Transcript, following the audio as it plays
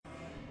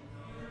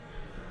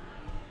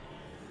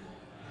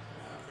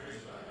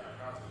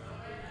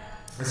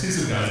I see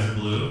some guys in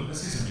blue. I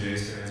see some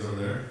Jays fans over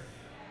there.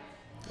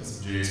 Got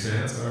some Jays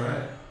fans, all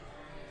right.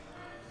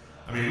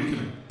 I mean, we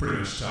can pretty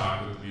much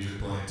talk with the music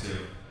playing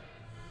too.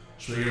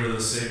 Should we give her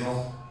the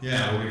signal?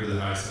 Yeah, we'll give her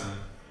the high sign.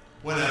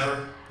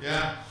 Whenever,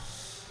 yeah.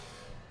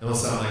 It'll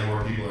sound like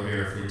more people are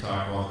here if we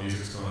talk while the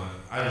music's going on.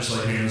 I just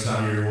like hearing the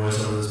sound of your voice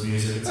over this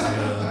music. It's like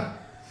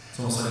it's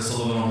almost like a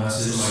subliminal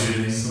message.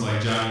 Some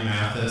like Johnny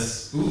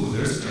Mathis. Ooh,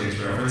 there's a Jays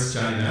reference.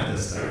 Johnny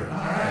Mathis there.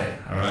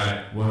 All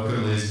right.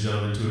 Welcome, ladies and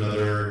gentlemen, to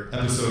another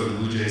episode of the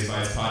Bluejays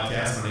Bytes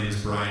podcast. My name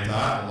is Bryant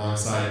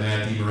alongside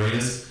Matt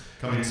DeMarinis,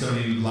 coming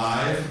to you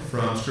live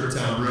from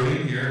Scriptown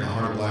Brewing here in the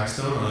heart of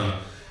Blackstone on a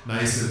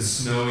nice and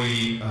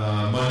snowy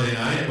Monday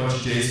night. A bunch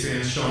of Jays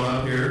fans showing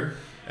up here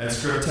at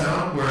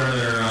Scriptown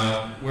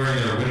wearing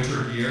their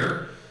winter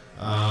gear.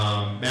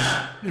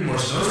 Matt, need more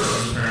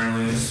snowstorms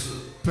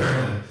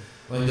apparently.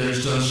 Like they're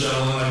just done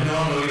shoveling. Like, no,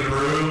 I'm going to get a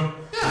brew.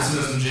 Yeah. Listen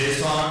to some Jays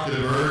talk. Get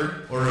a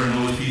bird. Order a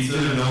Noah's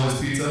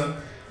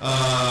pizza.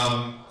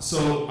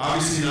 So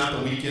obviously not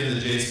the weekend the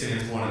Jays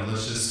fans wanted.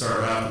 Let's just start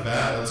right off the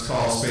bat. Let's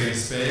call a spade a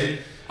spade.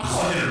 I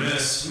call it hit or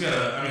miss.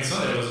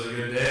 Sunday was a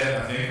good day,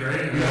 I think,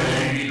 right? We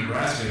beat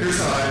Nebraska. Here's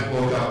how I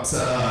woke up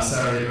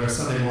Saturday or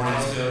Sunday morning.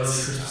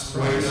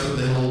 Waking up at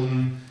the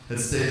Hilton. Had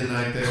stayed the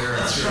night there.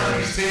 That's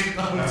right.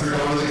 After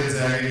going to the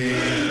Gonzaga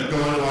game,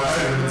 going to watch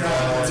the women's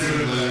volleyball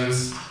team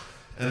lose.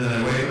 And then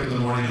I wake up in the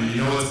morning and you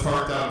know what's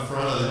parked out in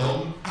front of the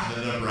Hilton?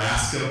 The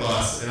Nebraska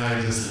bus. And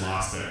I just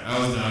lost it. I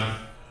was done.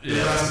 The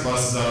Nebraska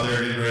bus is out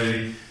there getting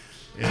ready.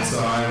 And so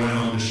I went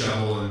home to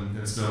shovel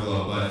and snow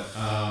blow. But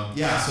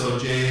so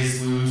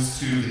Jays lose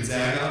to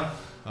Gonzaga.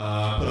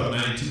 Put up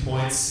 92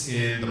 points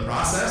in the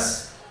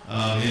process.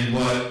 In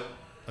what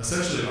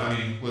essentially,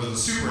 was a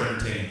super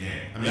entertaining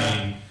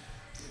game.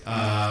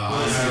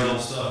 High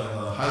level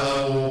stuff. High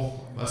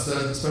level,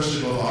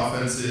 especially both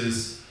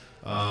offenses.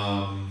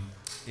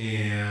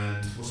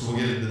 And so we'll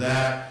get into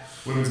that.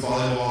 Women's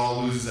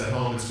volleyball loses at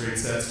home in straight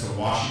sets to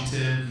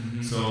Washington.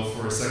 Mm-hmm. So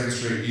for a second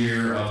straight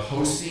year of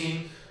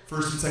hosting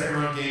first and second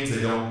round games,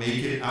 they don't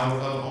make it out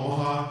of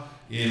Omaha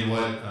in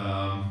what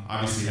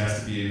obviously has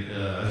to be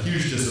a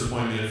huge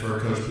disappointment for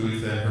Coach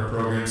Booth and her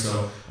program.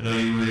 So I know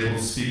you were able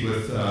to speak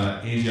with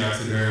Angie,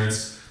 Oxley,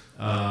 Behrens.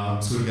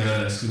 So we've got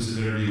an exclusive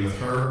interview with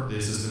her, the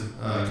assistant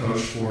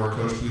coach for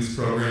Coach Booth's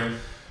program.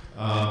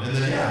 And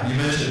then, you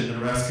mentioned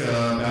Nebraska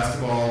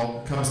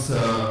basketball comes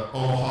to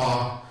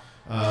Omaha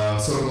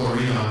Sokol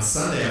Arena on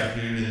Sunday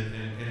afternoon,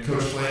 and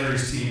Coach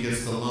Flanery's team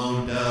gets the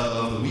lone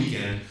dub of the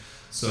weekend.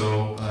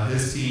 So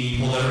his team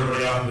pulled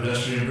everybody off the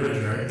pedestrian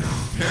bridge, right?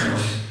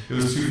 Apparently. It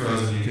was too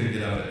frozen, you couldn't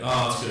get up it.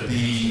 Oh, that's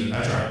good. I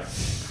tried.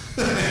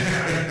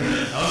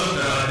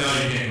 I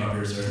know you came up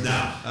here, sir.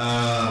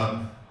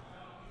 No.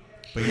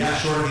 But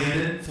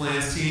short-handed,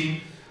 Flan's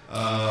team,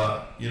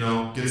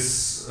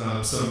 gets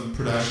some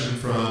production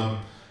from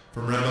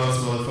Remo and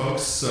some other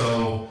folks.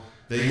 So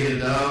they get a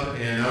dub,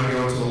 and now we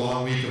go into a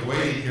long week of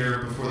waiting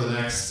here before the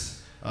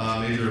next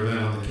major event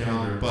on the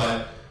calendar.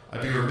 But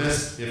I'd be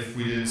remiss if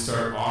we didn't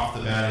start off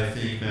the bat, I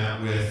think,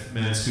 Matt, with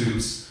men's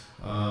hoops.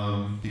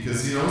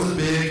 Because, it was a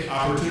big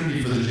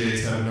opportunity for the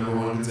Jays to have a number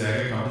one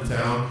Gonzaga come to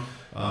town.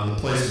 The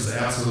place was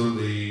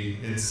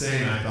absolutely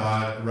insane, I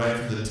thought, right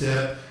from the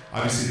tip.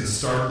 Obviously, the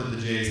start that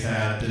the Jays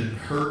had didn't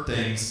hurt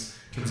things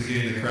in terms of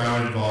getting the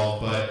crowd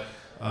involved, but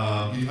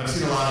I've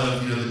seen a lot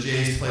of, the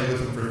Jays play with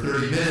them for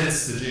 30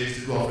 minutes. The Jays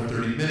did well for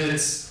 30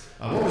 minutes.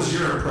 What was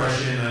your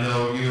impression? I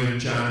know you and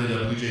John did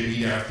a Bluejay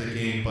beat after the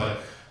game,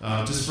 but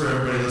just for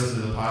everybody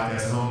listening to the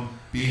podcast at home,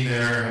 being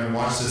there, having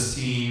watched this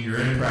team,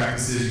 you're in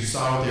practices, you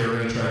saw what they were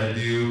going to try to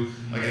do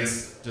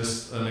against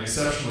just an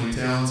exceptionally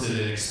talented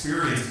and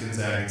experienced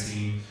Gonzaga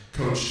team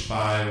coached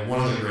by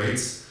one of the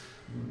greats.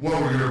 What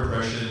were your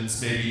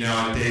impressions maybe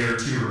now a day or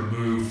two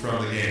removed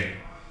from the game?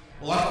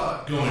 Well, I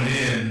thought going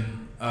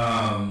in,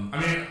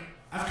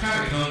 I've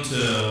kind of come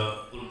to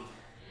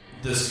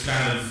this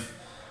kind of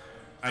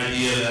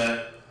idea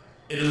that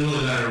it doesn't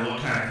really matter what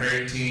kind of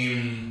Creighton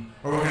team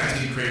or what kind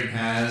of team Creighton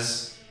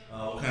has,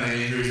 what kind of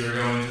injuries they're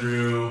going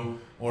through,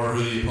 or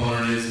who the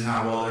opponent is and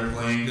how well they're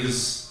playing.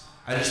 Because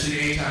I just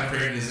think anytime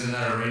Creighton is in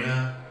that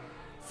arena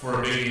for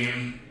a big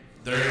game,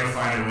 they're going to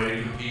find a way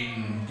to compete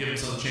and give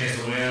themselves a chance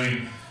to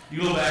win.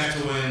 You go back to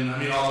when,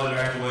 all the way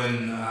back to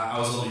when I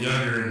was a little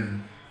younger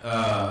and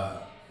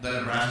that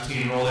Nebraska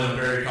team rolled in with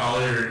Barry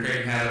Collier and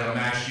Creighton had a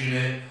match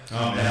unit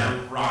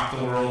that rocked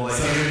the world.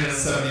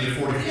 70 to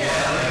 44.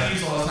 Yeah, he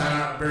used all the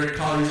time. Barry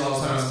Collier used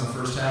all the time in the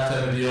first half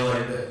type of deal.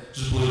 That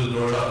just blew the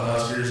doors out the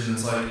Huskers. And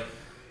it's like,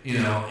 you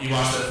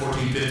watch that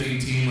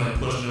 14-15 team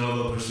push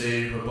Nova, push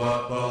State, put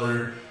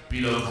Butler,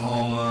 beat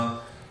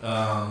Oklahoma.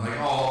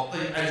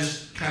 I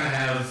just kind of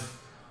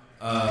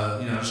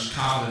have, just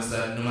confidence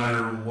that no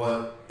matter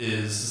what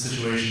is the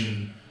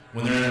situation,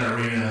 when they're in an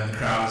arena and the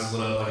crowd is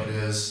lit up like it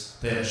is,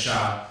 they have a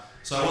shot.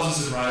 So I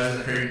wasn't surprised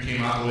that Creighton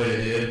came out the way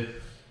they did.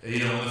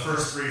 When the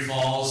first three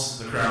falls,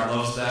 the crowd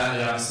loves that.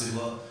 They obviously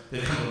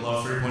they've come to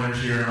love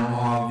three-pointers here in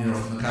Omaha,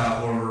 from the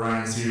Kyle Korver,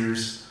 Ryan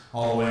Sears,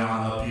 all the way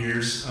on up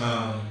years.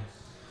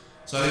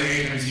 So I think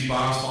anytime you see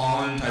bombs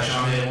falling,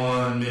 Tyshawn hit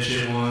one, Mitch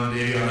hit one,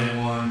 Davion hit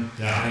one,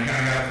 and it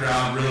kind of got the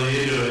crowd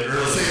really into it.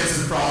 Early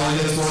Samson Frawley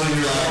hits one, and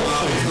you're like,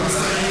 wow, what's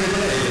that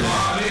today?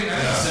 I think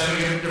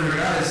 7 different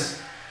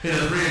guys hit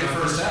a 3 in the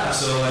first half,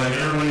 so like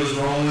everybody was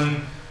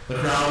rolling, the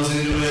crowd was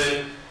into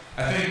it.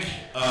 I think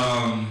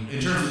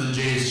in terms of the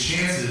Jays'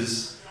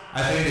 chances,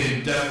 I think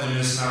they definitely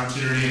missed an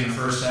opportunity in the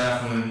first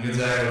half when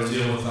Gonzaga was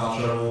dealing with foul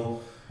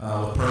trouble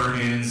with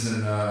Perkins,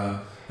 and I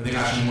think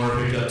Hachimura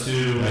picked up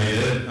too. Yeah, he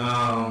did.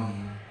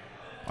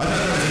 I thought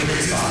that was a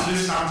great spot.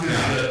 This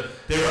opportunity.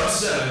 They were up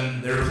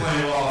 7. They were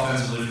playing well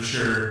offensively for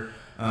sure,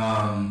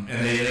 and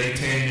they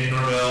contained Nick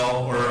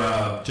Norvell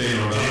or Jay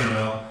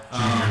Norvell.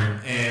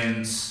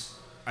 And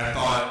I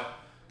thought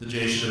the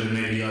Jays should have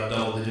maybe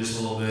double digits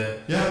a little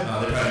bit.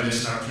 Yeah. They probably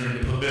missed an opportunity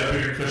to put a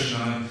bigger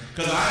cushion on them.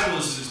 Because I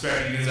was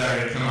expecting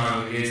Gonzaga to come out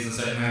of the gates in the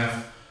second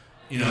half,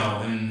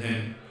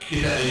 and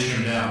get that lead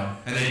trimmed down.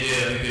 And they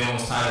did. I think they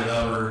almost tied it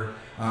up or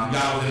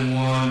got within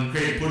 1.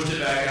 Creighton pushed it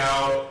back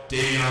out.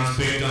 Davion's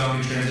big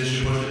dunk in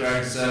transition pushed it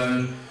back to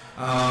 7.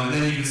 And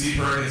then you can see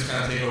Perkins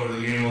kind of take over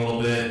the game a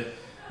little bit.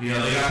 They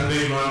got the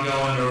big run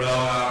going. Norvell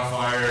got on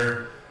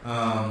fire.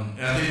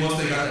 And I think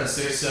once they got that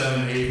 6,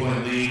 7,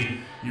 8-point lead,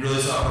 you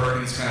really saw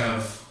Perkins kind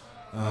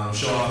of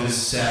show off his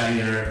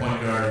savvy there at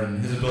point guard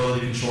and his ability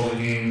to control the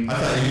game. I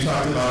thought you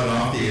talked about it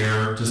off the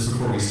air just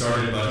before we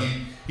started, but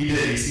he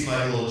did. He seemed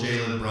like a little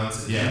Jalen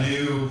Brunson. Yeah.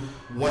 He knew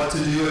what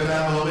to do at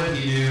that moment.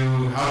 He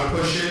knew how to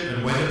push it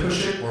and when to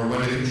push it or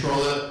when to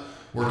control it,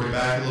 work it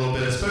back a little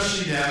bit,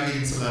 especially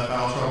navigating some of that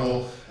foul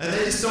trouble. And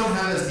they just don't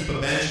have as deep a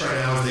bench right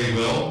now as they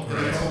will in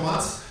a couple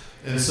months.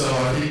 And so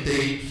I think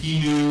he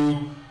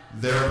knew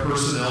their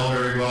personnel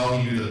very well.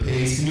 He knew the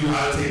pace. He knew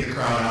how to take the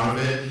crowd out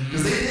of it.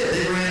 Because they did.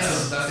 They ran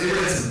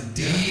some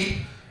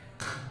deep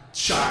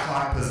shot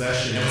clock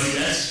possessions. And when you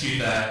execute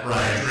that,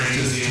 right, it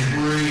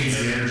drains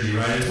the energy,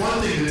 right? It's one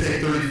thing to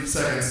take 30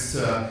 seconds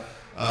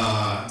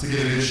to get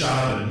a good shot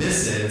up and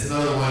miss it. It's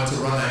another one to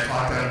run that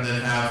clock down and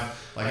then have,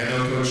 like I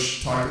know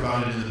Coach talked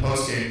about it in the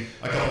postgame,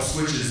 a couple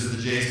switches that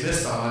the Jays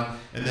missed on.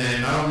 And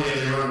then not only have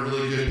they run a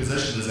really good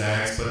possession to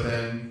Zags, but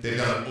then they've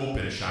got an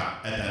open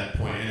shot at that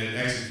point, and it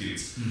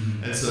executes.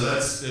 Mm-hmm. And so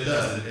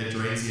it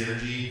drains the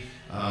energy,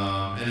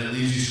 and it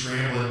leaves you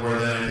scrambling. Where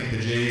then I think the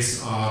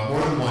Jays,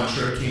 more than one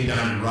trip, came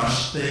down and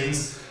rushed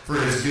things. For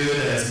as good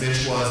as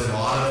Mitch was in a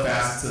lot of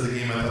facets of the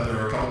game, I thought there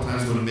were a couple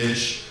times when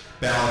Mitch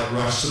Ballack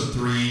rushed some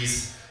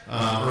threes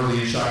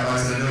early in shot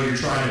clocks. And I know you're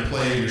trying to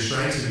play your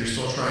strengths, and you're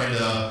still trying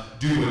to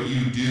do what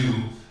you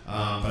do.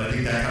 But I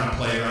think that kind of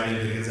played right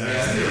into the Gonzaga.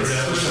 Yeah, I think there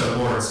were push on the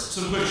boards.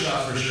 Some quick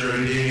shots for sure.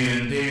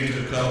 Davion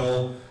took a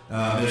couple.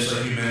 Just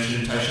like you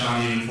mentioned,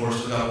 Tyshawn even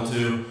forced a couple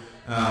too.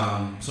 So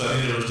I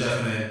think there was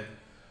definite,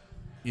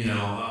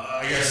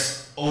 I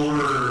guess,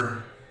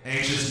 over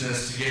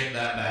anxiousness to get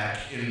that back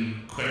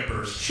in quick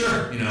bursts.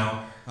 Sure. So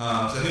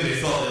I think they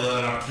felt they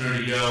let an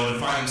opportunity go and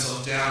find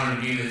themselves down in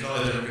a game they felt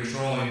like they were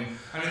controlling.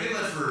 I mean, they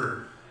led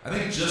for, I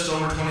think, just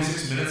over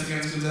 26 minutes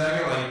against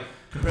Gonzaga. Like,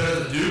 compared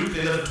to the Duke,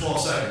 they led for 12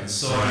 seconds.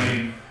 So, right. I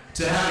mean,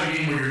 to have a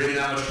game where you're in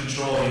that much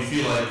control, you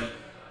feel like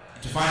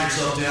to find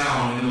yourself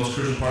down in the most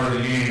crucial part of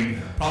the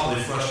game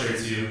probably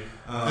frustrates you.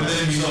 And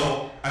then,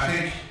 so I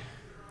think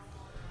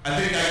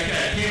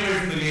I came away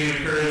from the game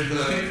encouraged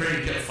because I think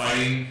Creighton kept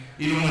fighting,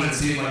 even when it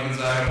seemed like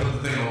Gonzaga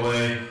put the thing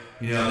away.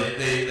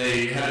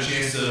 They had a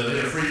chance to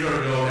hit a free throw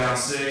to go down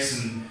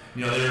 6, and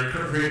they were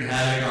creating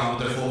havoc on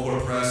with their full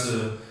court press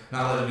of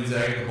not letting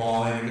Gonzaga get the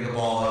ball in and get the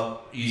ball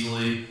up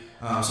easily.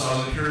 So I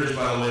was encouraged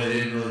by the way they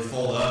didn't really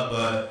fold up,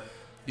 but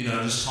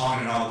just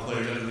talking to all the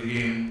players after the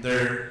game,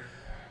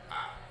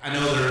 I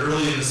know they're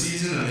early in the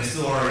season and they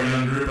still are a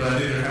young group, but I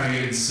think they're kind of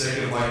getting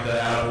sick of like the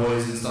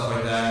attaboys and stuff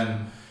like that,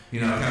 and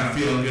kind of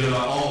feeling good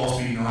about almost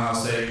beating Ohio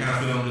State, kind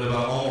of feeling good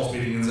about almost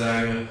beating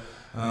Gonzaga.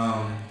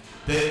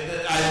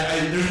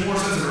 There's more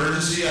sense of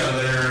urgency out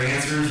of their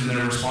answers and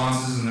their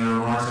responses and their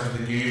remarks after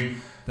the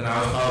game than I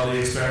was probably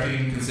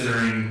expecting,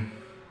 considering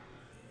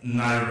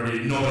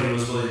nobody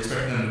was really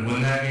expecting them to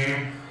win that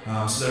game.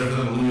 So for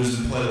them to lose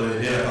and play the way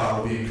they did, I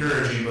thought would be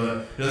encouraging,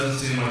 but it doesn't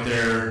seem like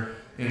they're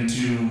in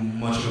too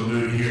much of a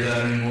mood to hear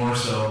that anymore.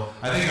 So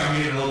I think I'm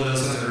getting a little bit of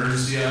sense of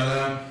urgency out of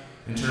them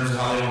in terms of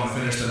how they want to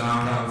finish the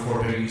non-con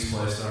before Big East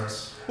play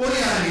starts. Well,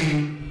 yeah, I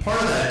mean,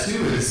 part of that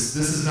too is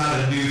this is not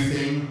a new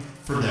thing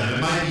for them.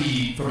 It might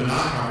be from a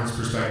non-conference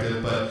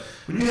perspective, but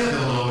when you have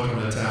Villanova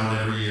coming to town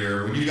every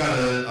year, when you got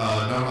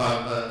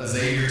a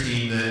Xavier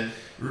team that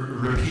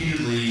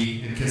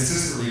repeatedly and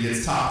consistently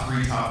gets top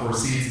 3, top 4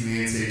 seeds in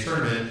the NCAA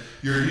tournament,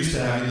 you're used to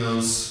having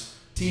those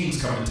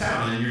teams come to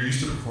town and you're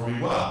used to performing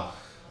well.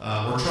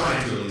 Or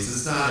trying to, at least.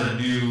 It's not a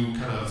new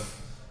kind of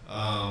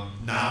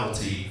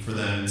novelty for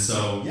them. And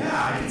so,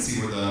 yeah, I can see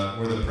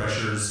where the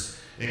pressures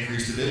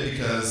increased a bit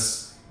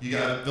because you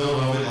got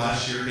Villanova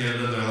last year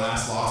handed them their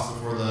last loss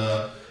before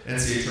the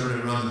NCAA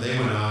tournament run that they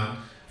went on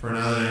for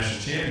another national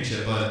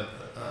championship. But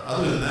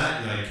other than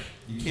that,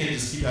 you can't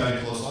just keep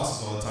having close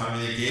losses all the time. I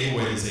mean, they gave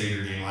away the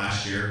Xavier game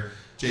last year.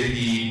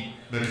 JP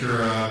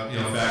McCura,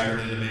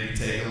 factored in to maybe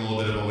take a little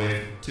bit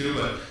away too,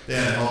 but they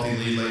had a healthy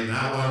lead late in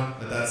that one,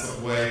 but that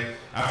slipped away.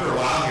 After a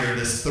while here,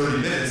 this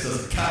 30 minutes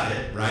doesn't cut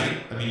it, right?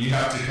 I mean, you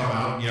have to come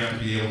out and you have to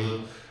be able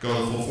to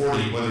go the full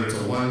 40, whether it's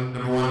a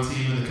number one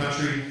team in the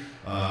country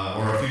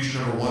or a future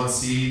number one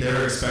seed.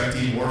 They're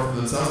expecting more from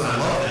themselves, and I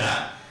love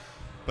that.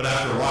 But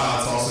after a while,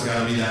 it's also got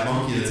to be that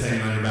monkey that's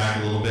hanging on your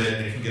back a little bit,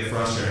 and it can get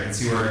frustrating. And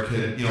see where it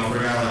could, for a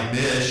guy like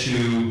Mitch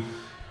who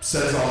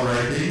says all the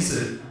right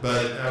things,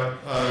 but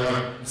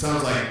it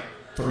sounds like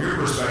from your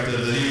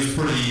perspective that he was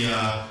pretty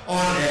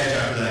on edge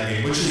after that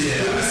game, which is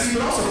good to see,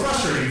 but also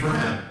frustrating for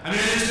him. I mean,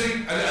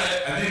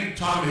 I think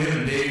talking to him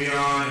and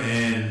Davion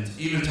and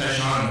even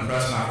Tyshawn in the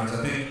press conference,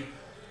 I think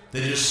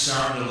they just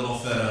sounded a little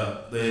fed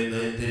up.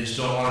 They just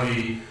don't want to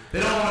be. They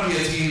don't want to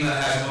be a team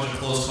that has a bunch of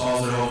close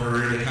calls their whole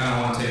career. They kind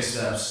of want to take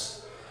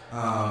steps.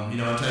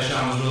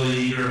 Tyshawn was really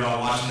eager about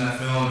watching that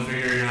film and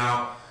figuring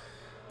out.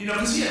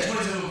 Because he had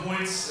 27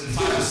 points and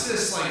 5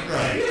 assists. Like,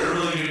 right. He had a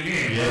really good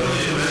game. Yeah,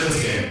 really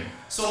tremendous game.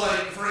 So,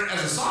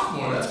 as a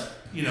sophomore, that's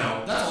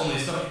only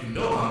stuff you can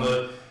build on.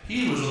 But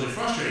he was really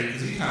frustrated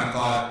because he kind of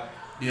thought,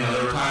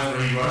 there were times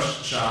where he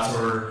rushed shots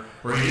or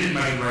where he didn't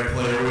make the right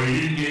play or where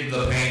he didn't get into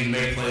the paint and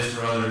make plays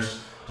for others,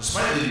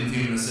 despite leading the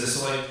team in assists.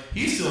 So,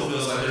 he still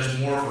feels like there's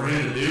more for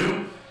him to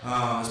do,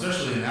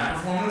 especially in that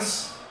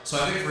performance. So,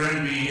 I think for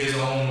him to be his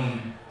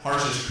own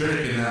harshest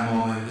critic in that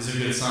moment is a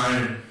good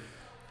sign.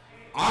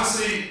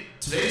 Honestly,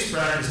 today's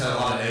practice had a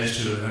lot of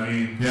edge to it. I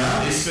mean,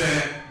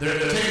 they're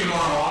taking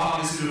tomorrow off,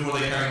 obviously, before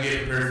they kind of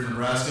get prepared for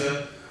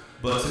Nebraska.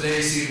 But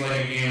today seemed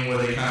like a game where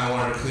they kind of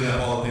wanted to clean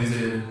up all the things they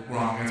did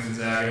wrong against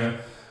Gonzaga.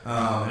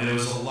 And it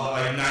was a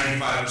lot,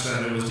 95%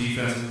 of it was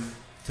defensive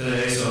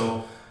today.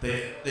 So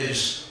they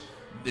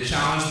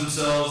challenged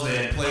themselves. They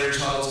had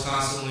players huddles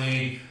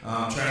constantly,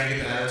 trying to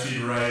get the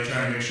attitude right,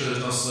 trying to make sure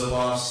there's no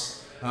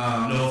slip-offs,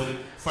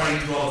 fighting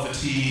through all the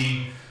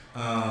fatigue.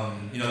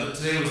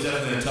 Today was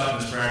definitely a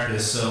toughness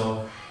practice,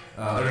 so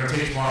they're going to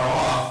take tomorrow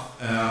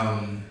off,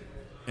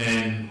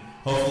 and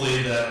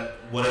hopefully that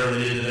whatever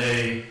they did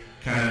today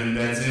kind of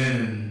embeds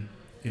in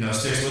and,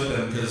 sticks with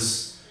them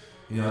because,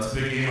 it's a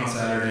big game on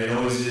Saturday. It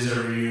always is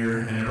every year,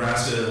 and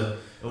Nebraska,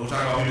 when we're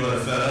talking about people that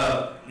are fed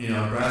up,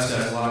 Nebraska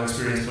has a lot of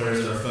experienced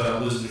players that are fed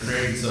up losing to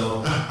Creighton,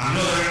 so I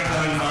know they're going to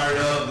come in fired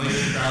up,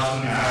 Lincoln crowd's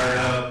going to be fired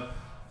up.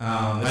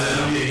 It's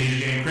going to be a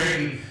huge game.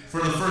 Creighton,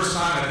 for the first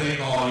time, I think,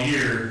 all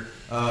year,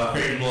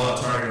 Creighton blow out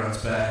target on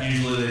its back.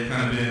 Usually they've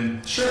kind of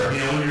been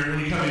when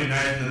you come in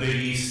ninth in the Big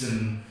East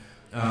and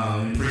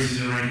in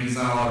preseason rankings,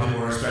 not a lot of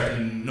people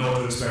know what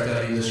to expect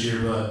out of you this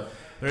year, but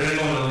they're going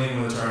to go into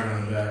Lincoln with a target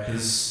on their back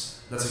because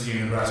that's a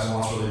game Nebraska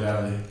wants really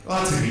badly.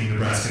 Well, that's a game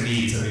Nebraska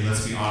needs. I mean,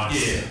 let's be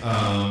honest. Yeah.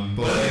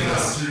 But I think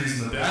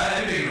opportunities in the back. I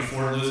think they can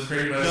afford to lose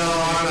Creighton. No,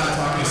 I'm not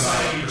talking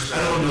about.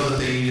 I don't know that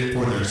they need it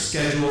for their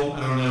schedule. I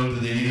don't know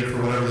that they need it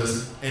for whatever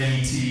this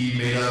NET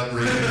made up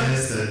rating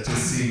is that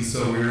just seems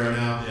so weird right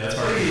now. Yeah, it's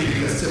hard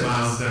because Tim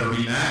Miles has never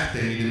beat Mac.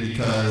 They need it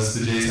because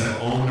the Jays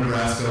have owned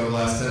Nebraska over the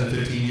last 10 to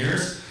 15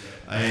 years.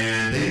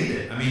 And they need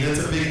it. I mean, that's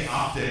a big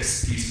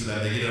optics piece for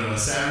them. They get it on a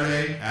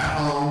Saturday at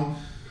home,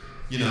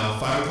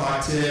 5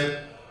 o'clock tip.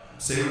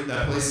 Say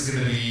that place is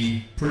going to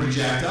be pretty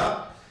jacked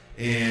up,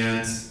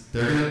 and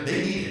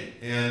they need it.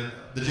 And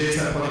the Jays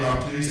have plenty of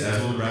opportunities,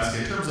 as will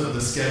Nebraska. In terms of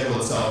the schedule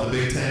itself, the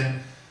Big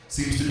Ten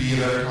seems to be a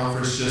better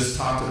conference just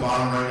top to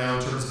bottom right now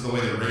in terms of the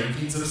way the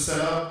rankings have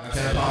set up,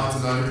 10 pods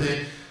and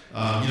everything.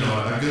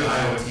 A good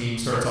Iowa team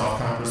starts off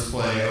conference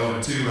play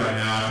 0-2 right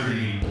now after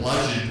getting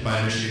bludgeoned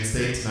by Michigan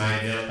State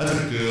tonight. Yep. That's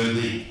a good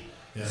league.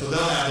 Yep. So they'll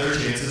have their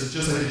chances,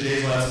 just like the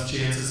Jays will have some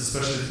chances,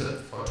 especially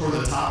toward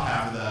the top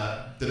half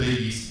of the Big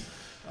East.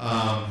 But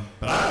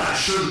I'm not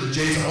sure that the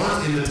Jays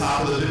aren't in the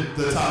top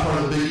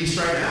part of the Big East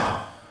right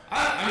now.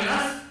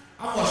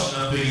 I've watched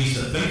enough Big East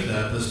to think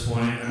that at this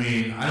point.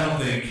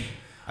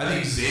 I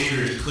think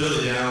Xavier is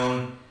clearly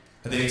down.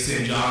 I think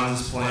St. John's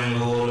is playing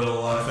with a little bit of a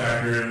luck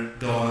factor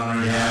going on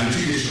right now. But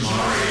you get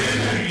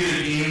Shamari. You get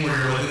a game where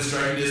you're within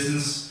striking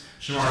distance.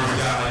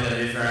 Shamari's got that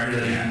A factor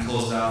that he can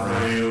close it out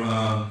for you.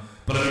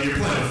 But you're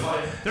playing a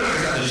fight. They're not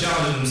exactly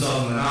challenging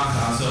themselves in the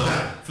knockdown. So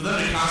for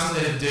them to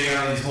constantly have to dig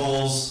out these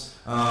holes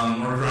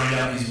or grind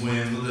out these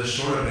wins with the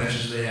shorter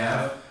benches they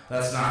have,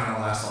 that's not going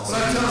to last all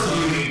season. But I'm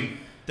telling you,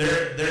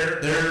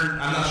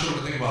 I'm not sure what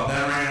to think about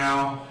that right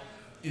now.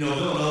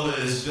 Villanova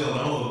is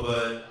Villanova,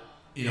 but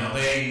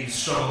they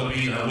struggled to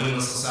beat a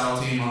winless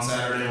LaSalle team on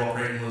Saturday while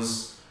Creighton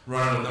was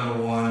running with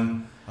number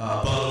one.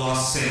 Butler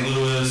lost to St.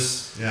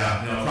 Louis.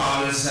 Yeah.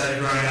 Providence had to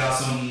grind out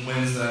some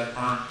wins that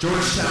aren't.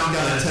 Georgetown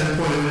got a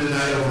 10-point win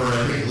tonight over,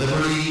 I think,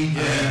 Liberty.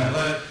 Yeah,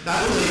 but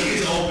the league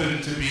is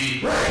open to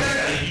be. Right. They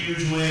got a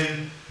huge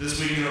win this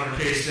weekend over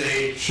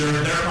K-State. Sure.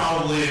 They're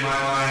probably, in my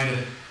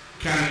mind,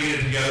 kind of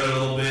getting together a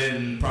little bit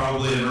and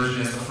probably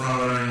emerging as the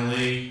front runner in the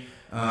league.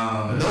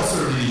 And they'll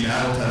certainly be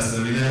battle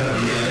tested. I mean, they have a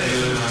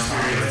really good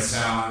experience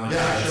talent.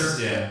 Yeah, sure.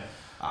 Yeah.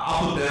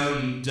 I'll put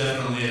them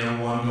definitely at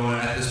number one going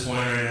at this point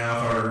right now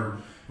if I were to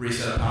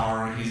reset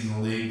power rankings in the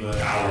league. But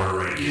power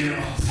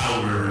rankings.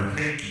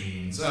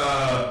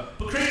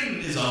 But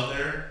Creighton is up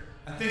there.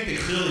 I think they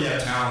clearly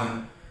have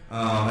talent.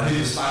 I think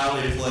the style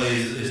they play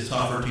is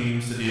tough for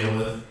teams to deal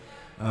with.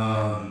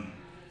 And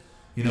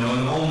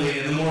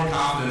the more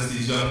confidence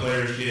these young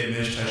players get,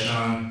 Mitch,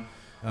 Tyshawn,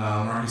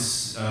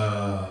 Marcus,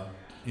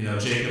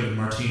 Jacob and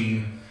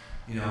Martine,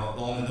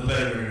 the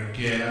better they're going to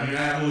get. I mean,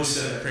 I've always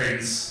said that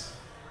Creighton's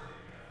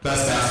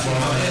best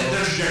basketball.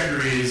 Their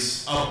trajectory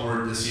is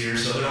upward this year,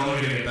 so they're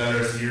only going to get better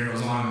as the year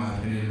goes on, in my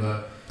opinion.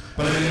 But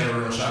I think they have a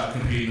real shot to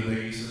compete in the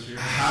Big East this year.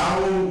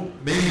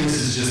 Maybe this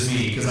is just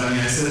me, because I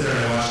sit there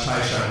and I watch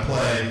Tyshawn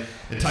play,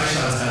 and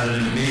Tyshawn's had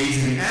an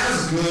amazing,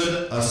 as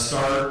good a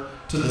start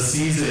to the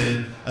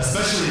season,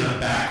 especially in a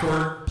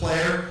backcourt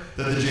player,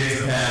 that the Jays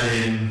have had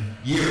in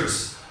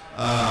years.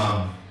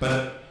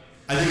 But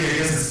I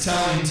guess it's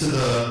telling to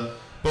the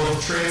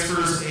both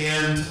transfers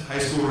and high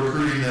school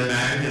recruiting that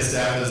Mac and his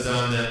staff has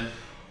done that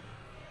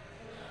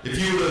if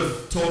you would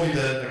have told me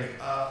that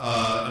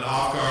an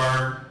off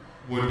guard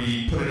would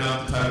be putting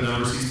up the type of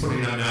numbers he's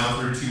putting up now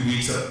through 2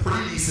 weeks of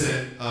pretty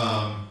decent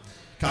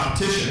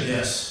competition.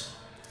 Yes.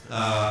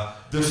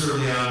 This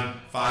early on,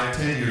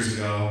 5-10 years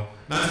ago,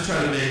 not to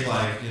try to make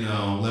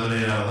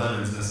lemonade out of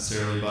lemons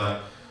necessarily,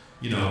 but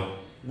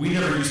we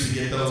never used to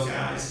get those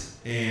guys,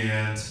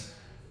 and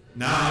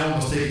now I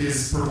almost take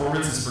his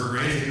performances for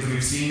granted because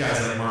we've seen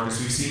guys like Marcus,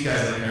 we've seen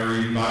guys like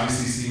Harry, we've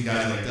obviously seen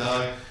guys like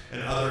Doug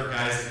and other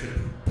guys that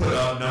could put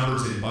up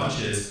numbers in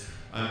bunches.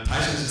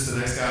 Tyshawn's just the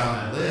next guy on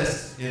that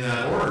list in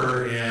that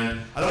order,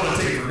 and I don't want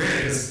to take it for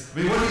granted because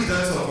what he's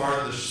done so far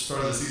at the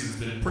start of the season has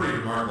been pretty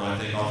remarkable, I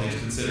think, all things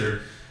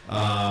considered.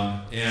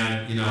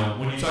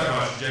 When you talk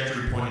about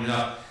trajectory pointing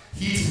up,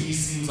 he to me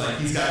seems like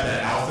he's got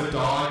that alpha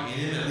dog in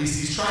him. At least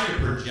he's trying to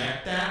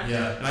project that.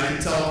 Yeah. And I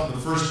can tell from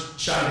the first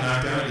shot he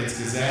knocked down against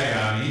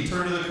Gonzaga. I mean, he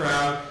turned to the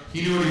crowd.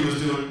 He knew what he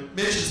was doing.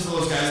 Mitch and some of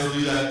those guys will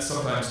do that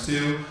sometimes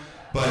too.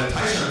 But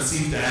Tyshawn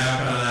seems to have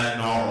kind of that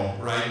gnarl,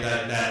 right?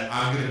 That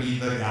I'm going to be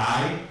the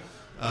guy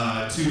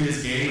to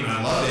his game, and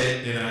I love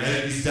it.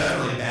 And he's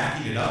definitely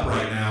backing it up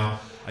right now.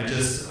 I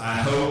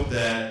hope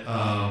that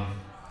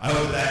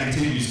that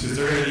continues because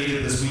they're going to need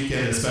it this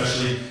weekend,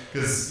 especially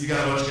because you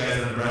got a bunch of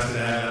guys in Nebraska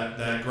that have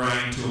that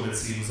grind to them. It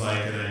seems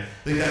like, and I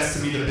think that's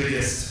to me the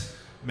biggest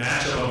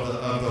matchup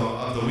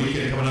of the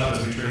weekend coming up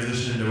as we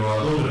transition into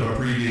a little bit of a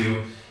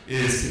preview.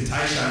 Is can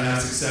Tyshawn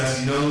have success?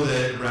 You know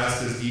that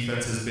Nebraska's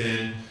defense has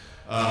been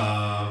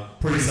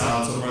pretty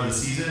solid so far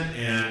this season,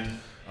 and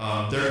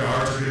their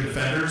guards are good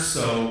defenders.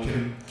 So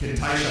can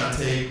Tyshawn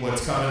take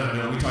what's coming? I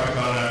know we talked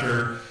about it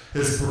after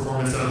his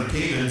performance out of the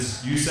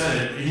Caymans. You said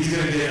it. He's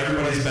going to get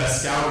everybody's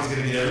best scout. He's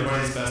going to get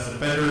everybody's best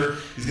defender.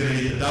 He's going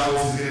to get the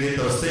doubles. He's going to get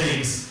those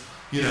things.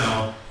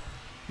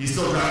 He's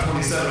still dropped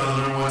 27 on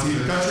the number 1 team in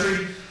the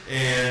country,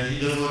 and he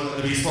doesn't look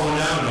to be slowing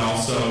down at all.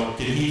 So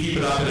can he keep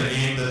it up in a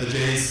game that the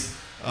Jays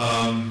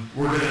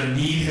we're going to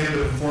need him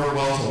to perform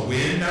well to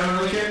win down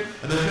in Lincoln?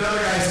 And then can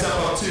other guys step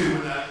up too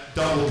when that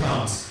double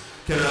comes?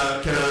 Can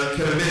a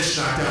Mitch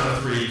knock down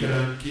a three?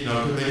 Can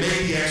they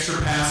make the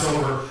extra pass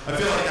over? I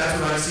feel like that's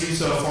what I've seen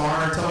so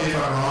far. Tell me if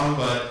I'm wrong,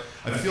 but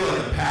I feel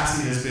like the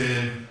passing has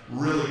been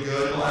really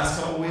good the last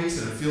couple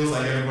weeks, and it feels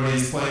like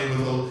everybody's playing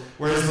with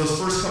whereas those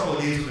first couple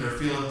of games when they're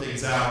feeling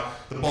things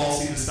out, the ball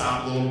seemed to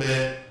stop a little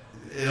bit.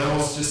 It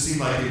almost just seemed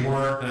like they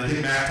weren't, and I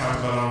think Matt talked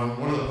about it on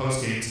one of the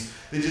post games,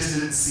 they just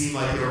didn't seem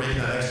like they were making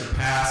that extra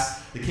pass.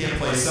 They can't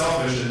play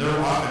selfish, and their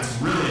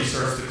offense really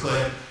starts to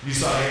click. You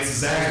saw against the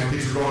Zags when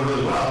things were going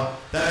really well.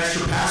 That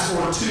extra pass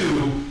or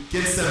two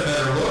gets them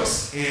better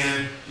looks,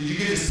 and you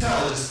can just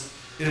tell it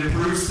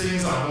improves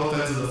things on both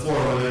ends of the floor,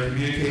 whether they're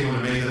communicating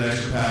when they make that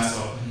extra pass.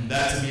 So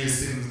that to me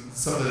is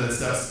something that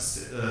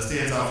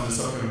stands out for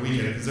this upcoming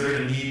weekend because they're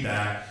going to need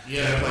that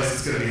in a place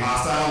that's going to be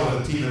hostile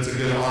with a team that's a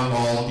good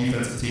on-ball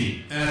defensive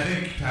team. And I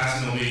think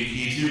passing will be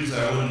key too because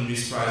I wouldn't be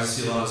surprised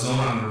to see a lot of zone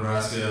on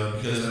Nebraska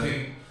because I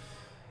think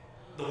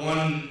the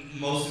one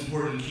most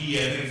important key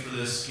I think for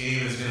this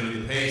game is going to be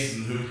the pace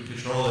and who can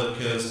control it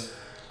because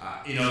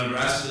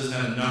Nebraska doesn't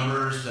have the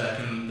numbers that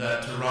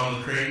to run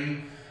with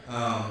Creighton.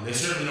 They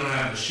certainly don't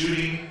have the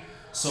shooting,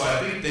 so I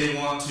think they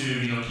want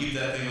to keep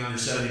that thing under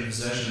 70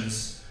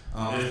 possessions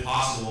if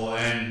possible.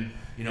 And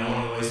one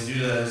of the ways to do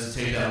that is to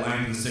take that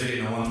length and stick it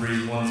in a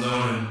 1-3 1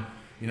 zone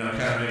and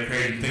kind of make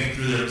Creighton think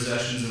through their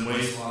possessions and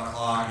waste a lot of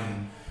clock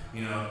and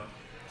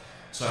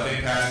So I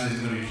think passing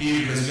is going to be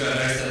key because you got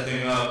to ice that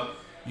thing up.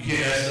 You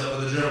can't ice it up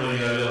with a dribble. You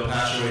got to be able to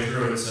pass your way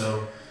through it.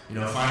 So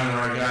finding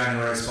the right guy in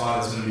the right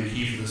spot is going to be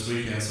key for this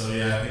weekend. So I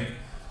think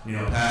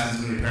passing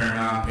is going to be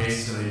paramount. Pace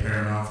is going to be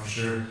paramount for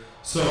sure.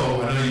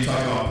 So I know you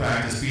talked about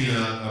practice being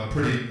a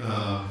pretty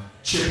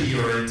chippy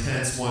or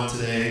intense one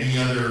today. Any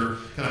other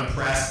kind of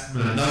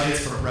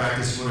nuggets from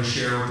practice you want to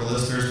share with the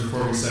listeners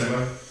before we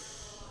segue?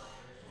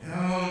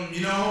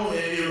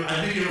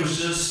 I think it was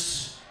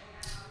just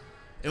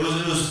it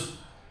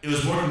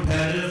was more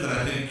competitive than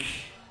I think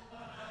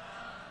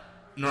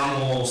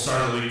normal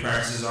start of the week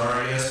practices are,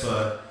 I guess,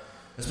 but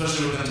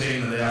especially with them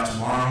taking the day off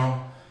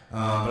tomorrow.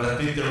 But I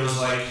think there was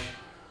I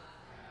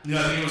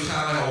think it was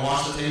kind of like a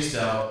wash the taste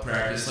out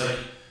practice.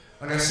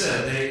 Like I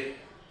said,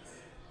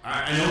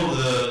 I know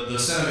the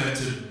sentiment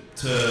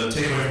to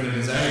take away from the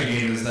Gonzaga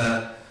game is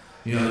that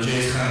the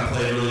Jays kind of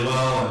played really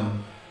well,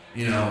 and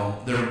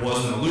there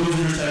wasn't a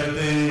losers type of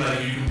thing.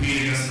 Like you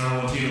compete against the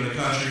number one team in the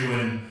country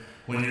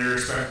when you're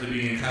expected to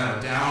be in kind of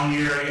a down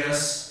year, I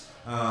guess.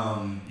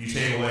 You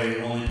take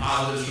away only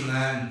positives from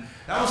that, and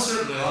that was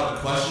certainly a lot of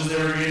questions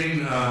they were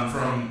getting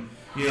from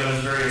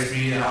just various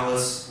media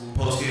outlets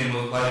post game.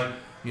 Looked like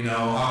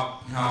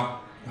how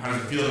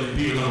does it feel to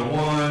compete with number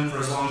one for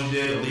as long as you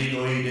did, the league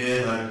the way you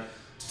did, like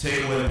to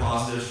take away the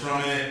positives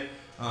from it.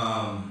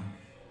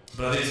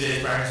 But I think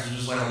today's practice was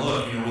just like,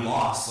 look, we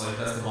lost. Like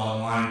that's the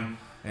bottom line,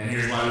 and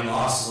here's why we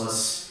lost. So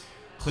let's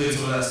clean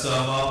some of that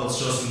stuff up. Let's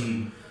show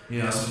some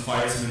some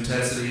fight, some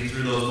intensity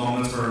through those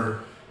moments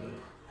for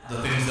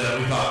the things that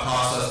we thought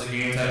cost us the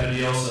game type of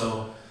deal.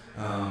 So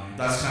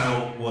that's kind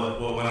of what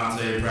went on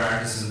today in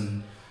practice,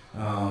 and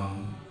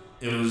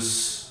it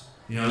was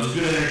it was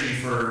good energy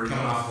for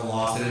coming off of a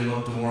loss. They didn't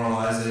look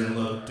demoralized. They didn't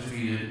look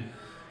defeated.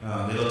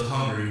 They looked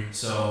hungry.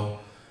 So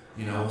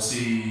we'll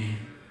see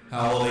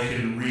how well they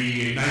can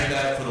reignite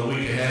that for the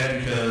week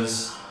ahead,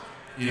 because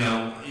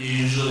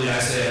usually I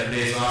say after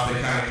days off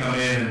they kind of come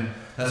in, and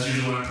that's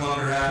usually when a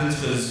clunker happens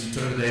because you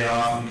took the day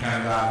off and you kind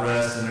of got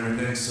rest and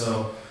everything.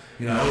 So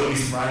I wouldn't be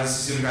surprised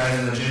to see some guys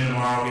in the gym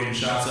tomorrow getting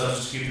shots up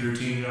just to keep the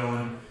routine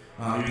going,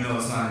 even though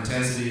it's not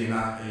intensity and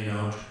not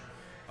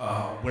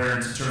wear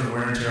and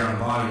tear on the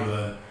body.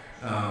 But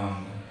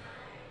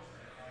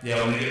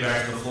when they get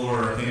back to the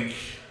floor, I think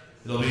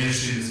it'll be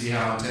interesting to see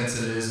how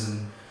intense it is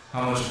and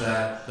how much of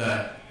that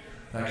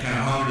kind of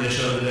hunger they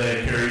showed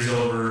today carries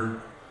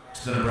over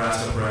to the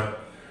Nebraska prep.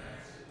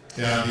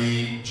 Yeah,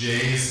 the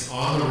Jays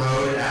on the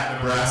road at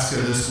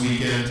Nebraska this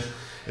weekend.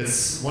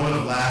 It's one of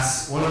their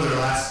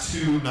last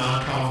two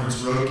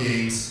non-conference road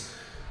games.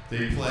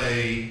 They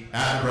play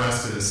at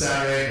Nebraska this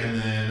Saturday,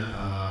 and then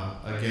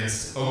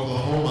against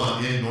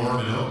Oklahoma in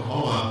Norman,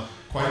 Oklahoma.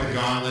 Quite the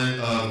gauntlet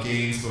of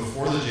games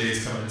before the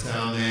Jays come to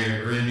town. They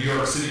are in New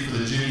York City for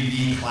the Jimmy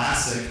V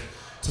Classic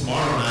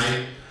tomorrow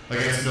night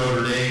against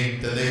Notre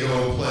Dame. Then they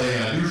go play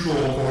a neutral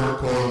court,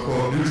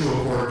 quote-unquote,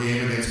 neutral court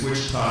game against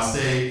Wichita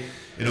State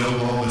in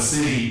Oklahoma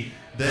City.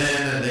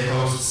 Then they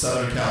host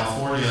Southern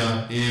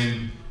California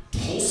in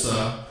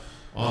Tulsa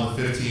on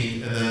the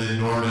 15th, and then in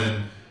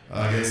Norman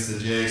against the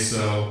Jays.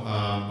 So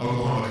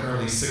Oklahoma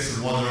currently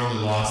 6-1. Their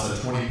only loss,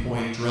 a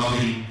 20-point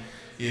drubbing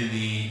in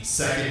the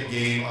second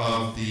game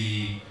of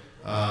the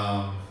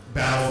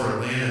battle for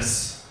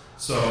Atlantis.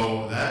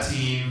 So that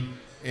team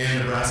and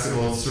Nebraska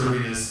both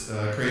serving as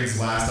Creighton's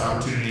last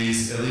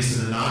opportunities, at least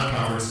in the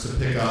non-conference, to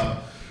pick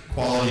up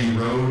quality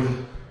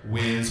road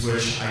wins,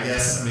 which I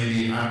guess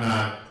maybe I'm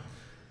not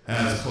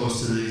as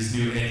close to these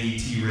new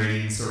NET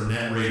ratings or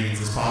net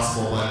ratings as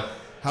possible, but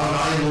how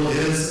valuable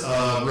is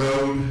a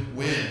road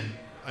win?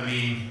 I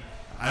mean,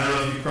 I don't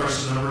know if you've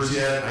crunched the numbers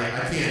yet.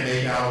 I can't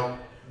make out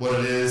what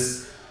it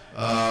is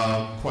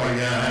quite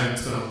yet. I haven't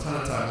spent a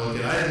ton of time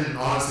looking. I didn't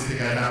honestly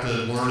think I'd have to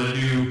learn a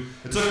new.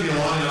 It took me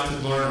long enough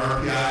to learn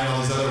RPI and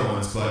all these other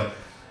ones, but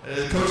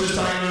coaches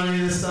talking about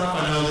any of this stuff.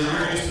 I know that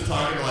you're used to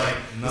talking to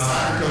the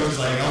soccer coaches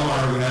like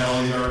Elmar, who had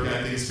all these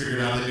RPI things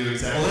figured out. They knew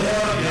exactly. Well, they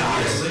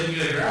have RPI, so they can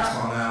get a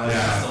grasp on that. Like,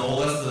 yeah,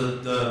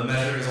 that's the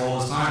metric as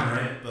old as time,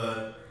 right?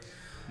 But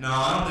no,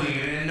 I don't think,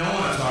 and no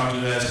one I've talked to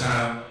has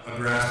kind of a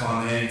grasp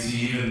on the NET.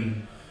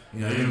 Even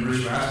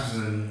Bruce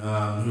Rasmussen,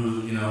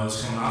 who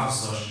is coming off the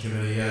selection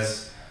committee,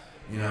 has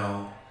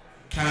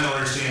kind of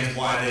understands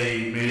why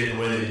they made it the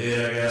way they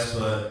did, I guess.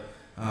 But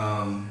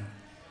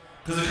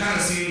because it kind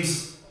of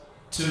seems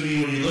to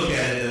me when you look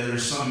at it that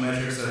there's some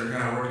metrics that are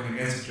kind of working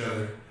against each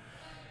other.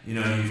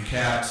 You've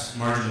capped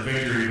margin of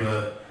victory,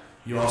 but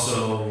you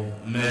also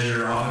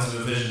measure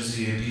offensive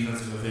efficiency and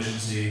defensive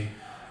efficiency,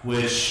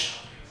 which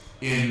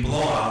in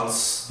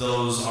blowouts,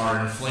 those are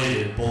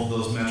inflated, both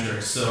those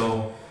metrics.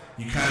 So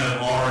you kind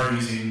of are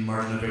using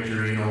margin of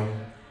victory,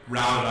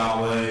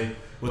 roundabout way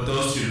with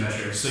those two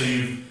metrics. So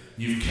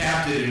you've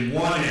capped it in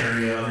one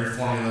area of your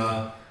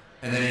formula,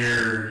 and then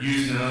you're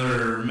using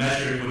another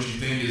metric which you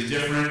think is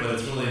different, but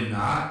it's really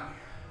not.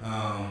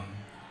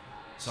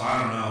 So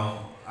I don't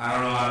know. I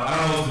don't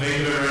know what to make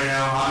of it right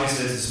now.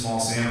 Obviously, it's a small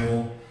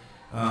sample,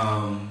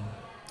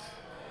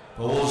 but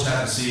we'll just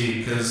have to see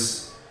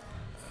because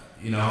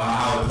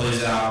how it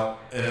plays out.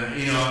 And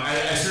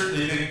I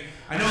certainly think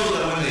I know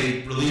that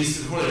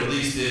before they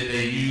released it,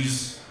 they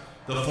used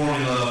the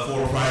formula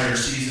for prior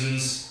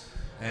seasons,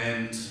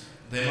 and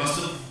they must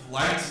have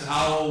liked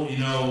how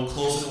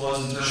close it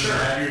was in terms of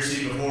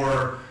accuracy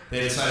before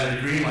they decided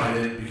to greenlight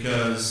it,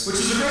 because which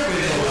is a great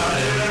way to go about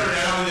it.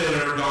 I don't think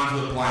they've ever gone to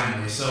it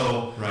blindly,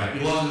 so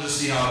you love to just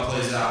see how it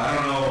plays out. I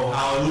don't know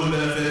who it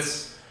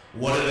benefits,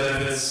 what it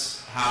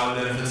benefits, how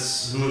it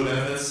benefits, who it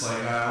benefits.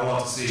 Like I'll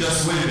have to see.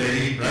 Just win,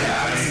 baby. Right?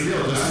 Yeah, that's the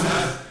deal. Just win.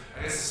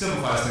 I guess it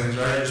simplifies things,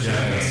 right? Just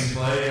games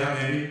play,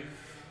 maybe.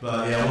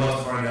 But we'll have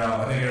to find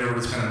out. I think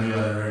everybody's kind of new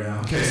at it right now.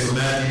 Okay, so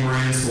Matt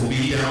DeMarinis will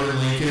be down in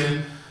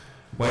Lincoln.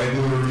 White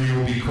Blue Review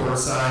will be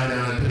courtside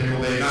down in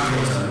Pinnacle Bay. Not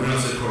courtside. We don't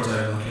say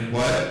courtside in Lincoln.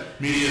 What?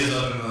 Media's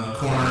up in the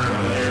corner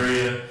of the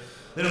area.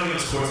 They don't give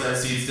us courtside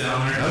seats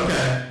down there.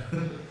 Okay.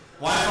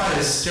 Wi-Fi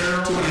is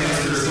terrible. They're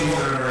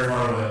very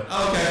far away.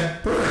 Okay,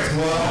 perfect.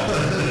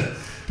 Well,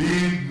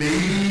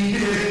 maybe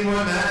hitting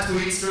one Matt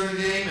tweets during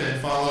the game and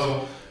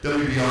follow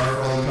WBR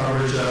for all the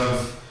coverage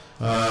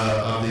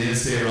of the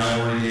in-state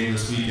rivalry game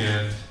this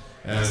weekend,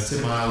 as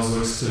Tim Miles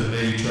looks to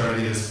maybe try to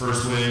get his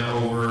first win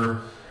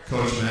over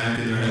Coach Mack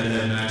in their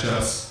head-to-head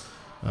matchups,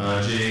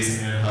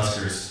 Jays and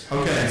Huskers.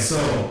 Okay,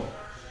 so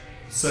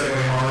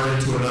segue hard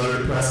into another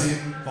depressing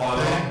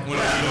volleyball. We're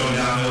not going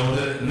downhill with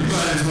it. We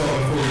might as well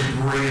before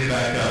we bring it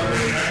back up.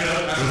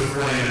 With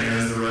Flanery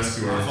as the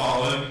rescuer. I'm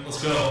following.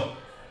 Let's go.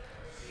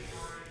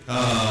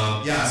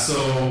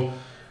 So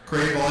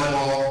Creighton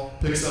volleyball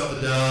picks up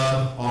the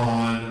dub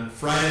on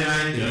Friday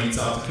night. They beat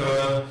South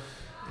Dakota,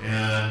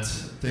 and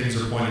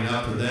things are pointing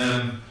up for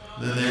them.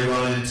 Then they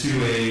run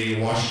into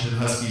a Washington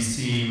Huskies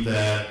team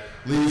that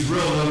leaves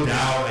real no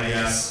doubt, I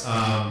guess.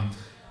 I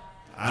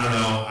don't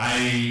know.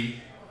 I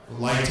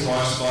like to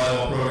watch the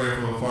volleyball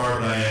program from afar,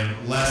 but I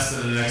am less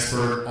than an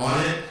expert on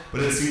it.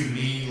 But it seemed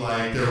to me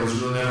like there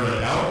was really never a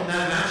doubt in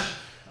that match.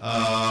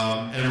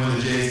 And when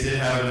the Jays did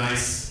have a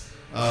nice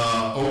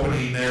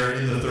opening there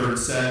in the third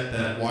set,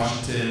 that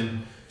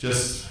Washington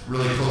just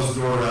really closed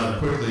the door rather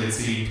quickly, it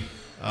seemed.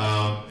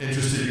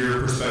 Interested in your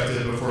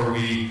perspective before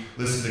we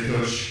listen to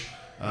Coach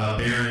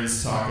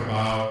Behrens talk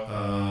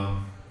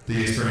about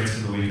the experience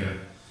from the weekend.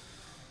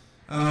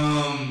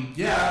 I mean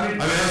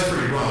that's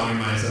pretty wrong in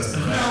my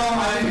assessment. Right? No,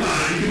 I think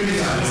not. You can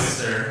be honest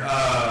there.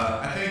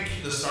 I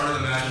think the start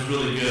of the match was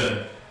really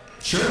good.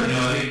 Sure.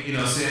 I think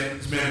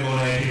Samantha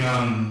Bonet came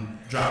out and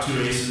dropped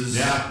 2 aces.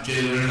 Yeah.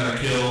 Jay Leonard got a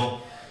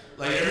kill.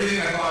 Like everything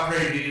I thought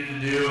Creighton needed to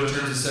do in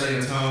terms of setting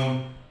a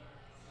tone,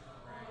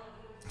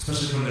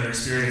 especially from their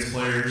experienced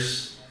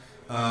players,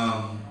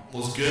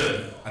 was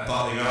good. I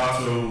thought they got off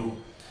to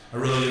a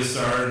really good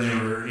start, and they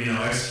were,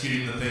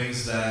 executing the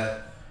things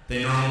that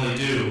they normally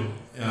do.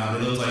 They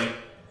looked like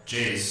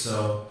Jays,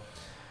 so,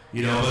 but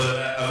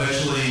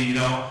eventually,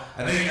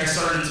 I think I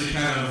started to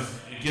kind of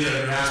get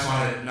a grasp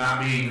on it not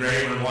being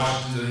great when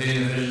Washington's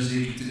hitting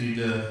efficiency continued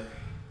to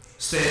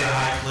stay at a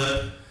high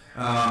clip.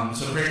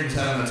 So Creighton was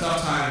having a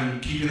tough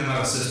time keeping them out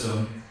of the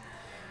system.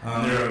 They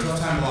were having a tough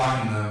time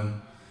blocking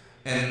them.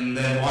 And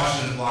then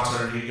Washington's blocks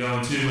started to get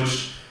going too,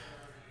 which,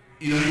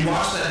 you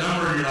watch that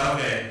number and you're like,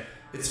 okay,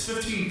 it's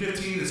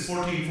 15-15, it's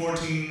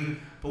 14-14,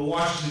 but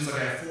Washington's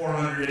like at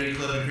 400 any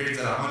clip and Creighton's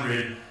at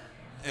 100.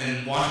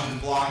 And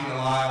Washington's blocking a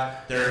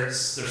lot. Their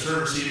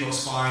serve receive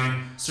looks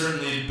fine.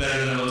 Certainly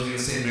better than those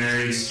against St.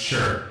 Mary's.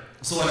 Sure.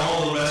 So like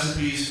all the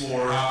recipes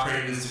for how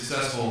Creighton is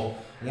successful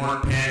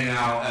weren't panning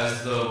out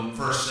as the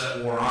first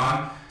set wore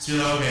on. So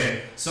you're like,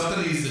 okay,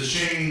 something needs to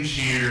change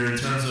here in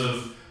terms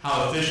of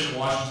how efficient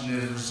Washington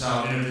is versus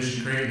how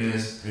inefficient Creighton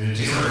is. In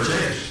order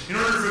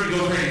for it to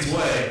go Creighton's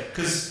way,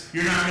 because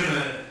you're not going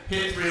to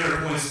hit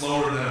 300 points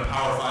lower than a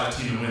Power 5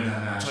 team and win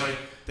that match. Like,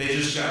 they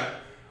just got,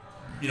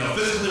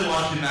 physically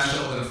Washington matched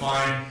up with them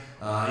fine.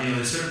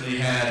 They certainly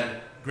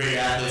had great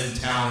athletes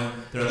and talent.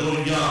 They're a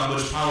little young,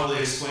 which probably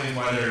explains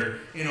why they're,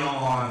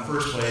 on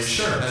first place.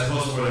 Sure. As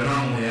opposed to where they're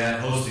normally at,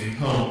 hosting.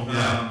 Home.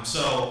 Yeah.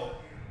 So,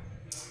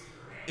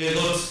 it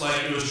looks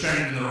like it was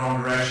trending in the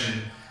wrong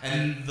direction.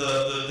 And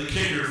the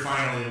kicker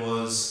finally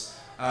was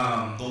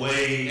the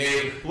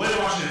way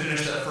Washington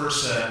finished that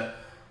first set.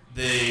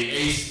 They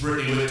aced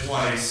Brittany Witt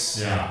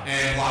twice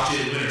and blocked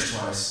Jada Winters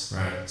twice.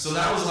 Right. So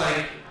that was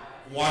like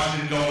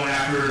Washington going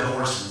after the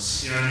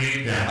horses. You know what I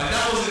mean? Yeah. Like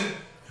that wasn't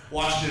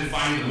Washington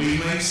finding the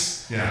weak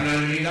links. Yeah. You know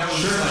what I mean? That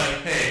was just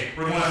like, hey,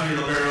 we're going after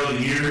your libero of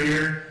the year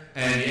here,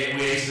 and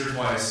we aced her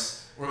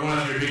twice. We're going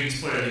after your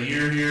biggest player of the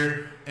year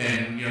here,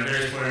 and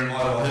Barry's player in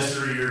volleyball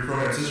history, your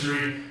program's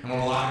history, and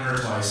we're blocking her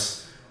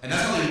twice. And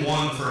that's how they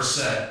won the first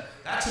set.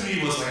 That to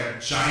me was like a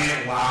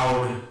giant,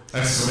 loud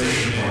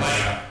exclamation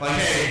point. Like,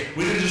 hey,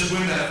 we didn't just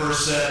win that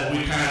first set, but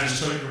we kind of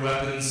just took your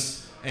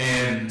weapons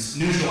and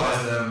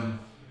neutralized them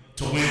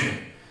to win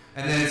it.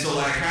 And then so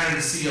like kind of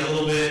to see a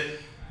little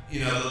bit,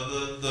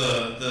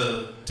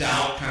 the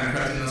doubt kind of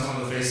crept into some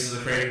of the faces of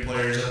the Creighton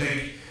players. I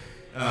think.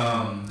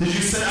 Did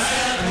you say?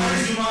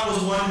 Zumot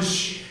was one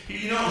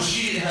because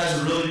she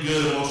has a really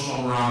good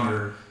emotional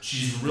barometer.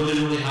 She's really,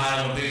 really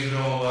high when things are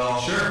going well.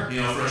 Sure.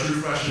 For a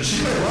true freshman.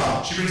 She played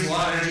well. She brings a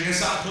lot of energy. Against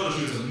South Dakota,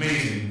 she was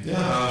amazing.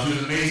 Yeah. She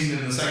was amazing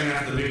in the second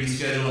half of the Big East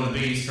schedule and the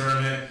Big East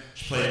tournament.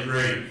 She played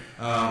great.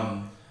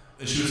 And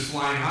she was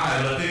flying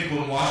high. But I think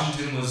when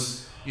Washington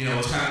was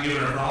kind of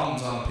giving her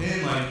problems on the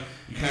pin, like,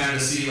 you kind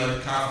of see, like,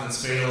 the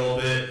confidence fade a little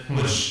bit,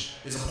 which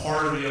is a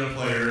part of a young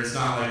player. It's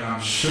not like I'm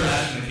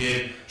bashing the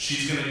kid.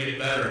 She's going to get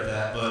better at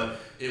that. But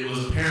it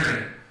was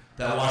apparent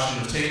that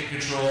Washington was taking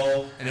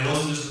control, and it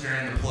wasn't just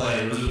apparent in the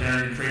play. It was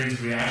apparent in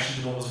Creighton's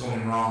reaction to what was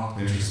going wrong.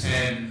 Interesting.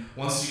 And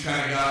once you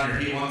kind of got on your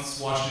heels, once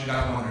Washington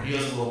got them on their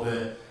heels a little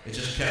bit, it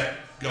just kept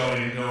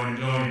going and going and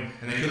going,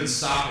 and they couldn't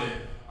stop it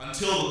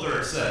until the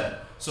third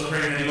set. So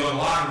Creighton had to go in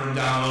the locker room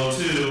down low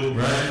too,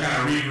 right, to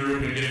kind of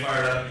regroup and get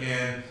fired up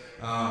again.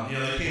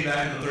 They came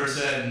back in the third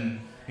set and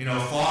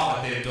fought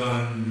like they've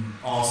done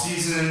all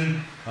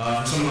season.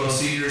 For some of those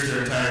seniors,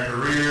 their entire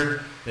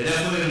career, they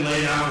definitely didn't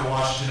lay down for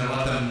Washington and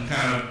let them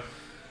kind of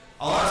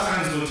a lot of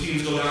times when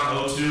teams go down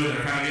 0-2 and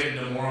they're kind of getting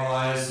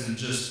demoralized and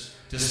just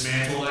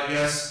dismantled, I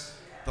guess,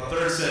 the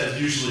third set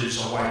is usually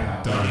just a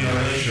wipeout. They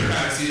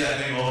kind of see that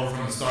thing over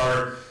from the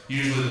start.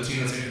 Usually the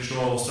team that's in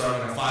control will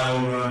start like a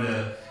 5-0 run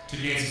to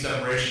gain some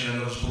separation, and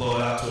they'll just blow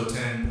it out to a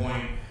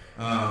 10-point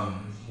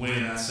win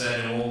in that set,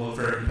 and it won't look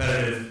very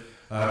competitive.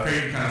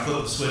 Creighton kind of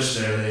flipped the switch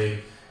there. They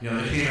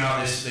came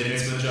out, they made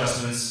some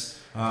adjustments.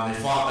 They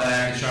fought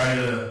back, they tried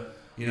to,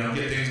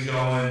 get things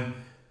going.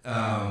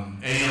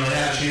 And they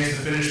had a chance to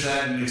finish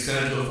that and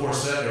extend it to a 4th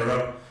set. They were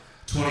up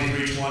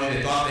 23-20.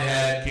 They thought they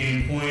had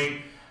game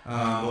point,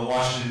 but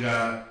Washington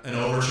got an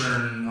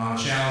overturn on a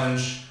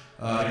challenge.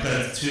 They cut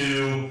it to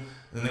 2.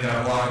 Then they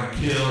got a block and a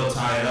kill to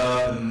tie it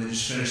up, and they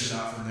just finished it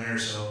out from there.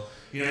 So,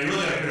 you really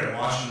got to credit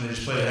Washington. They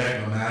just played a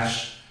heck of a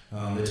match.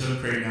 They took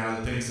Creighton out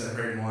of the things that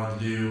Creighton wanted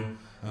to do.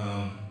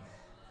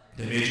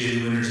 They made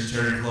J.D. Winters and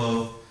Terry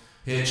Clove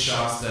hit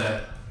shots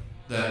that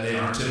they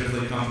aren't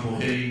typically comfortable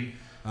hitting.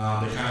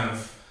 They kind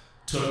of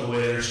took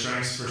away their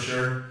strengths for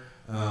sure.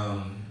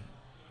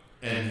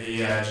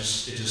 It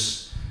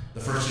just the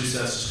first 2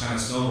 sets just kind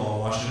of snowballed.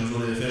 Washington was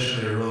really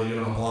efficient. They were really good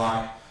on the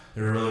block.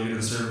 They were really good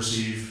at serve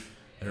receive.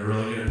 They were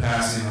really good at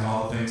passing and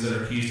all the things that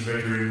are keys to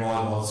victory in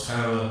volleyball.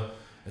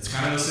 It's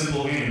kind of a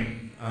simple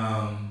game.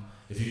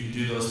 If you can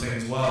do those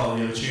things well,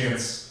 you have a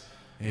chance.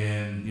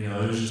 And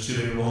it was just too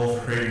big of a hole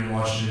for Creighton, and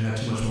Washington had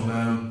too much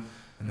momentum.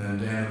 And then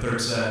to end the 3rd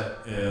set,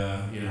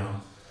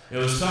 it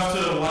was tough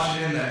to watch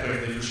it end that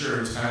quickly for sure.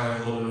 It was kind of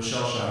like a little bit of a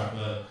shell shock,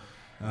 but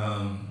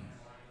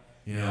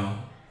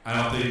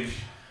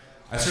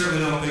I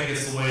certainly don't think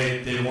it's the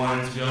way they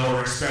wanted it to go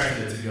or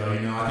expected it to go.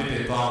 I think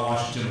they thought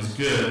Washington was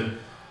good,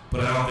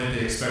 but I don't think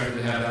they expected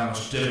to have that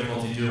much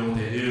difficulty doing what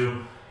they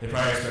do. They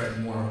probably expected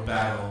more of a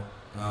battle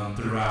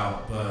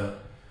throughout, but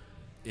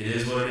it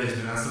is what it is,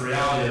 and that's the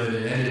reality of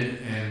it. It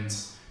ended, and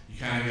you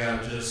kind of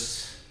got to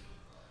just,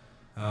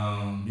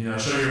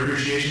 show your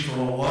appreciation for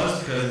what it was,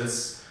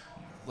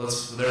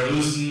 because they're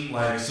losing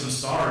like some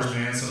stars,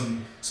 man,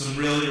 some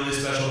really, really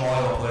special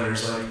volleyball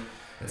players. Like,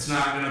 it's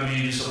not going to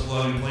be just a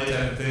plug and play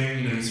type of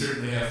thing. You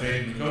certainly have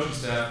faith in the coaching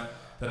staff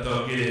that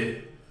they'll get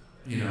it,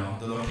 that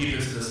they'll keep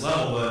it to this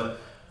level, but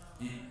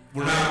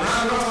we're not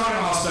talking about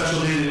how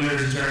special J.D.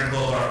 Winters and Terry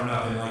Clove are for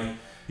nothing. Like,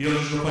 you don't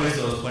just replace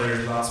those players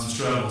without some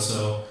struggle.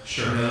 So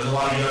sure, there's a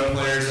lot of young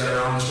players that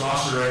are on this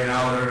roster right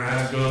now that are going to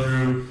have to go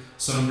through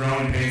some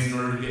growing pains in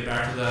order to get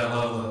back to that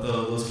level that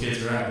those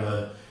kids are at.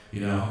 But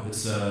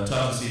it's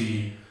tough to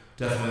see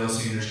definitely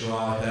those seniors go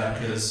out like that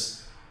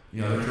because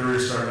their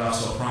careers started off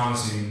so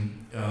promising.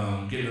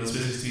 Getting to the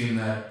Swiss 16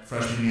 that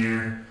freshman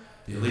year,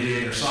 the Elite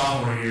 8 their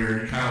sophomore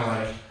year, you kind of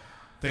like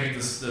think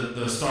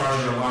the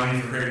stars are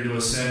aligning for Creighton to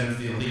ascend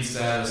into the elite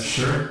status.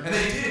 Sure. And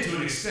they did to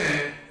an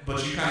extent,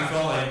 but you kind of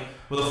felt like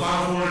with a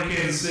Final Four in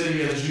Kansas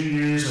City as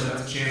juniors, so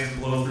that's a chance to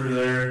blow through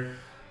there.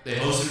 They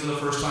hosted for the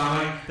first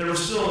time. Like, there were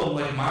still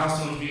like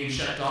milestones being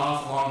checked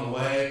off along the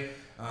way,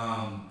 a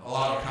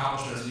lot of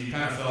accomplishments, and you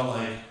kind of felt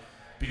like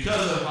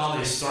because of how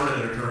they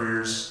started their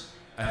careers,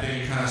 I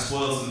think it kind of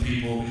spoiled some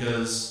people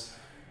because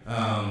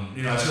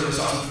I certainly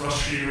saw some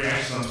frustrating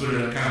reactions on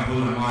Twitter that kind of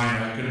blew my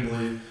mind. I couldn't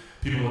believe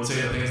people would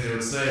say the things they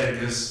would say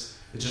because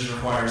it just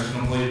requires a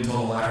complete and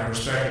total lack of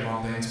perspective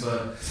on things.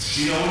 But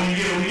when you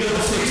get a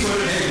little taste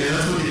of it, hey,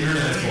 that's what the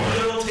internet's for. You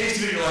get a little taste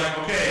of it, you're like,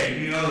 okay, you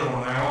need another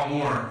one. I want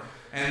more.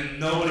 And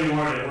nobody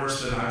wanted it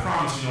worse than, I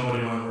promise you,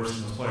 nobody wanted it worse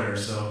than those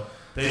players. So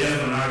they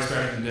definitely not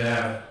expecting to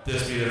have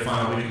this be their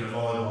final weekend of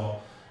volleyball.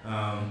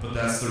 But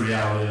that's the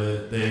reality of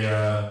it.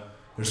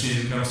 Their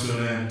season comes to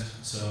an end.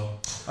 So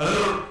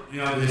another, they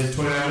had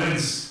 29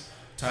 wins,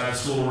 tied a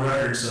school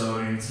record.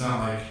 So it's not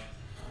like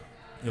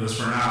it was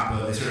for naught,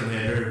 but they certainly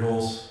had bigger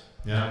goals.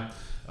 Yeah,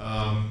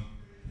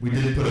 we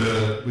did put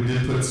a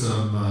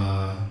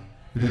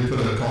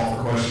call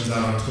for questions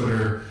out on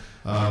Twitter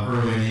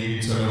early in the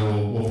evening, so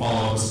we'll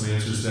follow up with some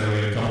answers today. We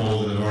had a couple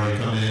that have already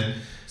come in,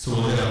 so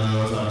we'll hit on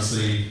those.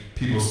 Obviously,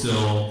 people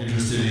still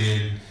interested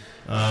in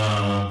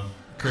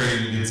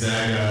Creighton and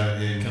Gonzaga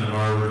and kind of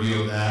our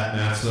review of that,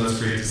 Matt. So that's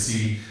great to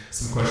see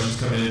some questions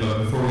come in.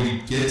 But before we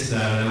get to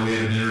that, I know we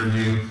had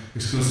an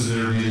exclusive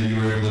interview that you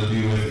were able to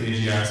do with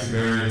Angie,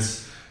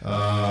 Behrens,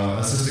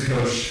 assistant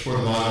coach for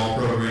the volleyball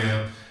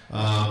program.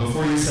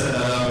 Before you set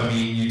that up,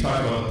 you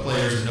talked about the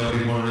players and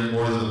nobody wanted it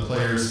more than the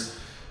players.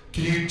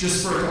 Can you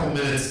just for a couple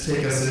minutes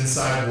take us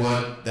inside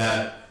what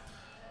that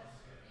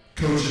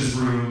coach's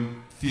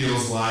room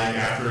feels like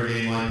after a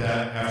game like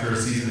that, after a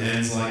season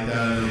ends like that?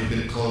 I know you've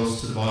been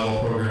close to the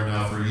volleyball program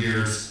now for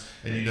years,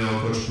 and you know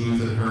Coach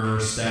Booth and her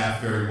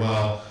staff very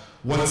well.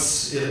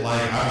 What's it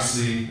like?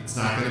 Obviously, it's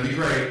not going to be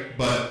great,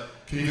 but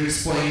can you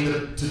explain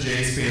to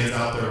Jays fans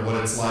out there what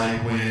it's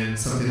like when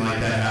something like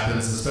that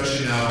happens,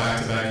 especially now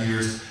back-to-back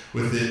years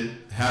with it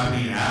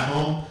happening at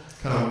home?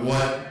 Kind of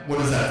what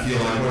does that feel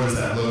like? What does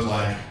that look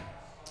like?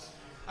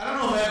 I don't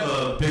know if I have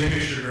a big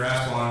picture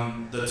grasp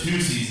on the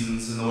 2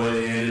 seasons and the way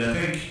they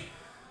ended.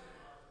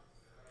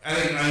 I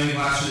think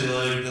last year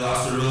they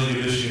lost a really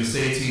good Michigan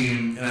State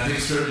team, and I think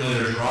certainly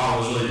their draw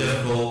was really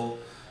difficult.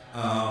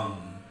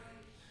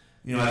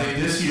 I think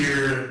this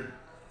year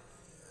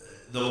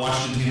the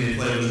Washington team they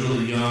played was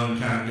really young,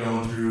 kind of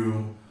going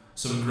through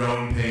some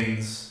growing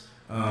pains.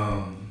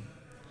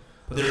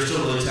 But they were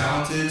still really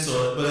talented.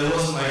 But it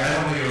wasn't like, I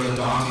don't think it was a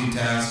daunting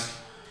task.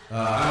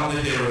 I don't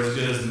think they were as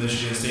good as the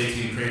Michigan State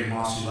team Creighton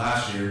lost to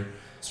last year,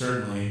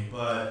 certainly.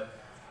 But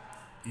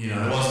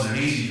it wasn't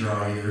an easy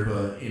draw either.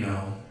 But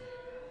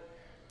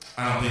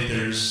I think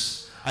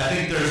there's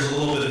a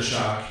little bit of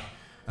shock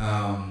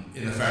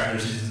in the fact their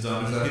season's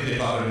done, because I think they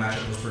thought their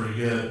matchup was pretty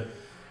good.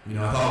 They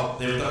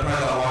probably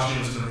thought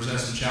Washington was going to present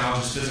some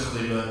challenges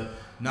physically, but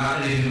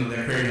not anything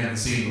that Creighton hadn't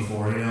seen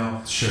before.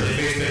 Sure. They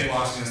faced big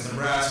blocks against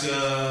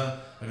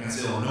Nebraska,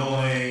 against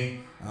Illinois.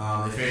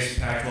 They faced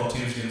Pac-12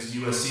 teams against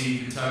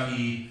USC,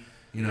 Kentucky.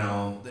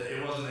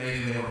 It wasn't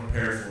anything they were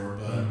prepared for,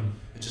 but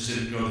it just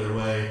didn't go their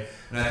way.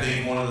 And I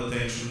think one of the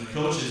things from the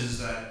coaches is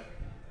that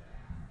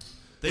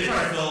they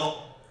probably felt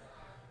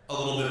a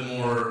little bit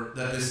more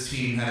that this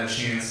team had a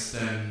chance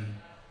than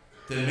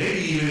maybe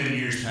even in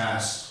years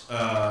past.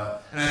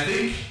 And I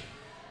think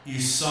you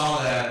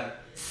saw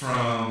that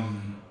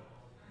from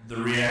the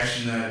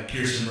reaction that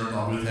Kirsten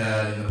Bernthal-Booth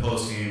had in the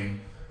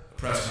post-game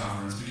press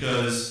conference,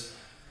 because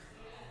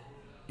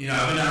I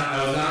was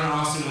down in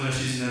Austin when their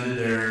season ended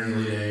there in the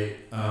Elite Eight.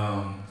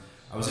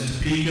 I was in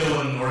Topeka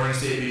when Oregon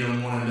State beat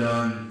them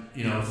 1-and-done,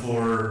 in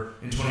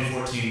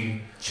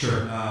 2014.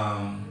 Sure.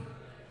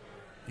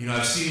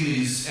 I've seen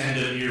these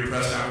end-of-year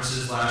press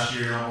conferences last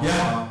year.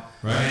 Yeah.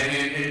 Right.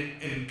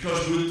 And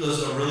Coach Booth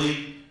does a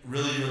really,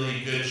 really,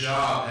 really good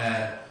job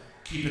at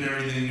keeping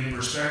everything in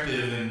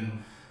perspective,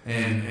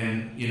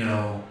 and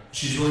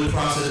she's really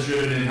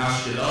process-driven in how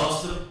she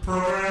develops the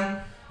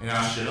program and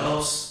how she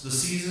develops the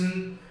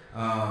season.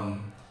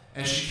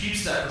 And she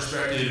keeps that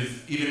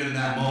perspective even in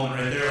that moment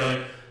right there.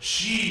 Like,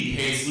 she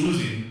hates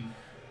losing,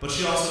 but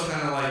she also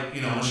kind of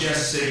when she has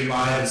to say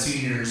goodbye to the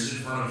seniors in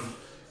front of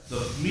the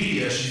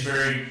media, she's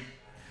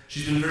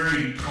been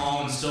very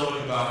calm and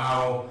stoic about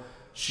how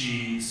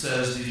she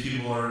says these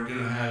people are going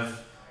to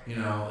have,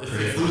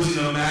 if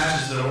losing a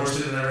match is the worst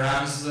thing that ever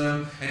happens to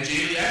them. And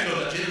Jaylee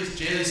echoed that.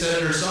 Jaylee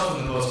said it herself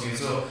in the postgame,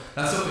 so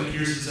that's something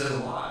Kirsten says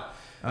a lot.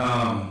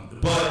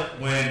 But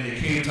when it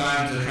came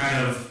time to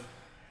kind of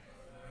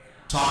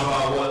talk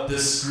about what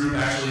this group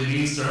actually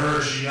means to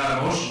her, she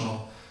got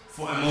emotional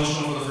for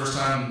the first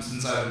time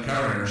since I've been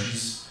covering her.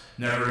 She's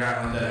never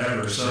gotten like that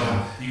ever.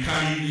 So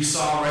you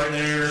saw right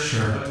there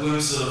a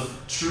glimpse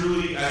of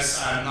truly, it's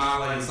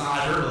not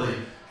hyperbole,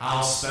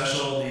 how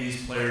special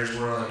these players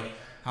were, like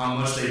how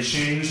much they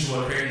changed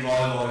what Creighton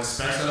volleyball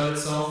expects out of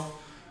itself,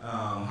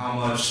 how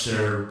much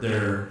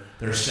their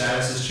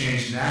status has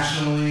changed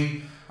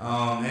nationally,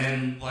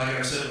 and like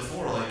I said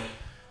before,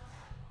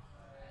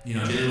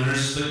 Jaylee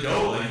Winters is the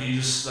GOAT.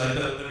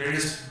 The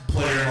greatest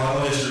player in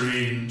volleyball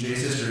history, in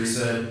Jay's history,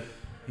 said,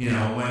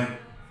 went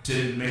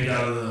to make it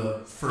out of the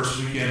first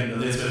weekend of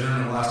the NCAA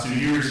Tournament the last 2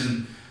 years,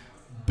 and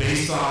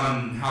based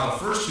on how the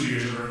first 2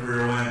 years of her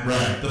career went,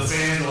 the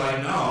fans are like,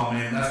 no,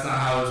 man, that's not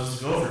how it was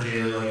supposed to go for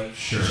Jaylee.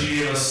 She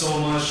gave us so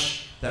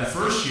much that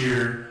first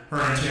year,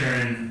 her and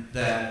Taryn,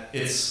 that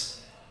it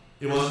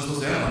wasn't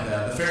supposed to end like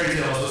that. The fairy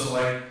tale was supposed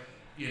to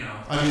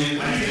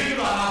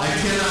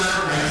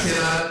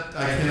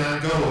I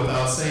cannot go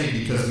without saying,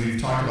 because we've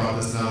talked about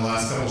this now the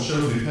last couple of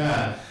shows we've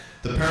had,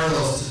 the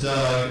parallels to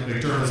Doug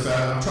McDermott's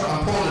back.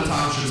 I'm pulling a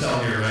Tom Chattel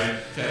here, right?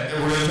 Okay.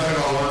 And we're going to talk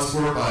about one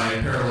sport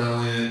by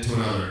paralleling it to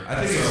another. I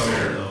think it's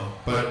fair, though.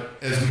 But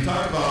as we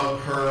talked about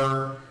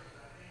her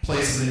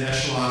place in the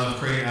echelon of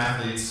Creighton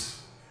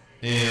athletes,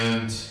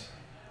 and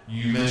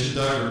you mentioned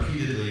Doug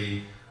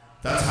repeatedly,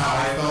 that's how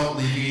I felt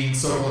leaving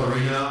Sokol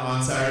Arena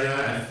on Saturday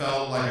night. I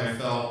felt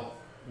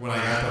when I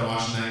got to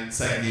watching that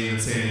second game in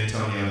San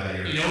Antonio that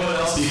year. You know what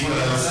else is funny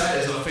about that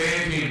is a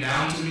fan came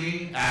down to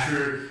me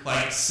after,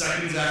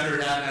 seconds after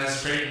it happened, as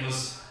Creighton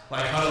was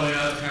huddling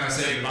up to kind of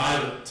say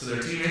goodbye to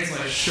their teammates.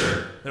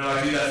 They're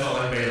like, dude, that felt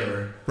like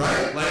Baylor.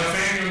 Right? A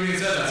fan came to me and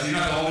said that. So you're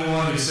not the only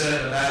one who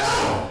said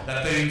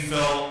that thing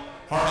felt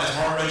as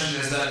heart-wrenching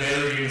as that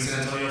Baylor game in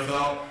San Antonio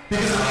felt.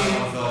 Because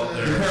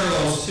the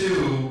parallels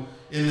too,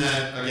 in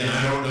that, again,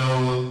 I don't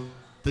know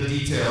the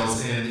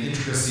details and the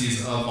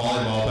intricacies of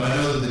volleyball, but I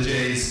know that the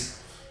Jays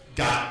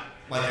got,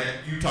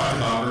 you talked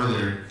about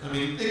earlier,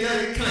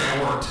 it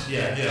kind of worked.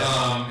 Yeah.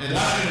 And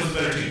Washington was a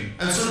better team.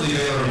 And certainly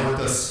Baylor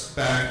worked us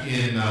back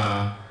in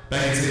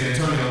San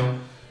Antonio.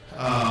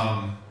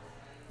 And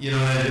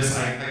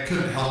I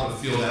couldn't help but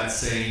feel that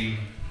same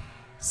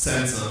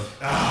sense of,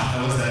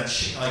 that was that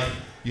shit.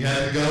 You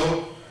had the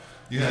GOAT,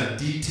 you had a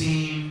deep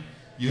team,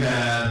 you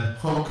had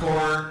home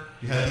court,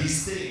 you had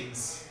these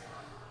things.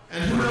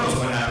 And who knows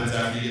what happens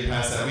after you get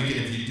past that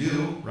weekend if you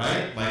do,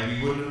 right?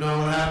 We wouldn't know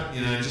what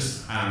happened. I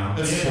don't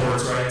know. It's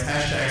sports, right? It's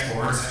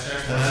 #sports.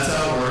 And that's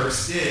how it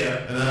works.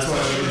 Yeah. And that's why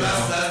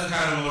that's the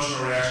kind of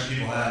emotional reaction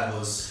people had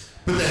was.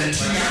 But then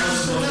 2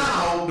 years from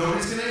now,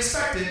 nobody's going to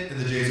expect it, and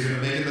the Jays are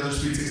going to make another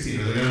Sweet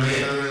 16, or they're going to make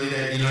another Elite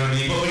Eight, you know what I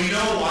mean? But we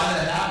know why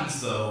that happens,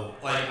 though.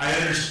 I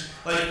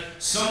understand.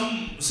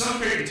 Some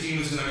Creighton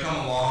team is going to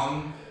come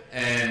along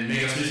and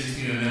make a Sweet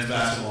 16 in men's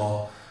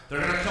basketball. They're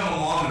going to come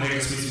along and make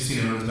a Sweet 16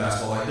 in women's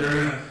basketball.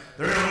 They're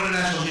they're going to win a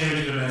national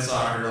championship in men's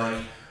soccer.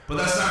 But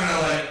that's not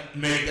going to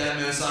make that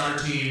men's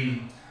soccer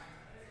team.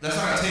 That's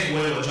not going to take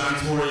away what Johnny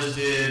Torres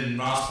did and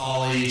Ross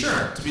Hawley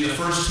to be the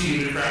first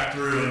team to crack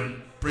through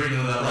and bring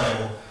them to that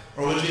level,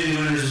 or what J.D.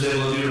 Winters was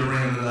able to do to bring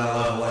them to that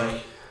level.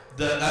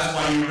 That's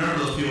why you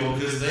remember those people,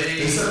 because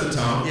they set the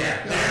tone.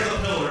 Yeah, they're the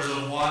pillars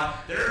of what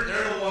they're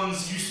the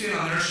ones you stand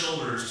on their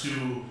shoulders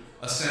to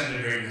ascend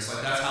to greatness.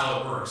 That's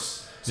how it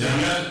works. So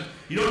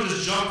you don't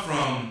just jump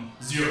from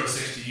 0 to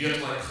 60. You have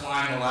to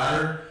climb the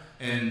ladder,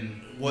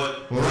 and all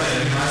those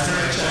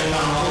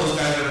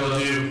guys are able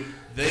to do.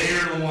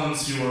 They're the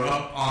ones who are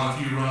up on a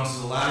few rungs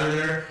of the ladder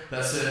there.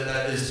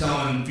 That is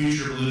telling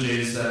future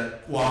Bluejays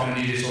that walk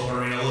into DJ Soul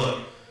Arena,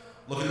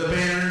 look at the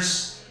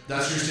banners.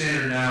 That's your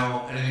standard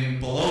now. Anything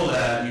below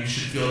that, you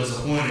should feel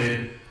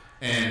disappointed,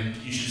 and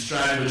you should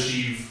strive to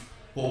achieve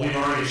what we've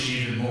already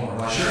achieved and more.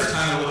 That's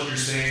kind of what you're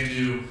saying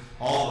to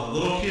all the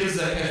little kids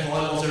that catch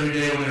volleyballs every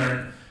day when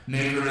they're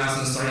named or announced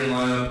in the starting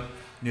lineup.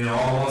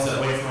 All the ones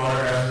that wait for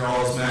autographs after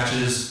all those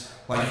matches.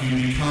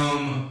 You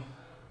become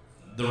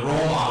the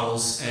role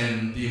models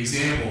and the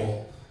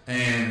example,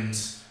 and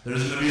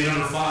there's going to be a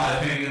number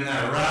 5 hanging in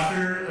that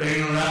rafter, of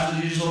the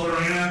Digital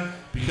Arena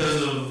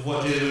because of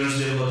what Jay Winters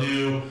is able to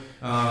do.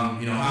 How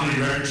many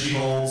records she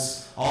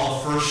holds, all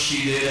the firsts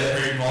she did at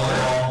Creighton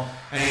volleyball,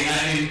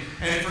 and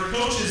for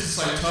coaches, it's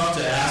tough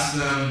to ask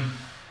them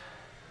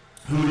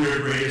who their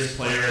greatest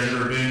player has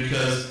ever been,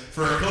 because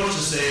for a coach to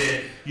say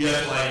it, you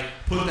have to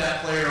put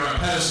that player on a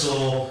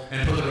pedestal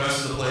and put the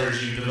rest of the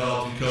players you've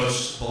developed and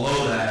coached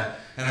below that.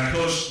 And a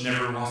coach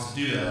never wants to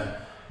do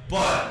that.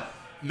 But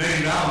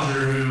Megan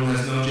Ballinger, who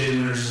has known J.D.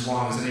 Winters as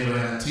long as anybody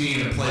on that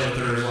team and played with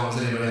her as long as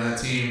anybody on that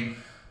team,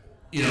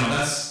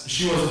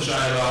 she wasn't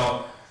shy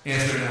about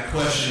answering that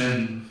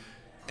question.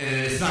 And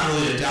it's not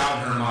really a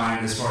doubt in her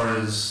mind as far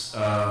as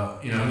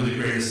who the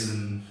greatest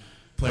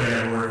player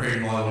ever wear a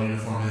Creighton volleyball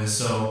uniform is.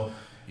 So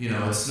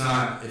it's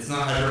not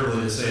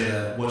hyperbole to say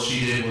that what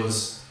she did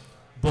was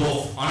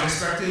both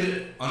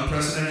unexpected,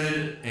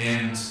 unprecedented,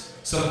 and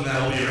something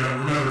that will be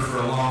remembered for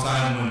a long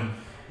time when,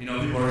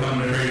 people are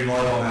coming to Creighton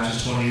volleyball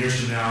matches 20 years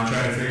from now and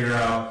trying to figure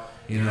out,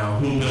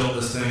 who built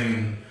this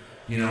thing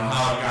and,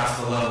 how it got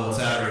to the level it's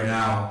at right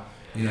now.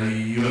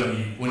 When you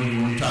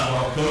talk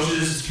about the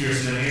coaches, it's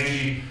Kirsten and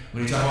Angie.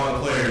 When you talk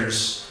about the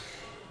players,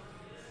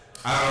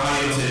 I don't know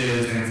how you would say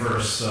his name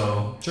first.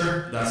 So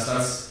sure, that's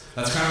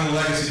kind of the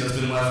legacy that's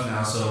been left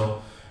now.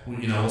 So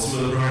we'll see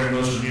where the program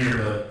goes from here.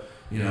 But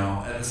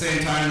at the same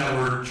time that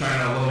we're trying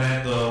to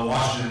lament the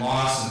Washington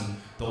loss and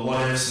the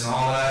what ifs and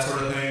all that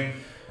sort of thing,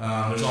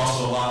 there's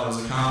also a lot that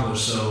was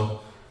accomplished.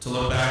 So to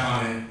look back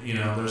on it,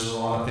 there's a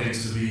lot of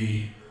things to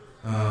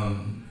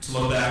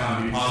look back on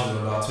and be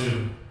positive about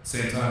too. At the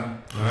same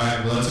time. All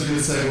right. Well, that's a good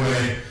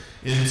segue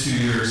into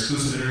your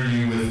exclusive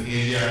interview with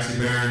Angie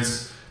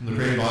Behrens from the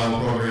Creighton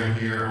Volleyball program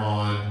here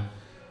on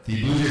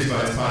the Bluejays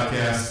Bytes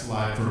podcast,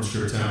 live from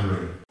Scriptown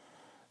Road.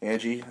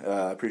 Angie,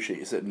 I appreciate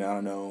you sitting down.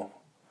 I know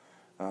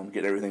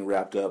getting everything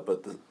wrapped up,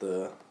 but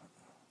the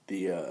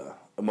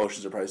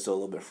emotions are probably still a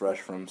little bit fresh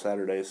from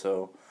Saturday,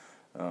 so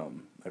I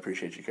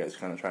appreciate you guys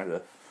kind of trying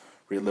to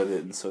relive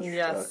it in such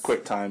a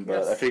quick time,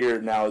 but I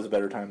figure now is a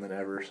better time than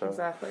ever, so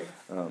exactly.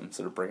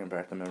 Sort of bringing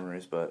back the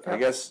memories, but I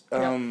guess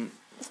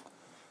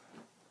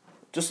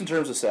just in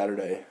terms of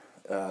Saturday,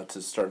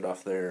 to start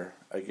off there,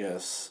 I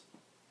guess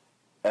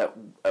at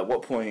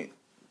what point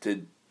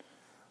did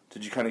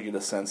you kind of get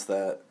a sense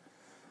that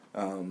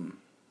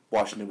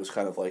Washington was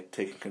kind of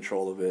taking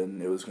control of it,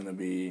 and it was going to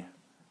be,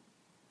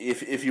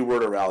 if you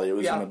were to rally, it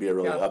was going to be a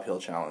really uphill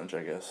challenge,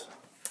 I guess?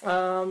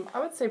 I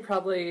would say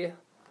probably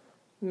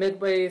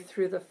midway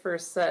through the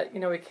first set.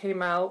 We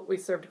came out, we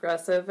served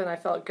aggressive, and I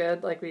felt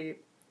good. We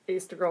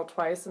aced a girl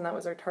twice, and that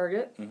was our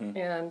target. Mm-hmm.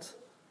 And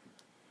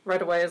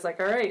right away, it's all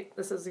right,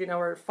 this is,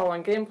 we're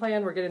following game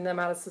plan, we're getting them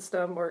out of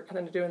system, we're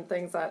kind of doing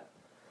things that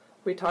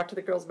we talked to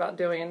the girls about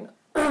doing.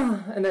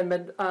 And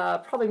then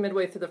probably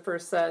midway through the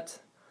first set,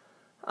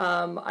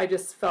 I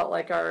just felt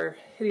like our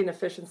hitting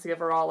efficiency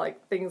overall,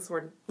 things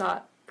were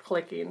not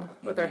clicking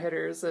with our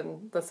hitters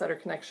and the setter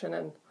connection,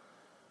 and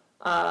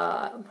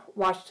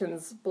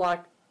Washington's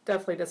block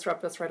definitely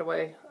disrupted us right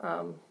away.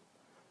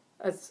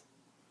 As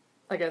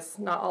I guess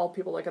not all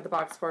people look at the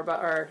box score, but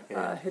our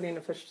hitting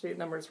efficiency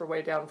numbers were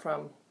way down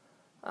from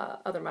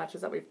other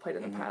matches that we've played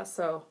in the past.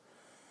 So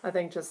I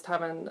think just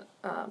having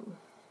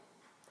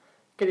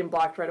getting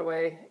blocked right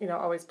away,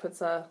 always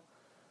puts a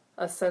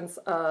sense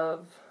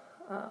of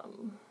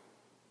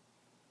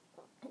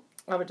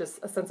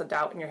a sense of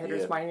doubt in your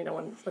hitter's mind.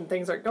 When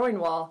things aren't going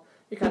well,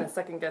 you kind of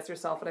second guess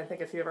yourself. And I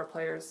think a few of our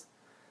players,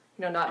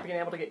 not being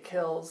able to get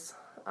kills,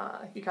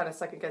 you kind of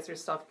second guess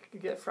yourself. You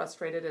get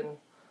frustrated, and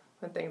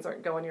when things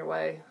aren't going your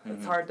way,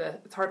 it's hard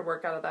to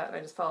work out of that. And I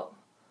just felt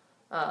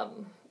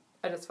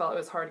it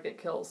was hard to get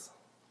kills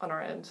on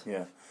our end.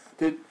 Yeah.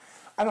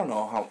 I don't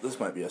know how, this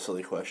might be a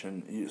silly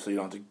question, so you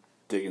don't have to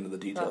dig into the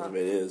details of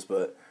it,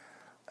 but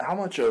how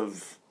much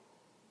of,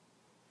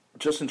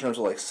 just in terms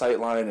of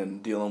sightline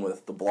and dealing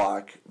with the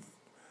block,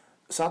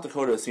 South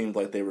Dakota seemed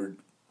like they were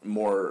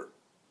more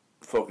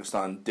focused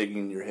on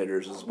digging your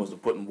hitters as opposed to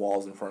putting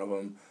walls in front of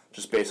them,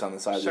 just based on the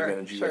size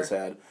advantage you guys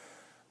had,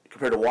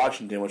 compared to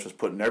Washington, which was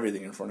putting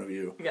everything in front of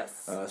you.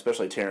 Yes.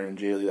 Especially Taryn and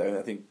Jaylee.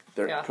 I think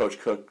Coach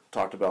Cook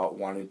talked about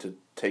wanting to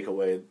take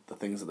away the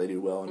things that they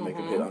do well and make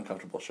them hit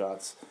uncomfortable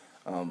shots.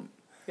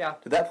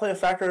 Did that play a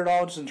factor at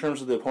all, just in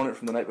terms of the opponent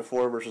from the night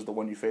before versus the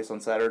one you faced on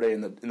Saturday,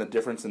 and the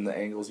difference in the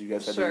angles you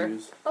guys had to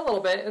use? A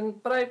little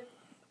bit, but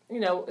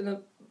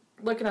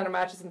looking at our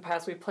matches in the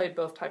past, we've played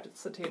both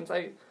types of teams.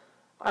 I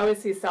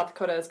always see South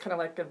Dakota as kind of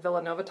like a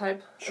Villanova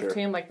type of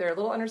team. Like, they're a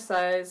little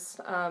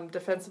undersized.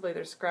 Defensively,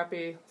 they're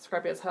scrappy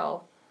as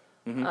hell.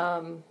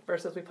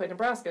 Versus we played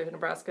Nebraska.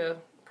 Nebraska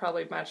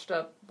probably matched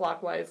up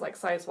block-wise, like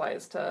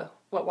size-wise, to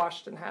what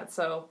Washington had.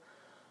 So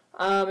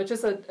it's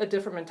just a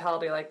different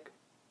mentality. Like,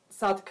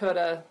 South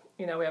Dakota,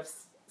 we have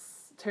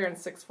Taryn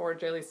 6'4",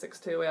 Jaylee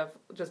 6'2". We have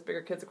just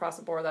bigger kids across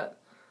the board.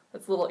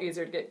 That's a little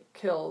easier to get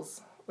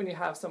kills when you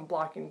have some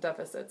blocking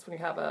deficits. When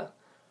you have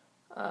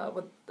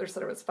what their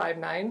setter was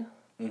 5'9",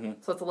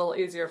 so it's a little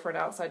easier for an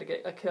outside to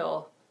get a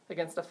kill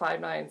against a 5'9",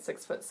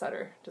 6-foot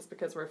setter, just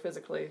because we're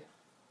physically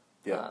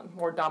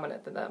more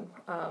dominant than them.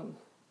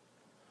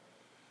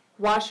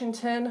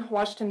 Washington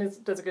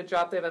does a good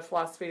job. They have a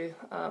philosophy.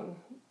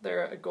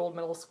 They're a gold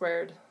medal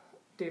squared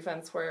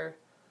defense where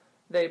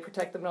they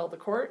protect the middle of the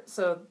court.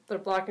 So their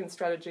blocking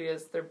strategy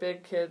is they're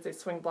big kids, they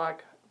swing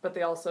block, but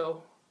they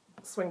also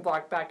swing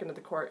block back into the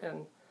court.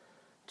 And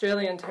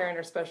Jaylee and Taryn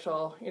are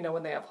special,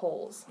 when they have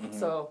holes.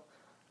 So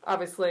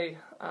obviously,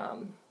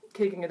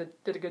 Keegan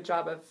did a good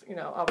job of,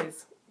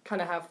 always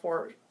kind of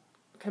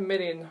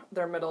committing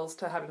their middles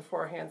to having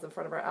 4 hands in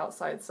front of our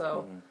outside.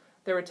 So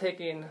they were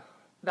taking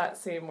that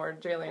seam where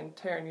Jaylee and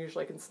Taryn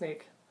usually can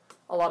sneak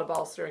a lot of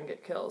balls through and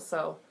get kills.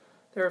 So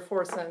they were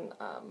forcing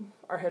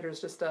our hitters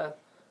just to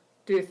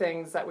do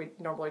things that we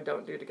normally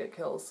don't do to get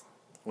kills.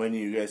 When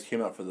you guys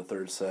came out for the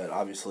third set,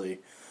 obviously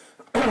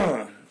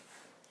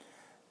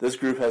this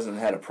group hasn't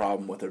had a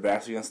problem with their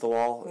backs against the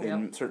wall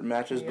in certain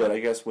matches, but I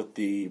guess with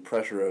the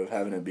pressure of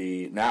having it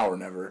be now or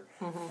never,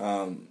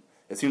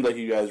 it seemed like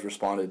you guys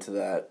responded to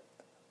that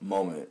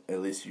moment.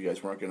 At least you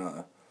guys weren't going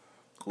to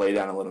lay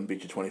down and let them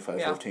beat you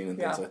 25-15 and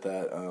things like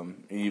that.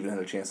 You even had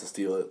a chance to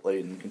steal it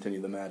late and continue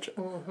the match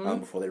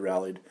before they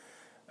rallied.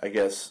 I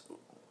guess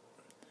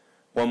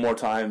one more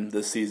time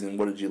this season,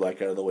 what did you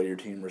like out of the way your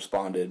team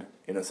responded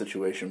in a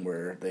situation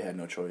where they had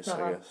no choice,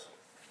 I guess?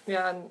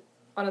 Yeah, and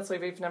honestly,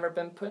 we've never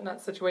been put in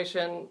that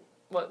situation.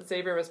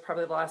 Xavier was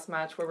probably the last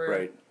match where we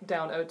were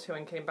down 0-2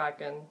 and came back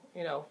and,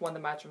 won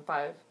the match in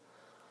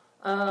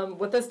 5.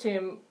 With this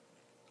team,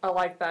 I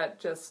like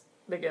that just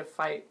they give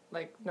fight.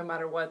 Like, no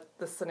matter what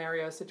the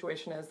scenario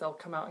situation is, they'll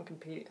come out and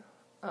compete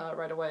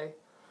right away.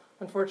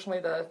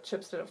 Unfortunately, the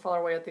chips didn't fall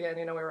our way at the end.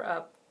 We were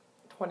up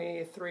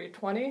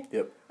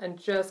 23-20 and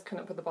just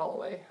couldn't put the ball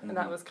away. And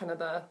that was kind of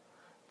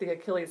the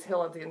Achilles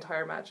heel of the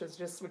entire match, is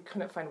just we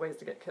couldn't find ways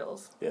to get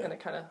kills. And it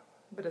kind of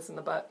bit us in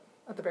the butt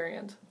at the very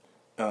end.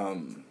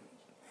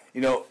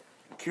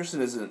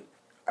 Kirsten isn't,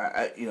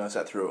 I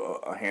sat through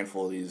a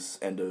handful of these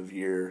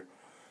end-of-year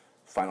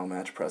final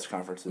match press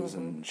conferences,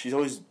 and she's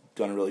always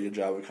done a really good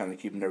job of kind of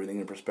keeping everything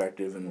in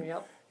perspective and,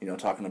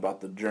 talking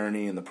about the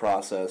journey and the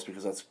process,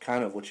 because that's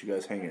kind of what you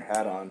guys hang your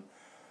hat on.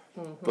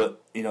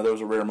 But, there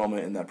was a rare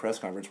moment in that press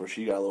conference where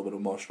she got a little bit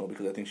emotional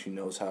because I think she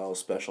knows how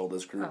special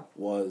this group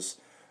was.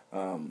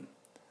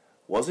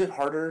 Was it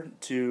harder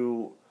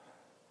to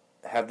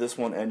have this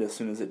one end as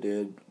soon as it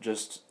did?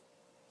 Just,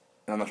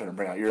 and I'm not trying to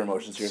bring out your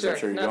emotions here, so I'm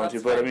sure you're going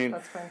to, but I mean,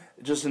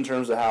 just in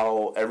terms of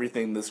how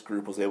everything this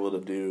group was able to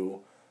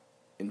do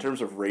in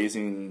terms of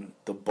raising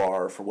the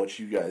bar for what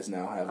you guys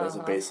now have as a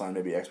baseline,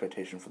 maybe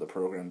expectation for the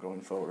program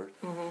going forward.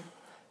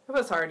 It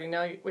was hard.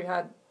 We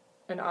had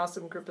an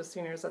awesome group of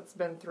seniors that's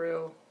been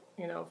through,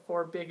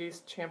 4 Big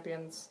East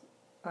champions,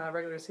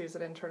 regular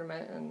season and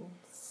tournament, and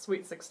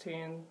Sweet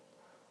 16,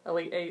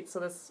 Elite 8. So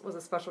this was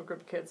a special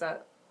group of kids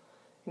that,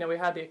 we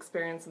had the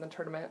experience in the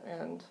tournament,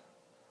 and,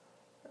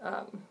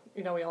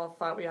 we all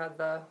thought we had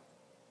the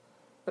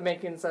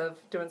makings of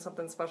doing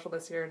something special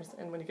this year.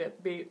 And when you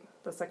get beat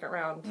the second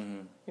round,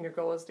 and your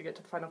goal is to get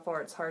to the Final Four,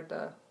 it's hard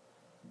to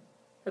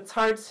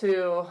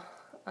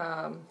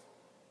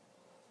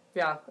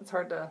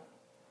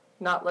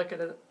not look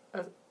at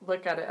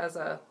it as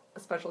a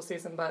special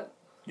season. But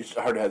it's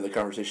hard to have the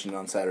conversation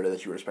on Saturday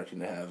that you were expecting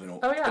to have in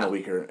a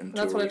week or in 2 weeks.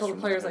 That's what I told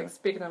the players. Like,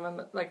 speaking of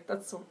them,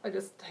 I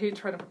just hate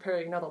trying to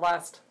prepare.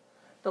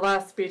 The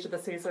last speech of the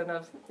season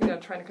of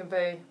trying to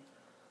convey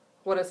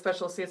what a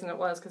special season it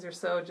was, because you're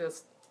so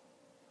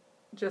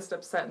just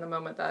upset in the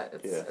moment that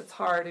it's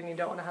hard and you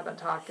don't want to have that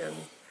talk, and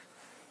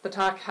the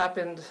talk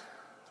happened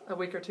a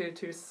week or two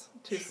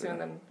soon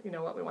than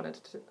what we wanted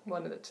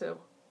it to.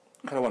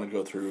 I kind of want to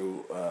go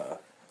through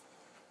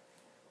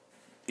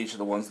each of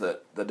the ones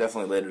that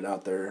definitely laid it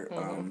out there.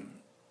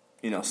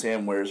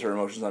 Sam wears her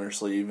emotions on her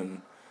sleeve,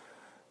 and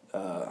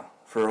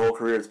for her whole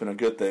career it's been a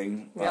good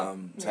thing.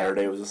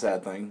 Saturday was a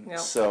sad thing.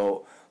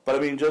 So, but I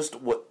mean,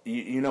 just what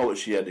what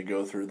she had to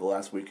go through the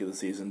last week of the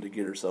season to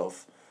get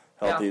herself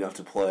healthy enough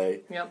to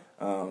play.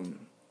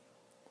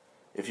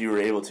 if you were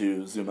able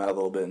to zoom out a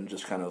little bit and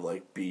just kind of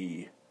like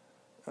be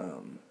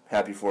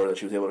happy for her that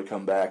she was able to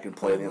come back and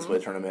play in the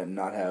NCAA tournament and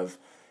not have,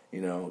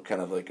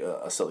 kind of like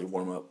a silly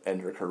warm-up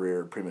end her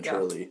career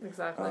prematurely. Yeah,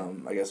 exactly.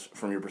 I guess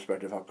from your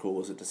perspective, how cool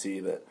was it to see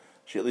that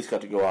she at least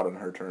got to go out on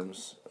her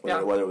terms,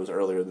 whether it was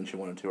earlier than she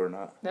wanted to or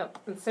not? Yep.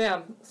 And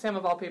Sam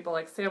of all people,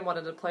 like Sam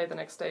wanted to play the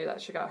next day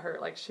that she got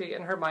hurt. Like she,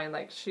 in her mind,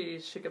 like she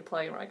could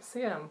play. And we're like,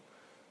 Sam,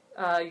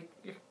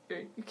 you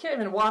can't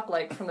even walk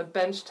like from the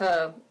bench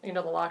to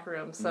the locker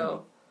room.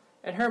 So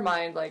in her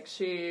mind, like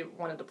she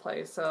wanted to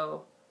play.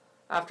 So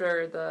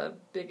after the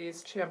Big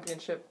East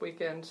championship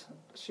weekend,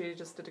 she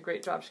just did a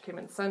great job. She came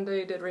in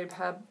Sunday, did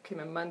rehab,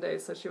 came in Monday.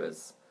 So she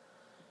was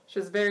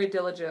very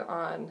diligent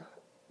on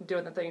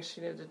doing the things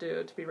she needed to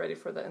do to be ready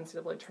for the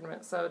NCAA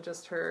tournament. So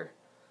just her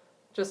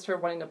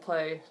wanting to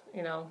play,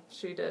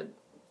 she did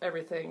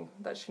everything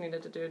that she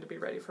needed to do to be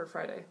ready for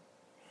Friday.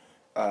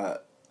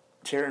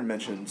 Taryn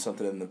mentioned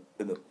something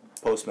in the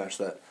post match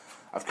that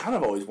I've kind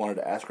of always wanted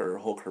to ask her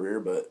whole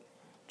career, but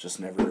just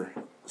never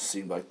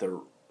seemed like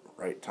the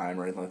right time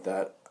or anything like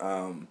that.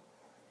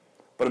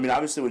 But I mean,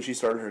 obviously, when she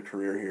started her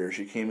career here,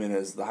 she came in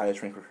as the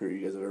highest ranked recruit you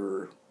guys have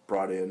ever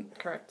brought in.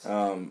 Correct.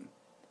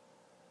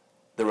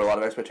 There were a lot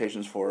of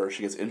expectations for her.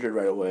 She gets injured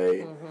right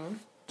away.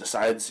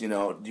 Decides, do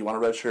you want a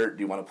red shirt?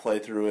 Do you want to play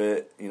through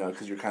it?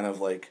 Because you're kind of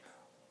like,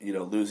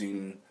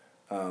 losing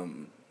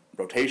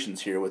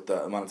rotations here with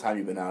the amount of time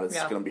you've been out. It's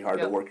going to be hard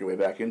to work your way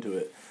back into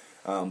it.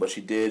 But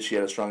she did. She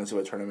had a strong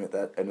NCAA tournament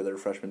that end of their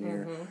freshman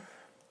year.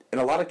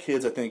 And a lot of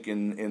kids, I think,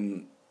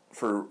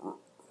 for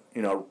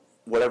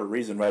whatever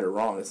reason, right or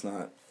wrong, it's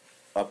not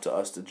up to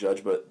us to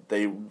judge, but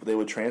they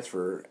would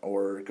transfer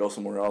or go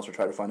somewhere else or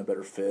try to find a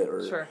better fit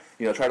or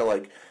try to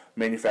like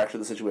manufacture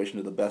the situation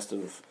to the best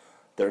of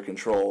their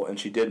control. And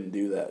she didn't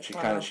do that. She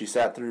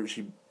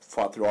she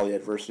fought through all the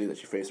adversity that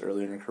she faced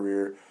early in her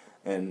career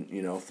and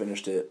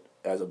finished it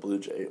as a Blue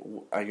Jay.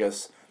 I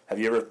guess, have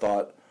you ever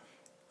thought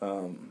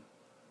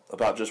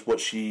about just what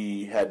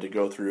she had to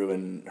go through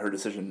and her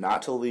decision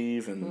not to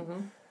leave?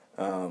 And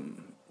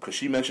because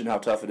she mentioned how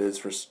tough it is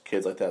for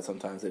kids like that.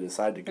 Sometimes they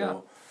decide to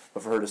go,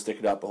 but for her to stick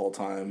it out the whole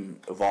time,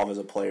 evolve as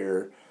a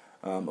player,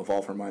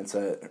 evolve her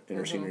mindset in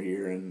her senior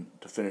year, and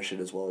to finish it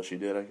as well as she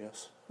did, I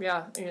guess.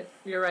 Yeah,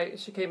 you're right.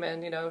 She came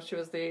in, she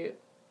was the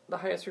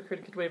highest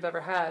recruited kid we've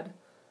ever had,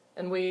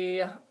 and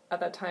we at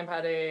that time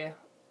had a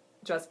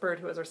Jess Bird,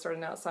 who was our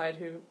starting outside,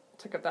 who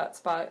took up that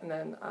spot, and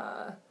then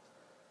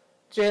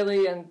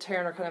Jaylee and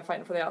Taryn were kind of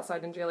fighting for the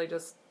outside, and Jaylee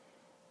just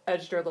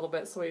edged her a little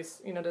bit, so we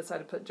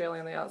decided to put Jaylee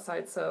on the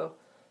outside. So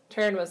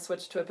Taryn was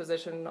switched to a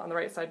position on the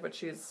right side, which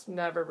she's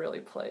never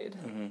really played.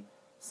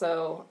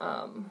 So,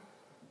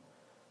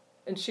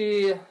 and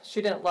she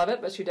didn't love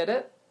it, but she did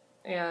it.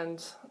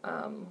 And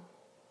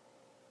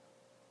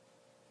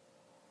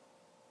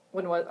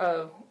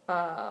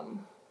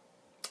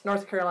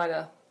North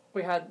Carolina,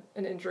 we had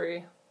an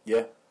injury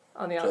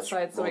on the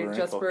outside. So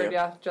Jess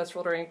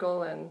rolled her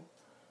ankle, and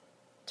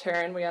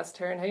we asked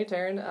Taryn, hey,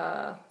 Taryn,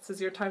 this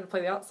is your time to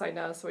play the outside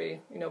now. So we,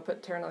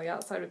 put Taryn on the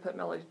outside. We put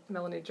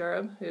Melanie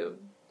Jerub, who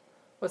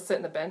was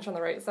sitting the bench on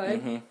the right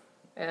side,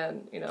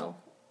 and,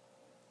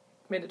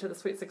 made it to the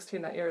Sweet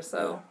 16 that year.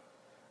 So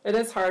it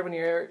is hard when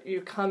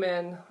you come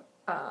in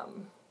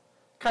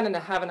kind of to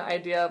have an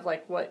idea of,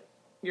 like, what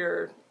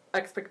your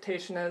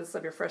expectation is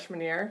of your freshman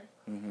year,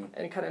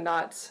 and kind of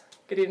not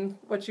getting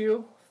what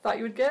you thought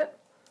you would get.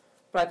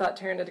 But I thought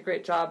Taryn did a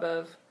great job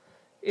of,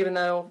 even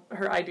though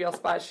her ideal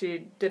spot,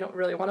 she didn't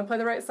really want to play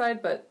the right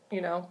side, but,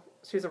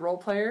 she's a role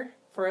player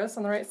for us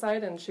on the right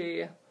side, and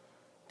she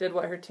did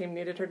what her team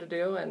needed her to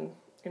do, and,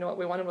 what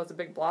we wanted was a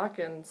big block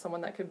and someone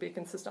that could be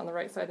consistent on the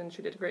right side, and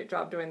she did a great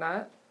job doing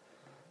that.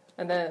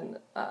 And then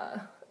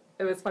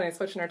it was funny,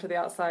 switching her to the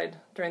outside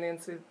during the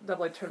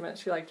NCAA tournament,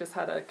 she, just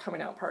had a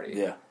coming out party.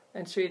 Yeah.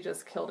 And she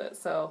just killed it.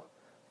 So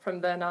from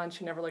then on,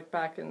 she never looked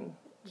back and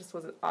just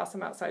was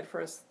awesome outside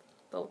for us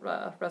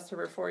the rest of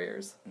her 4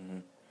 years.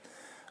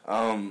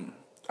 I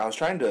was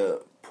trying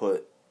to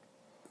put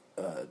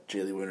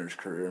Jaylee Winter's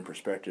career in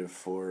perspective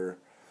for,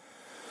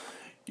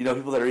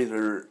 people that are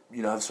either,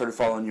 have started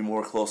following you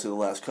more closely the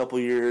last couple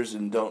years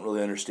and don't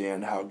really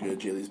understand how good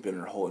Jaylee's been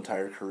her whole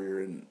entire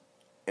career.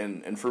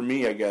 And for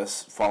me, I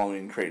guess,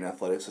 following Creighton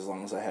athletics as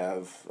long as I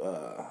have,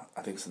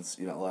 I think since,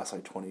 the last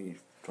 20,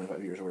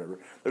 25 years or whatever,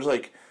 there's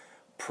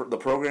the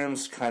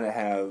programs kind of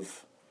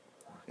have,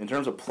 in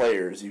terms of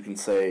players, you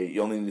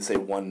only need to say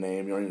one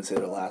name, you don't need to say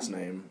their last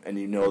name, and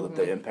that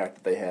the impact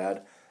that they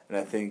had. And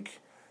I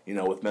think,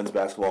 with men's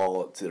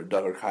basketball, it's either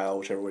Doug or Kyle,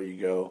 whichever way you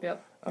go.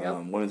 Yep.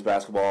 Women's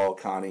basketball,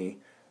 Connie,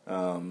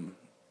 men's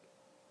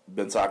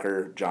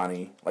soccer,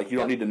 Johnny. You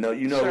don't need to know,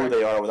 who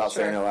they are without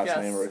saying their last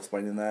name or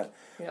explaining that.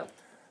 Yep.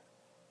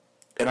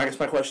 And I guess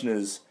my question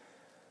is,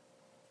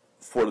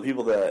 for the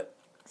people that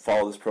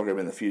follow this program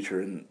in the future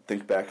and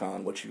think back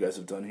on what you guys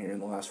have done here in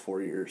the last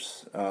 4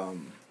 years,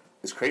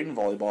 is Creighton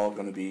volleyball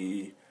going to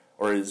be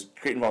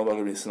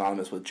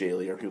synonymous with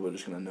Jaylee? Are people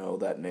just going to know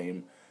that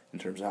name in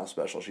terms of how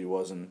special she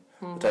was and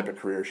the type of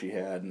career she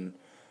had and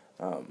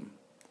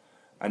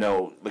I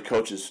know the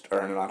coaches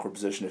are in an awkward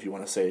position if you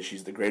want to say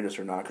she's the greatest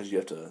or not, because you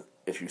have to.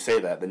 If you say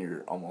that, then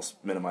you're almost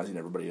minimizing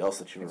everybody else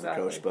that you've ever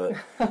coached. But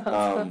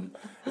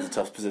it's a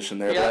tough position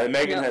there. Yeah,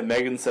 but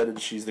Megan said it,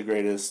 she's the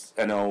greatest.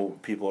 I know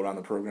people around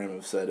the program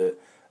have said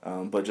it,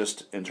 but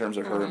just in terms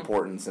of her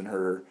importance and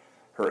her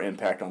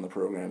impact on the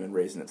program and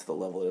raising it to the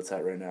level that it's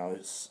at right now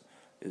is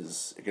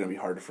going to be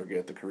hard to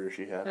forget the career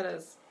she had. It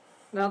is.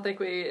 I don't think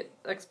we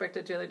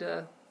expected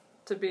Jaylee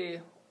to be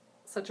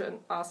such an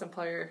awesome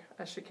player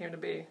as she came to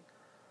be.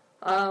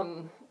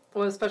 What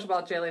was special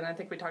about Jaylee, and I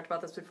think we talked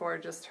about this before,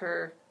 just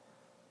her.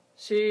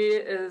 She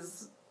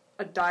is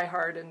a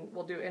diehard and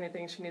will do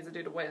anything she needs to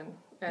do to win.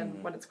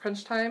 And when it's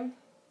crunch time,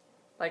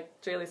 like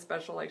Jaylee's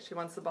special, like she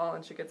wants the ball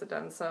and she gets it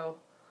done. So,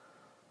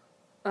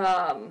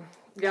 on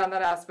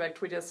that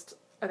aspect,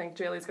 I think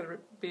Jaylee's going to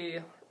be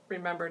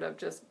remembered of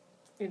just,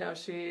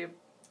 she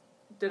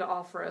did it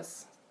all for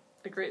us.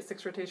 A great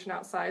 6 rotation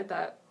outside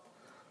that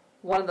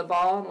won the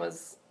ball and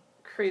was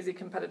crazy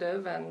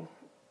competitive, and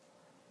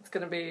it's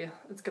going to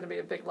be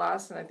a big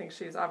loss. And I think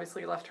she's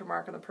obviously left her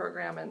mark on the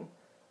program, and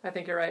I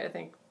think you're right. I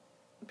think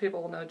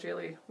people will know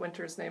Jaylee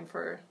Winter's name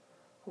for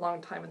a long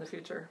time in the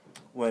future.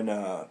 When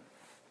I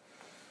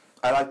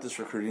like this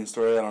recruiting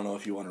story. I don't know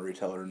if you want to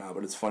retell it or not,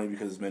 but it's funny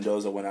because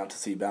Mendoza went out to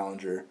see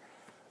Ballinger,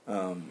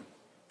 and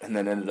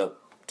then ended up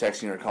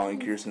texting or calling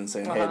Kirsten and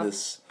saying, "Hey,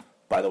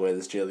 by the way,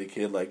 this Jaylee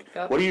kid, what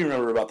do you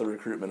remember about the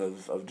recruitment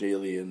of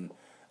Jaylee and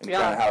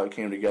kind of how it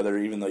came together,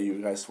 even though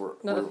you guys were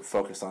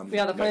focused on..."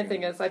 Yeah, the funny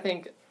thing is, I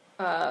think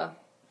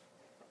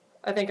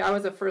I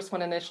was the first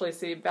one initially to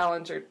see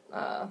Ballinger,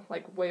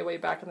 way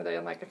back in the day.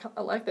 I'm like,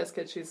 I like this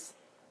kid.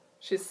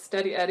 She's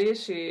steady Eddie.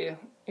 She,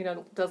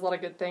 does a lot of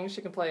good things.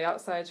 She can play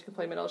outside. She can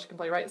play middle. She can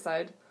play right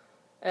side.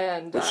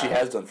 And which she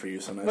has done for you.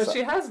 So nice. What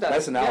she has done.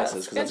 Nice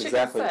analysis, because that's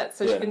exactly. And she can set,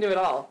 so she can do it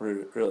all.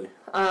 Really.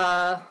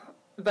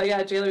 But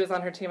yeah, Jaylee was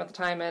on her team at the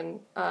time, and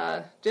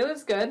Jaylee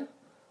was good,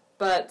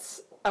 but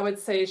I would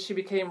say she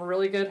became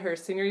really good her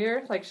senior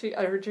year,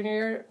 her junior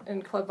year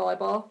in club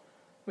volleyball.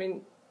 I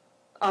mean,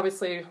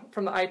 obviously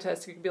from the eye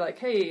test, you could be like,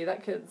 hey,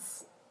 that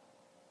kid's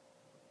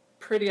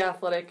pretty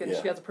athletic and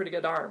she has a pretty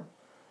good arm,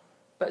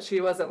 but she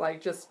wasn't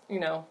just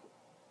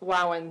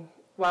wowing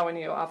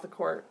you off the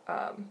court.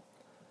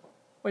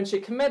 When she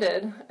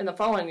committed in the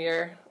following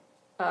year,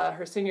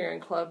 her senior year in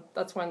club,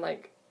 that's when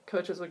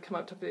coaches would come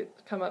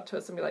up to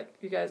us and be like,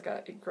 you guys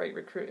got a great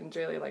recruit in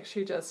Jaylee.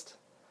 She just,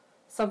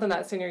 something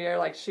that senior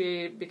year,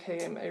 she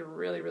became a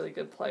really, really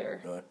good player.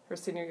 Really? Her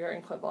senior year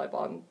in club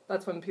volleyball. And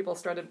that's when people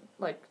started,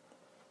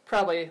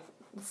 probably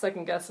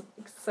second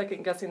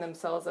guessing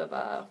themselves of,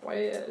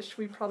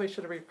 we probably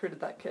should have recruited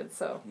that kid.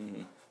 So,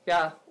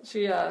 yeah,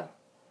 she,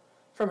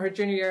 from her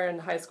junior year in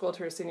high school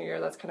to her senior year,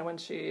 that's kind of when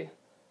she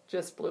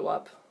just blew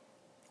up.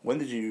 When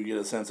did you get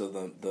a sense of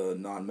the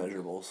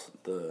non-measurables,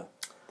 the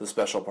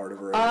special part of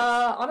her?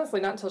 Honestly,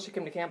 not until she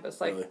came to campus.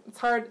 Really?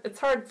 It's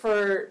hard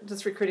for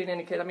just recruiting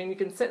any kid. I mean, you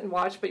can sit and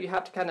watch, but you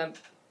have to kind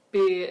of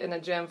be in a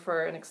gym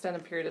for an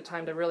extended period of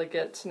time to really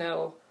get to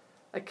know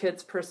a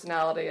kid's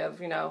personality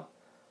of,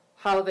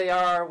 how they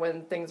are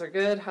when things are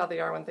good, how they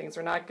are when things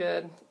are not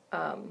good.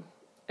 And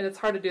it's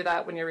hard to do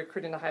that when you're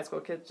recruiting a high school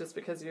kid just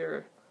because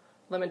you're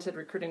limited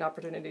recruiting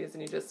opportunities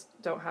and you just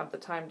don't have the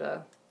time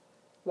to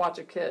watch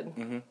a kid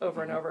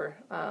over and over.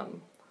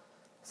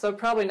 So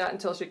probably not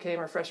until she came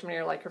her freshman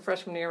year. Her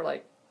freshman year,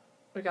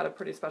 we got a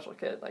pretty special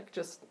kid.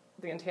 Just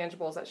the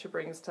intangibles that she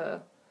brings to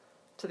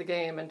the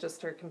game and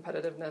just her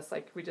competitiveness.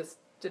 We just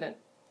didn't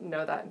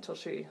know that until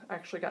she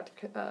actually got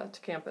to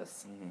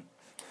campus.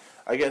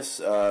 I guess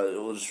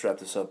we'll just wrap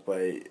this up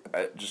by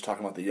just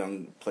talking about the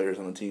young players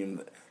on the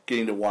team,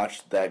 getting to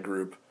watch that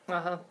group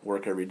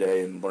work every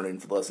day and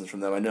learning lessons from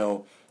them. I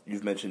know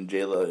you've mentioned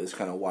Jayla is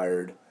kind of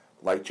wired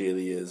like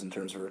Jaylee is in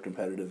terms of her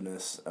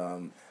competitiveness,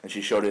 and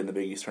she showed it in the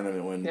Big East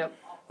tournament when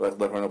we're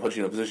going to put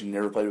you in a position you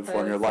never played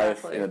before in your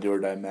life in a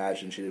do-or-die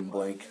match, and she didn't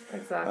blink.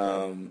 Exactly.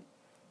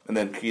 And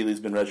then Keely's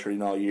been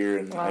redshirting all year,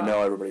 and I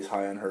know everybody's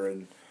high on her,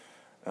 and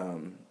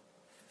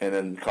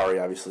then Kari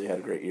obviously had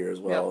a great year as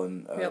well,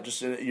 and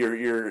just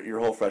your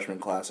whole freshman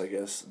class, I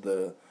guess,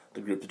 the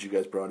group that you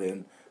guys brought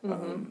in,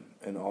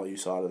 and all you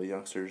saw out of the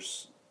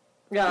youngsters.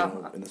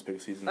 In this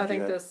big season. I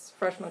think this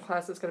freshman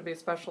class is going to be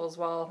special as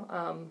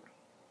well.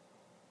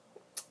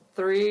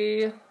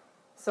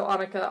 So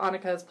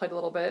Annika has played a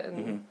little bit,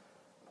 and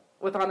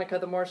with Annika,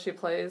 the more she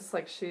plays,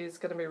 she's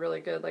going to be really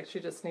good. She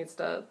just needs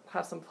to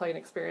have some playing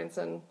experience,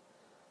 and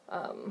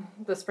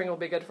the spring will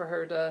be good for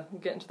her to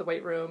get into the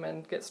weight room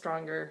and get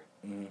stronger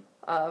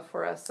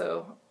for us.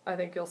 So I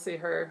think you'll see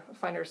her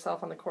find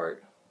herself on the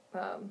court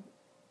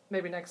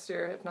maybe next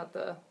year, if not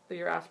the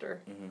year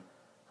after.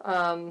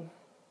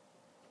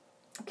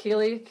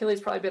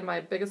 Keely's probably been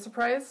my biggest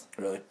surprise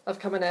of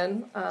coming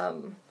in.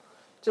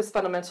 Just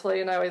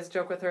fundamentally, and I always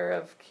joke with her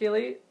of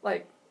Keely,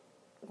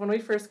 when we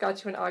first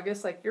got you in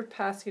August, your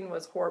passing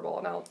was horrible,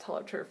 and I'll tell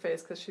it to her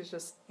face because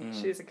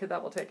she's a kid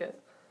that will take it.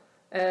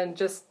 And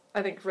just,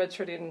 I think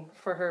redshirting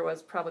for her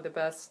was probably the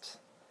best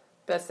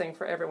thing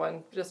for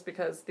everyone, just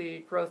because the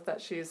growth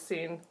that she's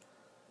seen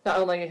not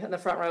only in the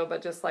front row,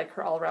 but just like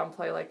her all-around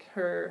play. Like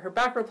her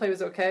back row play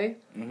was okay,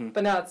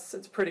 but now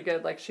it's pretty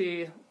good. Like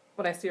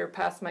when I see her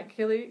pass Mike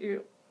Keeley,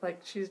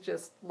 she's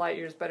just light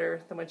years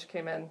better than when she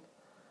came in.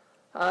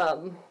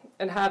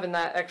 And having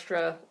that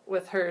extra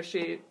with her,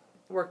 she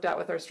worked out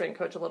with our strength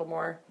coach a little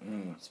more,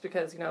 just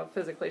because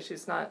physically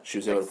she's not. She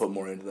was able to put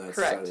more into that.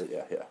 Correct. Side of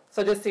it. Yeah.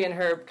 So just seeing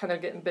her kind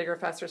of getting bigger,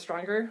 faster,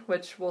 stronger,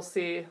 which we'll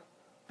see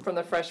from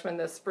the freshmen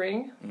this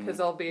spring, because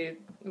they'll be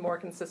more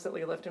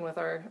consistently lifting with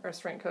our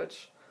strength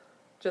coach.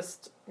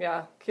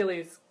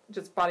 Keely's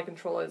just body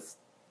control is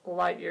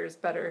light years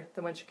better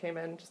than when she came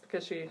in, just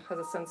because she has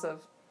a sense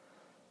of,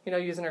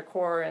 using her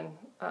core, and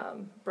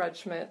Brad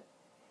Schmidt,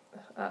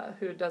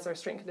 who does our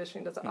strength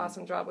conditioning, does an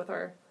awesome job with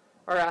our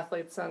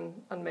athletes on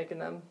making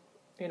them,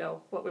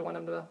 what we want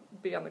them to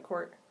be on the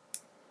court.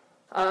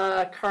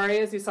 Kari,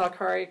 as you saw,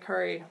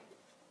 Kari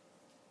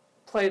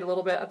played a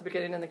little bit at the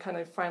beginning and then kind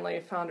of finally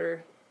found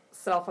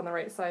herself on the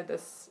right side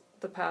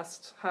the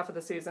past half of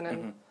the season,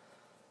 and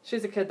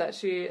she's a kid that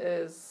she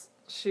is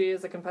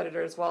a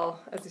competitor as well,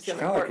 as you see on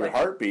the court. Kind of like your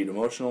heartbeat,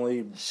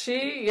 emotionally.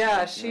 She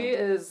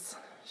is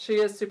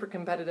super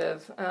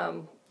competitive,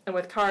 and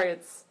with Kari,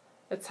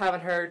 it's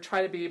having her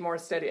try to be more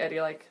steady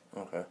Eddie.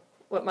 Okay.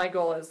 What my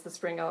goal is this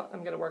spring, I'm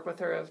going to work with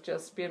her of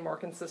just being more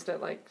consistent.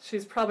 Like,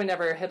 she's probably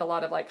never hit a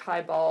lot of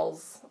high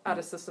balls, out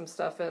of system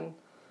stuff, and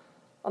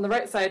on the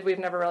right side, we've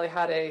never really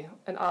had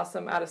an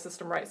awesome out of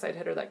system right side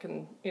hitter that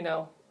can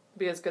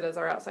be as good as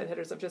our outside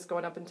hitters of just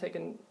going up and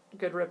taking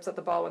good rips at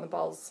the ball when the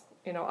ball's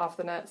off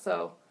the net.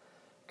 So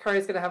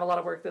Kari's going to have a lot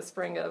of work this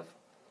spring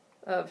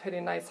of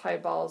hitting nice high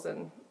balls,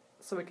 and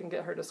so we can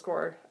get her to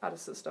score out of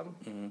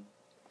system.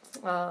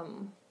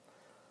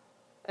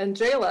 And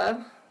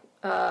Jayla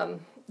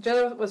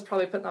was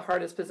probably put in the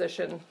hardest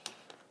position,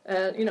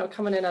 and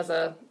coming in as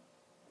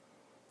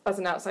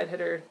an outside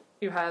hitter,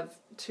 you have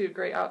two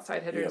great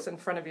outside hitters in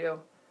front of you.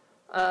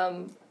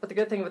 But the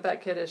good thing with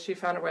that kid is she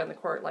found her way on the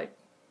court.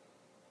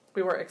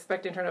 We weren't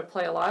expecting her to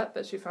play a lot,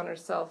 but she found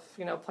herself,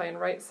 playing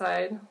right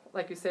side.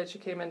 Like you said, she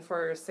came in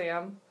for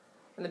Sam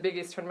in the Big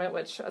East tournament,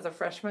 which as a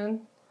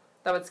freshman,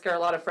 that would scare a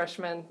lot of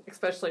freshmen,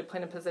 especially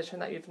playing a position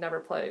that you've never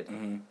played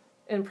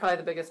in probably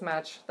the biggest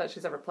match that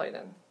she's ever played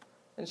in.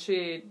 And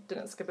she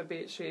didn't skip a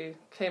beat. She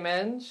came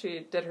in,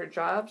 she did her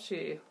job,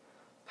 she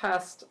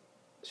passed.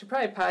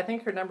 I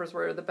think her numbers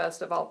were the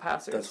best of all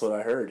passers. That's what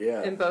I heard,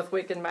 yeah. In both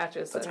weekend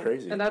matches. That's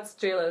crazy. And that's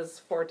Jayla's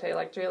forte.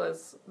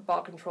 Jayla's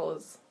ball control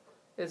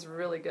is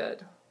really good.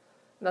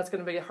 And that's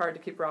going to be hard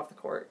to keep her off the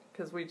court,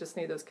 because we just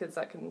need those kids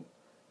that can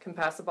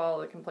pass the ball,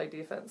 that can play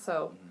defense.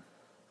 So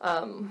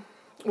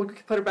we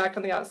could put her back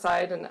on the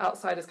outside, and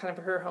outside is kind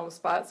of her home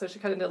spot. So she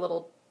kind of did a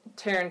little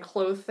tear and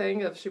clothe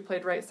thing of she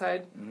played right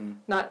side.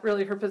 Not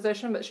really her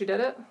position, but she did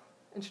it,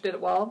 and she did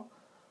it well.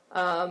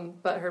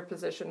 But her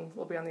position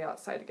will be on the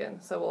outside again.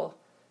 So we'll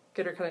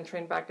get her kind of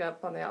trained back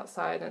up on the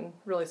outside and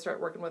really start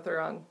working with her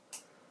on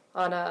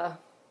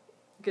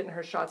getting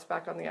her shots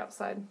back on the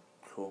outside.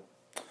 Cool.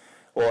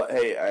 Well,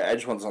 hey, I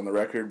just want this on the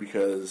record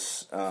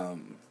because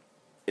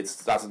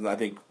it's not something I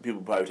think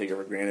people probably take it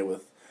for granted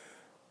with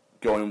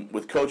going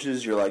with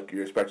coaches. You're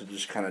expected to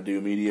just kind of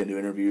do media and do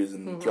interviews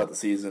and throughout the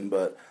season,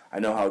 but I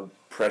know how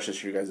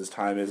precious your guys'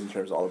 time is in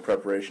terms of all the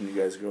preparation you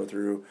guys go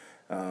through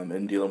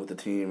and dealing with the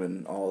team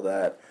and all of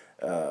that.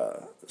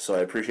 So I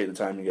appreciate the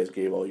time you guys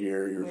gave all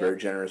year. You were very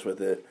generous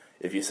with it.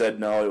 If you said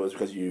no, it was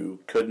because you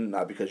couldn't,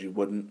 not because you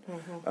wouldn't.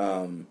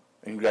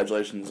 And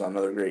congratulations on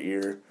another great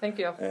year. Thank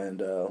you. And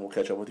we'll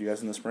catch up with you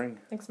guys in the spring.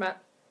 Thanks,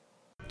 Matt.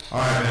 All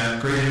right,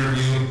 man. Great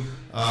interview.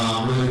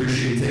 Really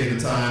appreciate you taking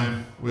the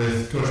time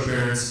with Coach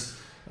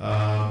Behrens.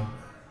 But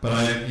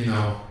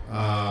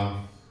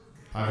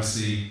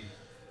obviously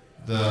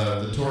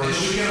the torch. And the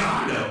weekend of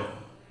Hondo.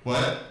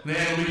 What? They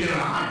had a weekend of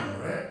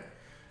Hondo, right?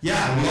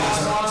 Yeah, we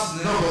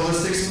lost. No, but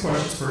let's take some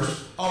questions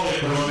first. Oh,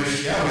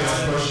 yeah, we got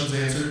some questions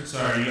answered.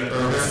 Sorry, you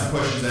got some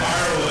questions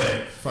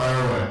answered. Fire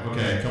away.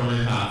 Okay, coming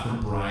in hot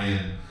from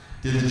Bryant.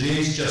 Did the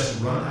Jays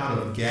just run out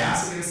of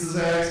gas against the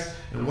Zags?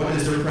 And what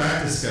is their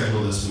practice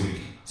schedule this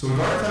week? So we've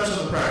already touched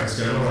on the practice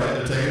schedule, right?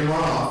 They're taking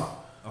one off.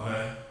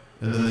 Okay.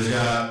 And then they've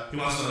got... He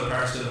wants another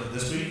practice schedule for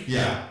this week?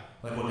 Yeah.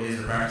 Like what days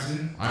they're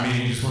practicing? I mean,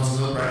 he just wants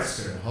another practice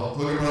schedule.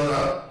 Look at it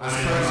up. I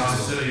mean, I'm not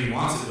saying he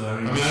wants it, but I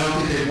don't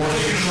think they want to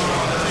take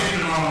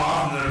them all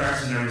off, and they're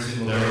practicing every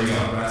single day. There we go.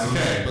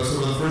 Okay, but so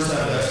for the first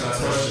half, that's that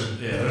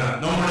question. Yeah, they're not.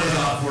 No more days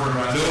off before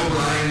practice. No,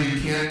 Brian, you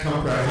can't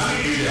come practice.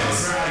 I mean,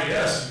 I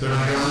guess. They're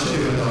not going to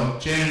do it,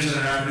 though. Changes in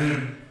the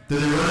afternoon.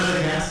 Did they run out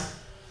of gas?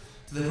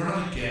 Did they run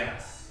out of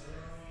gas?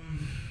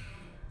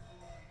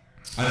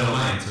 I know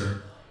my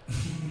answer.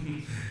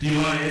 Do you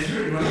want to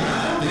answer it? I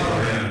don't think they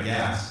ran out of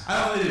gas. I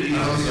don't think they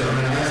ran out of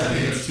gas. I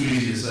think it's too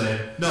easy to say.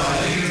 No, I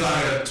think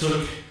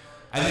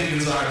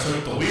Gonzaga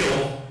took the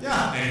wheel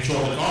and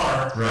controlled the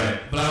car. Right.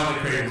 But I don't think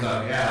Creighton was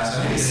out of gas. I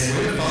think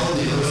they followed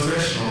the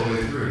illustration all the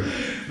way through.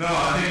 No,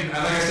 I think,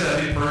 like I said,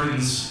 I think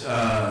Perkins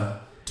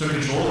took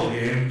control of the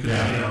game.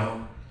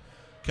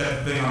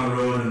 Kept the thing on the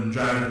road and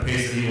driving at the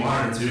pace that he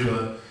wanted to.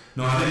 But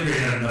no, I think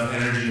Creighton had enough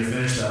energy to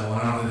finish that one.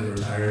 I don't think they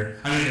were tired.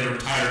 I mean, they were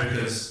tired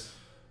because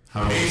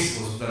pace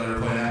was that they were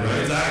playing at.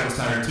 Right. Gonzaga was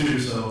tired too,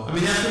 so I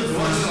mean, it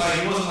wasn't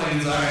like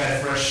Gonzaga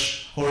had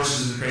fresh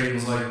horses and Creighton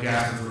was like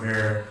gasping for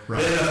air.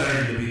 Right. They had enough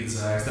energy to beat the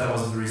Zags. That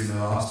wasn't the reason they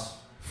lost.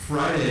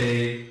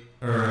 Saturday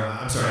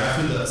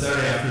after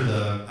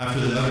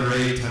the under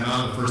 8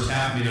 timeout in the first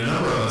half, I mean, a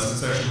number of us in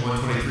section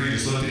 123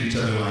 just looked at each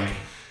other like,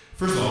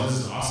 first of all, this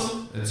is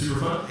awesome and super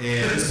fun,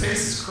 and this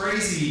pace is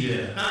crazy.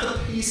 Yeah. Not the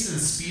pace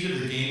and speed of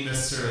the game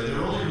necessarily. There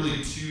were only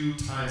really 2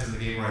 times in the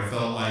game where I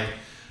felt like,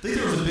 I think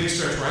there was a big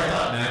stretch where I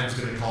thought Mac was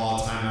going to call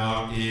a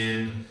timeout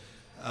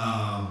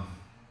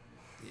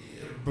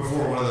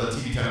before one of the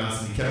TV timeouts,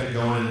 and he kept it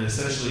going, and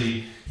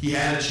essentially he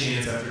had a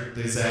chance after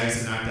the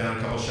Zags had knocked down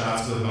a couple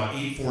shots with about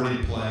 8:40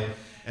 to play,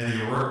 and they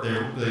wrote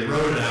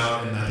it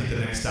out, and I think the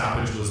next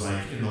stoppage was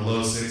like in the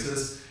low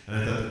 6s, and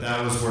I thought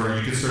that was where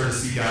you could start to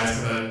see guys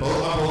kind of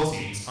on both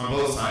teams, on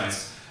both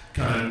sides,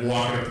 kind of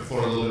walking up the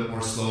floor a little bit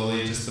more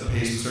slowly. Just the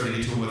pace was starting to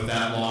get to them with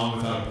that long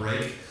without a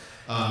break.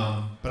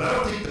 But I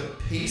don't think the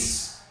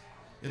pace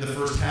in the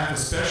first half,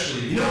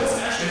 especially, it's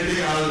actually a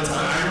big out of the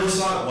time. I really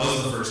thought it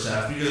was the first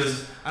half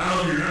because I don't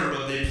know if you remember,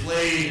 but they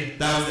played.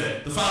 That was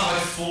it. The final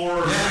 4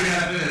 or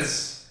 3.5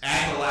 minutes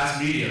at the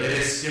last media. They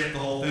just skipped the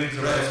whole thing to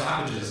the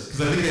stoppages.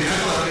 Because I think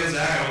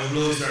Gonzaga was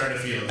really starting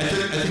to feel it. I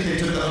think they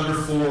took the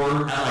under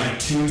 4 at like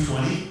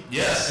 2:20.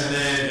 Yes. And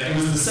then it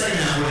was the second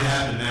half when it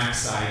happened to Mac's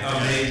side.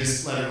 And they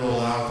just let it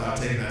roll out without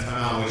taking that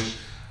time out, which,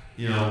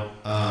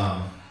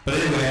 but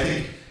anyway, I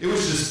think it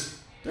was just,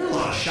 there was a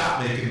lot of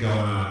shot making going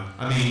on.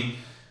 I mean,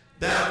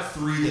 that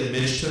 3 that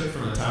Mitch took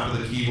from the top of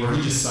the key where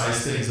he just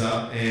sized things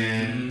up,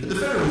 and the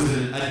defender was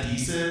in a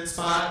decent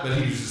spot, but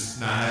he was just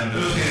not having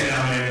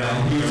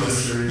enough. He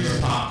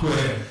just popped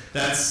quick.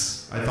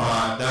 I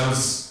thought that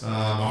was a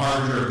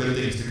harbinger of good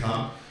things to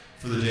come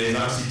for the Jays.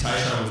 Obviously,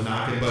 Tyshawn was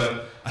knocking,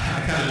 but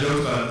I kind of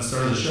joked about it at the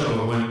start of the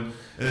show, but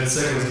and it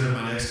segues into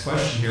my next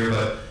question here,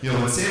 but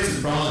when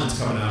Samson Frolin's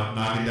coming out,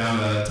 knocking down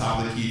the top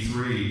of the key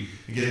 3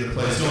 and getting the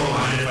play. Don't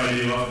mind if I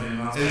do off the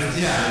amount.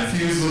 If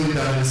he was looking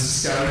down his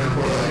scouting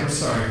report, like, I'm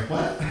sorry,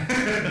 what? Yeah,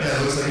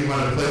 it looks like he might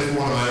have played for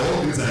one of my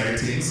old Gonzaga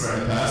teams in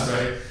the past,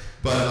 right?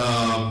 But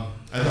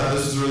I thought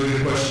this was a really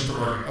good question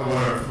from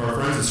our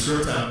friends at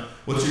Scriptown.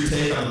 What's your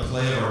take on the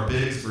play of our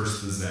bigs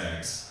versus the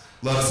Zags?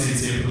 Love seeing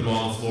Sam put the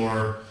ball on the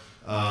floor.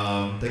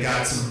 They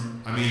got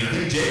some, I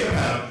think Jacob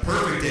had a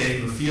perfect day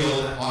from the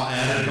field,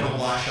 added a couple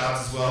block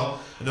shots as well.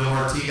 I know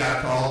Martin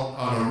got called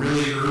on a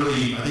really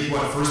early,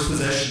 first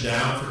possession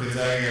down for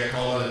Gonzaga, got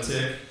called on a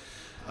tick.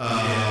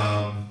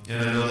 And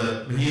I know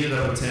that he ended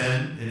up with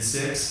 10 and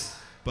 6.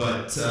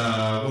 But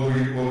what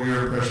were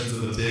your impressions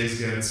of the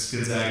bigs against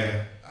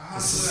Gonzaga? I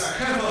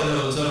kind of thought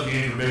that was a tough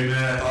game for big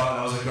men. I thought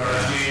that was a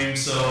garbage game,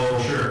 so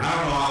sure. I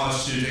don't know how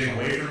much to take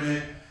away from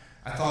it.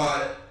 I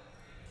thought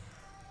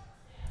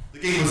the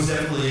game was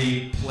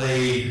definitely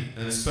played,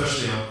 and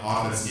especially on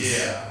offense,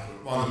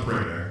 on the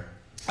perimeter.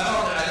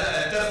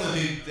 I definitely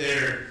think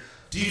their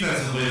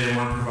defensively they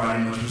weren't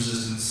providing much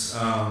resistance.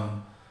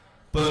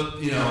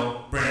 But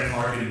Brandon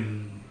Clark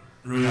and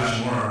Rui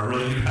Hashimura are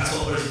really good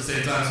basketball players at the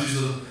same time. So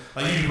usually,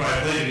 you can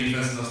probably play the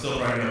defense and they'll still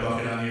probably get a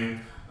bucket on you.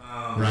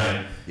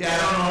 Right. Yeah, I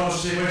don't know how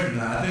much to take away from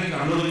that. I think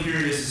I'm really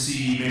curious to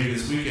see maybe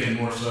this weekend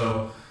more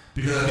so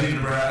because I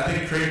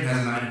think Creighton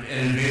has an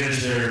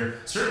advantage there,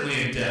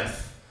 certainly in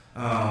depth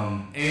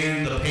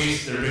and the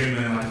pace their big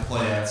men like to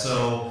play at.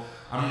 So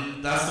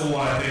that's the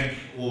one I think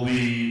will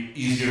be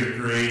easier to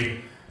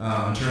grade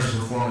in terms of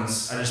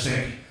performance. I just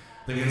think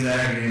the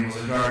Gonzaga game was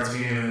a guards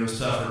game and it was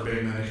tough for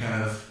big men to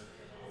kind of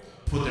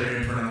put their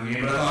imprint on the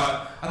game. But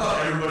I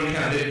thought everybody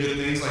kind of did good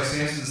things like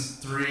Sampson's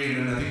 3 and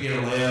then I think he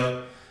had a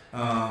layup.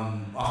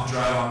 Off a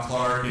drive on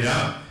Clark.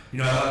 Yeah. I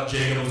thought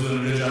Jacob was doing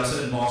a good job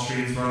setting ball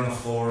screens, running the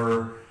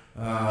floor,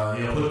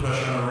 putting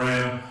pressure on the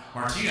rim.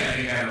 Martin, I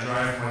think, had a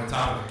drive from the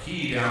top of the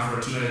key down for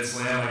a 2-minute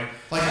slam. In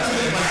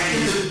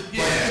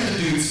the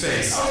dude's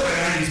face. I was like a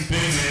 90s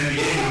big man in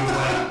the game who was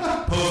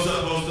post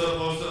up,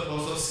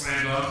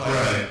 slam dunk.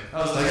 Right. I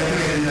was I think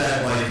I did that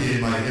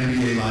in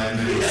NBA Live.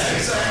 Yeah,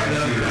 exactly.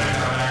 Back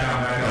on.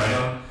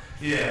 Right.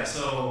 Yeah, so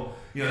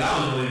that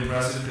was really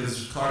impressive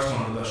because Clark's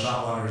one of the best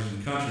shot blockers in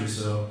the country.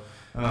 So,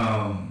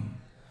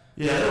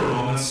 there were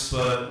moments,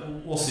 but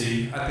we'll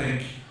see. I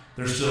think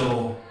they're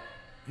still,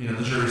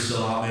 the jury's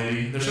still out.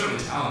 Maybe they're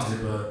certainly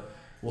talented, but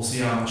we'll see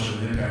how much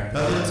of an impact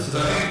that is.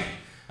 Because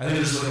I think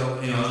there's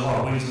there's a lot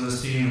of wings in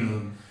this team,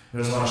 and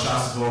there's a lot of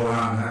shots to go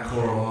around in that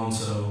core alone.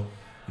 So,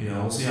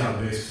 we'll see how the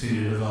bigs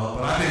continue to develop.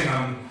 But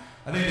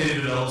I think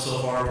they've developed so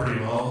far pretty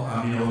well.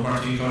 With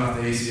Martin coming off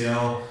the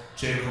ACL.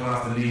 Jacob coming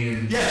off the knee,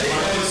 and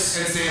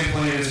Sam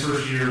playing his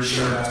first year of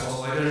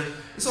basketball.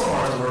 So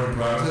far it's a work in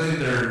progress. I think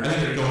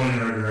they're going in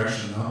the right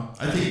direction, though.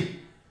 I think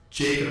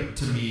Jacob,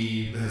 to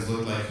me, has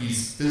looked like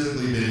he's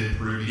physically been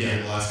improving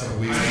in the last couple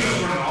weeks. I think he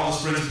was running all the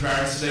sprints in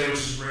practice today, which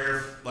is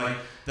rare.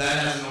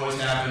 That hasn't always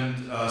happened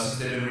since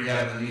they've been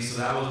rehabbing the knee. So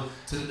that was,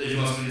 if you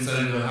want some insight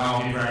into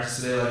how he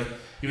practiced today,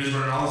 he was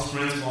running all the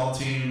sprints with the whole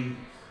team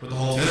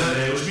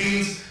today, which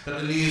means that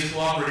the knee is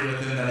cooperating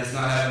with him, that it's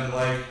not having to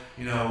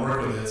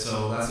work with it.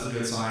 So that's a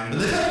good sign.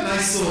 And they've had a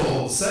nice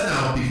little set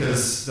now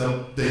because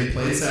they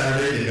played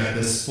Saturday. They've got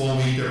this full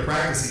week. They're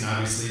practicing,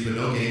 obviously, but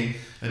no game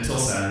until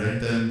Saturday.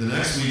 Then the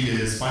next week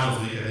is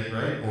finals week, I think,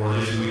 right? Or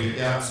is it week?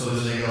 Yeah. So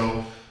then they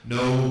go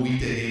no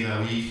weekday game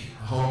that week,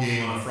 home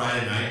game on a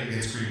Friday night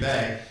against Green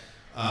Bay.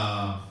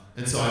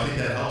 And so I think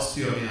that helps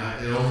too. I mean,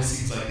 it only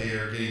seems like they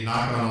are getting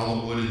knocked on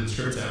all the wood in the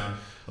strip town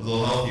a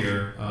little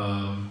healthier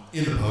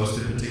in the post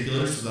in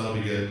particular. So that'll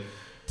be good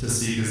to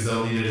see because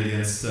they'll need it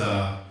against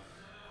the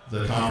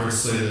conference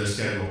slate of their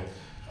schedule.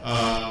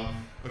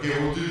 Okay,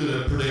 we'll do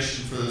the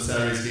prediction for the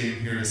Saturday's game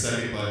here in a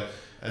second, but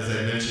as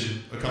I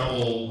mentioned, a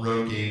couple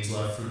road games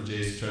left for the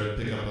Jays to try to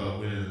pick up a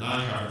win in the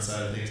non-conference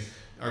side of things.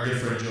 Our good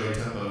friend Joey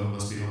Tempo, who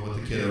must be home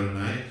with the kiddo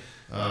tonight,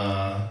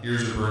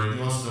 ears are burning. He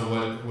wants to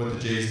know what the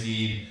Jays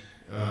need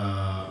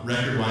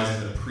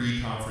record-wise in the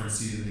pre-conference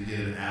season to get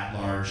an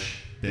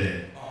at-large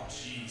bid. Oh,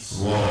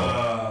 jeez.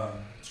 Whoa.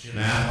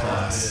 Math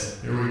class.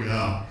 Here we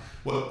go.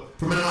 What,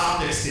 from an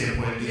optics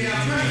standpoint, I'm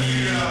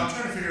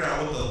trying to figure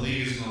out what the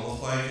league is going to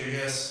look like, I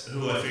guess.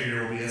 Who I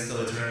figure will be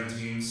NCAA tournament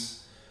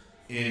teams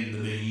in the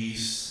Big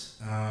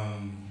East.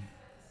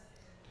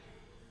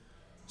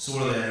 So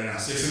what are they at now?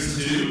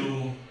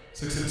 6-2?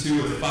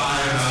 6-2 with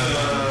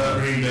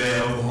 5 Green Bay,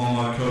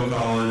 Oklahoma,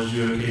 College,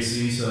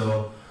 UMKC.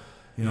 So,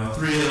 3 of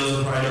those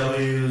are probably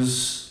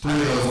W's. 3 of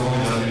those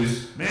are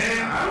W's.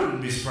 Man, I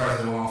wouldn't be surprised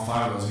if they won all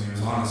 5 of those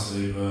games,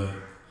 honestly, but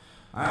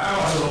I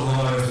watched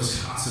Oklahoma against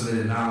Wisconsin. They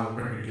did not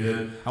look very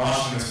good. I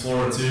watched them against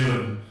Florida,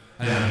 too,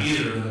 and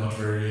either of them looked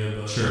very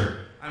good. But sure.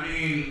 I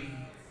mean,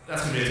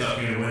 that's going to be a tough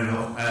game to win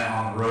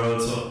on the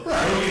road. So,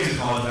 road games in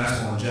college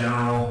basketball in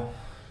general.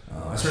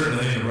 I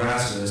certainly think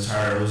Nebraska is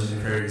tired of losing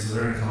to Creighton, so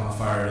they're going to come out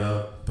fired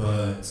up.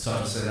 But it's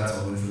tough to say that's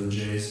a win for the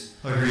Jays.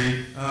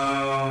 Agreed.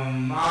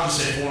 I'll just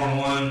say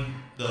 4-1.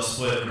 They'll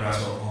split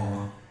Nebraska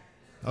Oklahoma.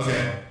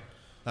 Okay.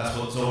 That's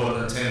what. So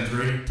what?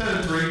 10-3.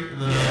 10-3.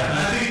 Yeah,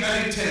 I think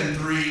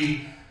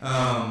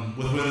 10-3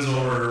 with wins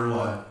over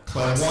what?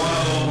 Clemson. One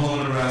of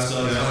Oklahoma, Nebraska,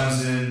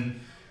 Clemson,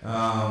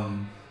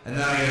 and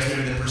then I guess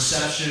maybe the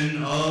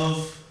perception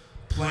of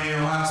playing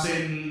Ohio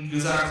State and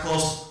Gonzaga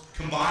close,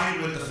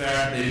 combined with the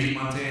fact they beat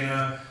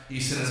Montana,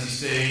 East Tennessee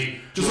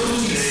State, Georgia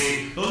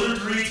State. Those are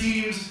 3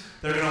 teams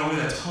that are going to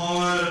win a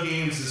ton of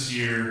games this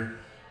year.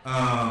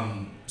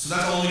 So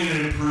that's only going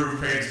to improve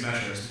Creighton's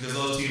metrics because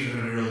those teams are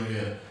going to be really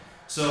good.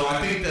 So I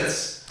think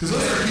that's because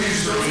those are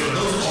huge.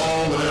 Those are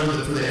all for whatever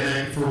the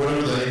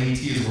NET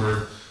is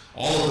worth.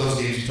 All of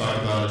those games you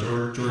talked about,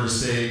 Georgia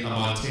State,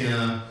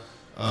 Montana,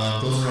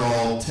 those are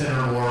all 10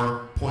 or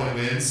more point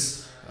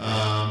wins,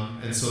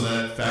 and so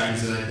that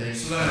factors in, I think.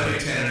 So then I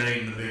think 10-8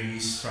 in the Big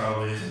East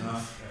probably is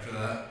enough after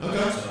that.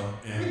 Okay. So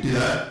yeah, we can do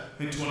that.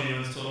 I think 20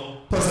 wins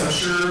total. Plus, I'm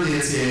sure the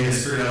NCAA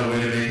has figured out a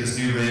way to make this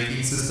new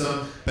ranking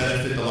system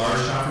benefit the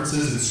large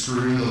conferences and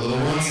screw the little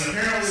ones. I mean,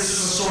 apparently it's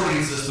just a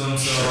sorting system,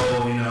 so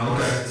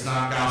it's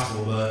not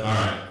gospel, but all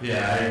right.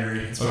 Yeah, I agree.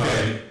 It's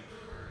okay.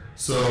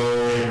 So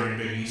favoring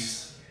Big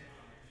East.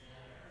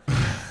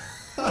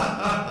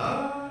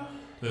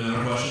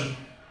 Another question?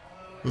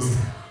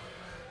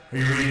 Are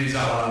you reading these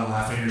out loud and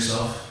laughing at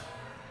yourself?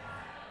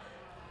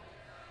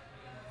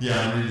 Yeah,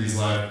 I'm reading these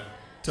live.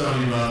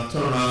 Tony Roth,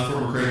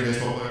 former Creighton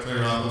baseball player, Tony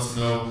Roth wants to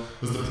know,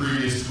 was the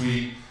previous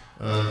tweet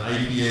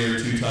IPA or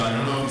 2 talking? I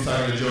don't know if he's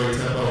talking to Joey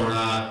Tempo or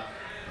not.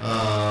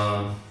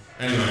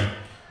 Anyway,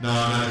 no,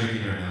 I'm not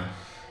drinking right now.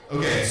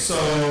 Okay, so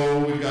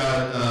we've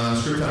got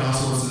Scriptown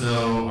also wants to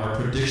know our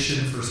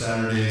prediction for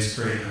Saturday's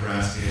Creighton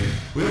Nebraska game.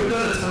 We haven't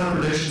done a ton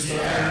of predictions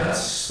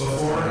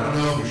before. I don't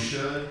know if we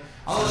should.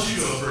 I'll let you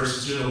go first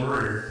since you're the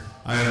warrior.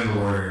 I am the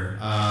warrior.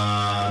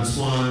 This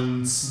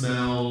one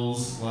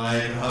smells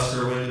like a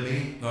Husker win to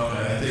me.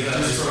 Okay, I think that's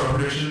just for our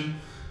prediction.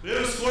 We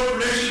have a score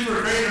prediction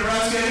for Creighton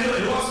Nebraska.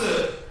 Who wants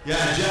to?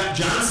 Yeah,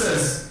 John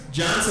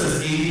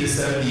says 80 to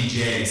 70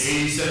 Jays.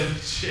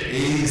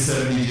 80 to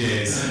 70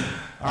 Jays.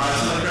 All right,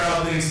 so the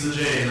crowd thinks the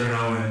Jays are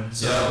going to win.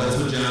 So yeah,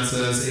 that's what John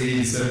says. 80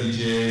 to 70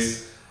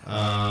 Jays.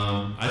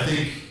 I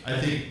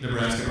think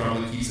Nebraska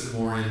probably keeps it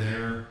more in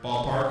their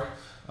ballpark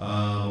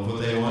of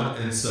what they want,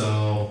 and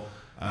so.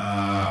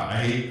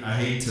 I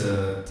hate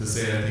to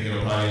say it. I think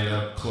it'll probably end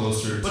up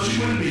closer. But you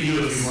wouldn't be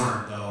you if you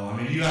weren't, though. I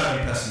mean, you gotta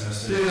be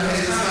pessimistic. Dude,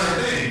 that's not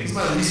a thing. It's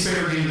my least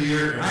favorite game of the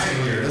year.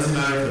 It doesn't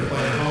matter if they're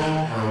playing at home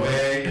or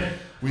away.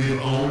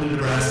 We've owned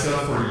Nebraska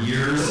for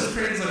years. This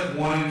Creighton's like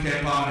 1 in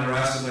Campbell,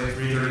 Nebraska's like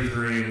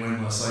 333 and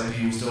winless. Like,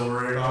 do you still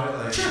worry about it?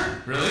 Like,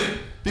 sure. Really?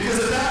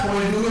 Because at that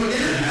point, who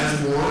again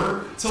has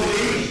more to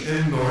win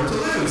and more to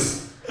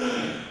lose?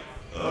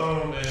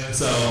 Oh man.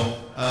 So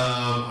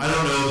I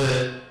don't know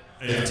that.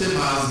 If Tim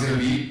Miles is going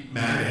to beat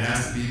Mac, it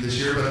has to be this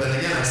year. But then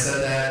again, I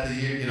said that the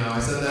year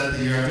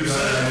after. We've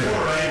said it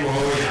before, right? Well,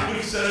 yeah.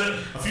 We've said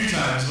it a few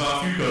times about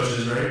a few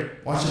coaches, right?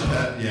 Watch him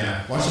pet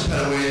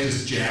away and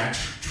just jack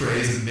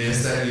trays and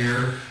miss that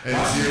year. And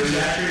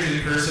Jack trays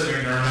and cursive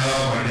McDermott.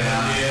 Oh my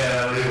God!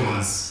 Yeah, it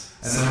was.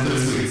 And then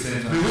this week,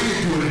 same time. I mean, we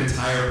can do an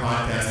entire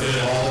podcast of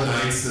all the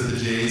nights that the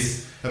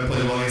Jays have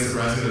played well against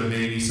Nebraska that have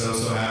made me so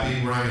happy.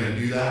 We're not going to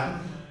do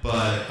that.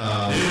 But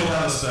maybe we'll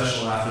have a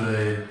special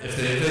after if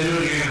they do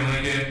it again in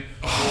Lincoln.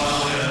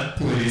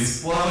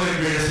 Please. We'll have the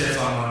greatest hits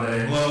on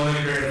Monday. We'll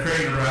have the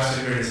Creighton,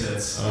 Nebraska greatest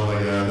hits. Oh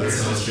my God, that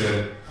sounds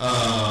good.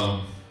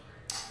 But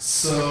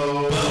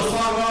let's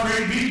talk about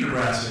Creighton beating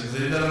Nebraska because they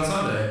did that on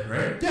Sunday,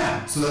 right?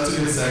 Yeah. So that's a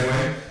good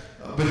segue.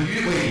 But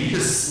you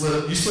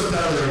slipped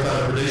out of there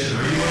without a prediction.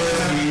 Are you one of those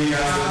guys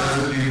that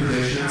doesn't do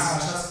predictions?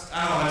 I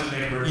don't like to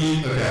make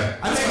predictions. Okay.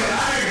 I make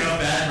enough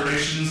bad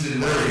predictions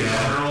in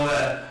general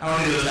that I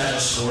don't need those actual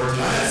scores.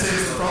 I'd say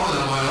it's probably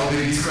not my all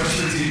Big East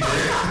freshman team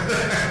pick.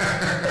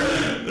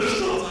 There's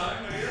still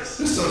time, I guess.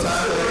 There's still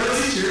time.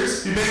 Cheers.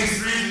 He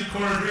makes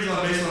corner threes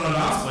based on a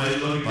bounce play.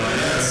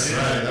 Yes,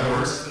 right. That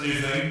works. That's a new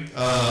thing.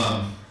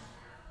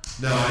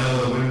 No, I know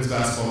the women's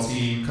basketball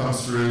team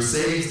comes through,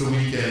 saves the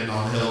weekend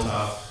on the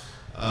hilltop.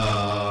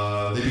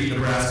 They beat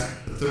Nebraska.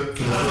 I feel like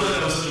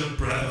that was such a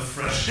breath of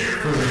fresh air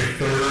for the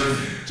third.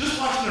 Just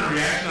watching their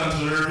reaction on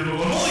Twitter, people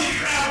going, "Holy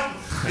crap!"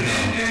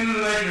 And the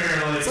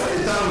nightmare, it's like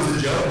they thought it was a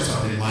joke or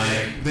something.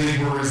 Like they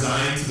were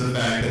resigned to the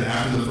fact that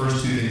after the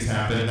first two things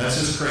happened, that's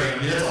just crazy. I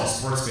mean, that's all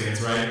sports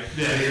fans, right?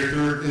 Yeah,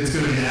 it's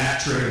going to be an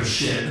act trick of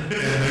shit, and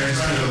they're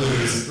just going to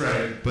lose.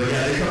 Right. But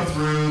yeah, they come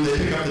through. They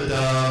pick up the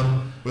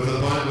dub with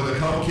a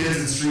couple kids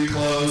in street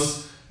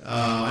clothes.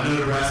 I know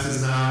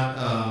Nebraska's not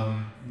up.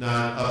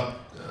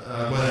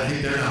 But I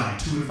think they're now like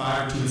 2-5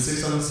 or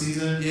 2-6 on the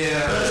season.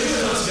 Yeah, but I think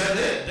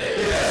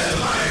they had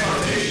high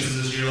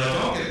expectations this year. Like,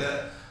 don't get that.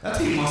 That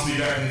team wants to be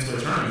back in the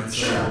NCAA Tournament.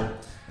 So, sure.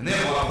 And they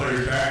have a lot of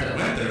players back that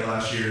went there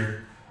last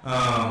year.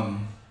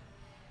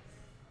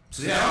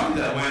 So yeah, I don't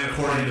think that went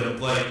according to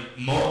I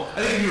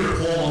think if you were to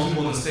poll most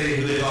people in the state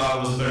who they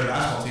thought was a better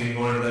basketball team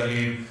going into that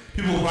game,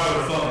 people probably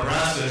would have felt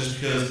Nebraska just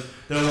because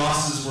their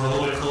losses were a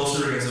little bit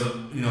closer against a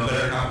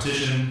better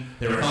competition.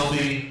 They were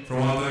healthy for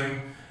one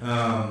thing.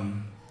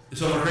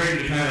 So for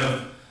Creighton to kind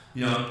of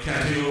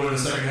take over in the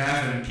second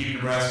half and keep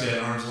Nebraska at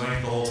arm's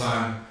length the whole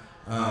time,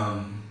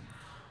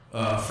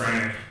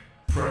 frantic,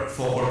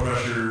 full court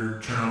pressure,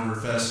 turnover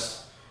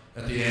fest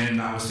at the end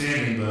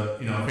notwithstanding, but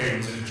Creighton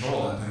was in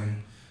control of that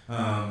thing.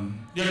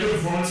 Good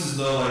performances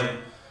though, like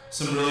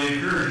some really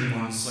encouraging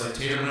ones, like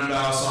Tatum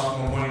Rendow,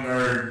 sophomore point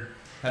guard,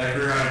 had a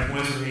career high in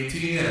points with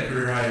 18, had a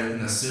career high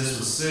in assists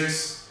with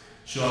 6.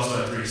 She also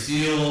had 3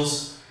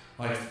 steals.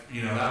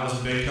 That was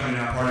a big coming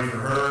out party for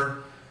her.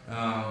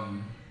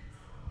 And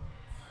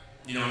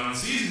on the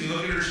season, you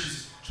look at her,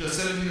 she has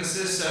 17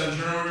 assists, 7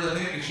 turnovers, I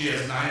think, and she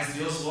has 9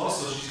 steals as well,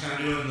 so she's kind of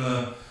doing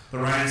the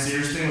Ryan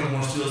Sears thing with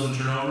more steals than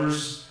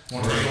turnovers,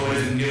 more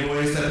takeaways than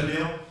giveaways type of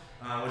deal,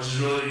 which is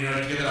really, to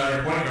get that out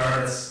of your point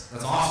guard,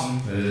 that's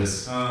awesome. It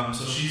is.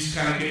 So she's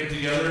kind of getting it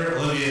together.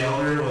 Olivia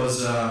Elder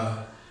was,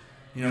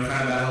 kind of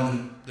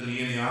battling the knee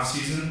in the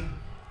offseason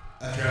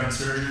after having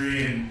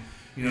surgery, and,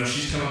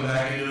 she's coming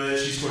back into it.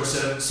 She scored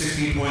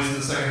 16 points in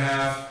the second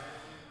half.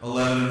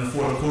 11 in the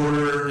fourth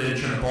quarter. They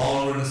didn't turn the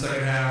ball over in the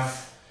second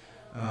half.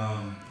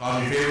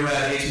 Audrey Faber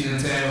had 18 and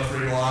 10 with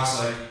 3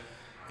 blocks.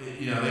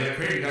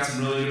 Creighton got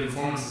some really good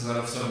performances out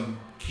of some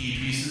key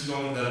pieces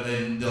that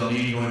they'll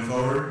need going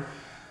forward.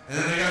 And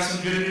then they got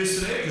some good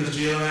news today because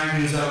Jalen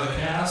Agnew's out of the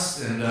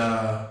cast, and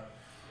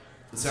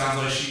it sounds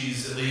like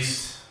she's at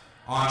least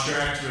on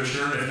track to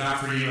return, if not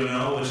for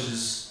UNO, which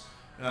is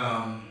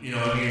a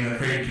game that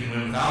Creighton can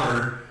win without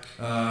her.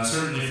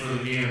 Certainly for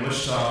the game in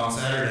Wichita on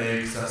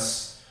Saturday, because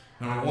that's.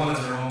 Number 1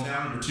 is their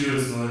hometown. Number 2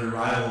 is another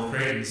rival of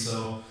Creighton.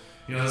 So,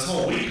 this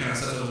whole week kind of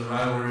sets up as a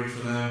rivalry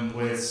for them the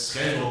way it's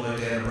scheduled. Like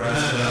they had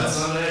Nebraska on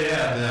Sunday,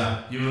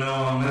 yeah. UNO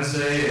on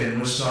Wednesday and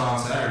Wichita on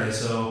Saturday.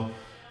 So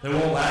they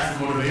won't lack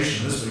for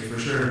motivation this week for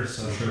sure.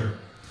 So sure. And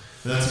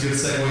that's a good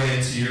segue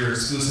into your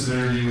exclusive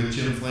interview with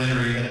Jim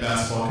Flanery, head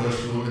basketball coach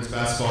for the women's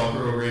basketball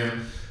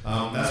program.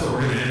 That's what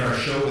we're going to end our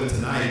show with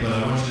tonight. But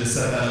I want you to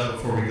set that up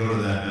before we go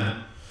to that, Matt.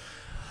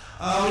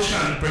 We just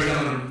kind of break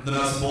down the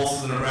nuts and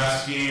bolts of the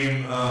Nebraska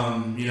game.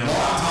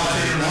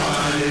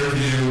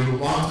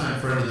 Long-time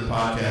friend of the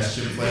podcast,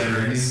 Jim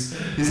Flanery. He's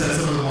had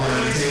some of the more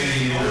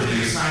entertaining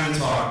interviews. Time to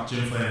talk,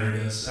 Jim Flanery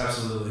does.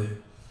 Absolutely. We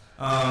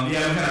kind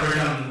of break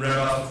down the Red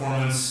Hawks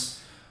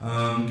performance,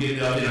 get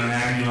the update on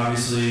Agnew,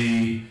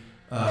 obviously,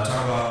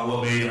 talk about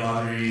what made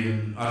Audrey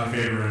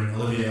Faber and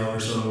Olivia Elder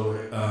so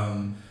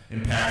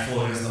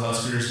impactful against the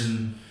Huskers,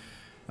 and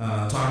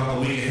talk about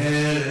the week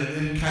ahead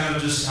and kind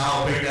of just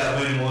how big that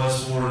win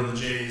was for the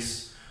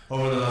Jays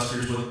over the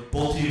Huskers, with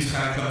both teams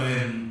kind of coming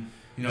in,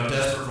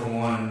 desperate for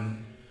one, and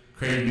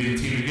Creighton being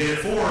the team to get it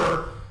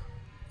for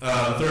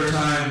the third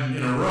time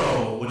in a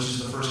row, which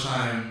is the first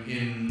time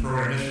in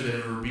program history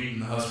they've ever beaten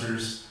the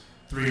Huskers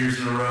 3 years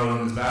in a row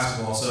in this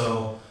basketball.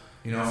 So,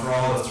 for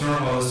all the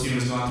turmoil this team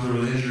has gone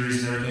through with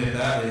injuries and everything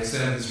like that, they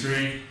extended the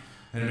streak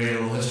and made a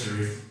little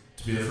history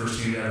to be the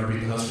first team to ever beat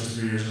the Huskers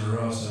 3 years in a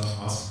row. So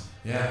awesome.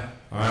 Yeah.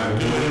 All right, we'll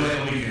do it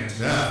on the weekend.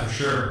 Yeah, for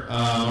sure.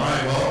 All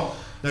right, well,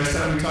 next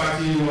time we talk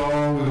to you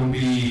all, we will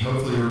be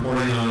hopefully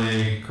reporting on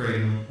a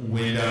Creighton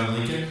win down in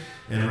Lincoln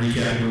and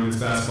recapping women's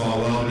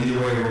basketball well. But either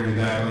way, we're going to be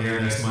back on the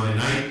air next Monday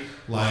night,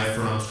 live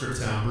from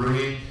Scriptown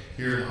Brewing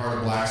here in the heart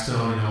of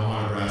Blackstone in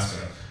Omaha,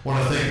 Nebraska.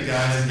 Want to thank the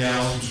guys and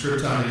gals from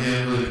Scriptown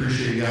again. Really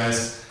appreciate you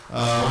guys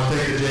I want to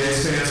thank the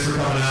Jays fans for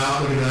coming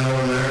out. Look at that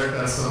over there.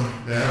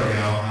 There we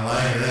go. I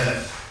like that.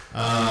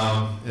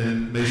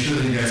 And make sure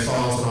that you guys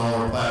follow us on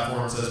all our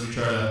platforms as we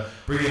try to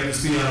bring you up to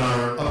speed on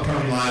our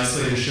upcoming live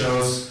slate of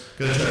shows.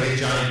 Going to try to get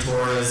Johnny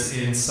Torres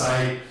in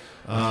sight.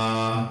 He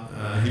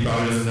probably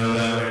doesn't know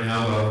that right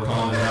now, but we're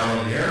calling it out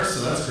on the air,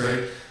 so that's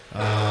great.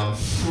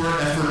 We're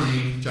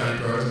efforting Johnny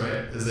Torres,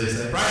 right, as they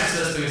say. Bryant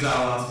says things out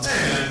loud.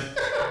 Hey,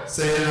 man.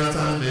 Say it enough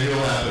times, maybe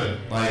it'll happen.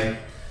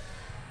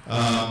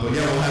 But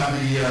yeah, we'll have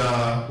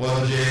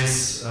the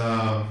Jays.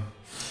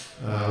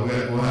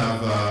 We'll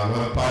have a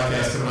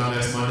podcast coming out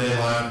next Monday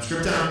live from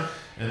Scriptown,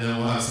 and then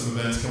we'll have some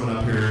events coming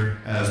up here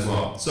as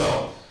well.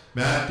 So,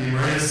 Matt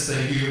DeMarinis,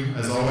 thank you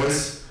as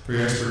always for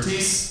your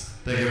expertise.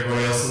 Thank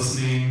everybody else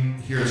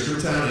listening here at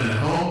Scriptown and at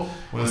home.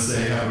 I want to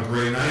say have a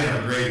great night,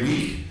 have a great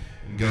week,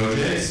 and go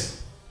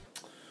Jays.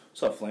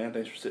 What's up, Flan?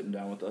 Thanks for sitting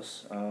down with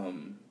us.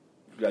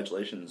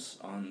 Congratulations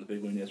on the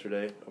big win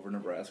yesterday over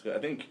Nebraska. I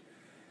think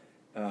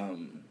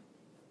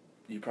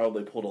you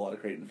probably pulled a lot of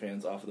Creighton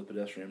fans off of the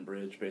pedestrian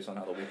bridge based on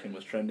how the weekend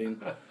was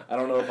trending. I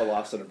don't know if a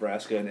loss to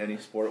Nebraska in any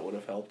sport would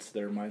have helped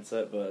their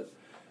mindset, but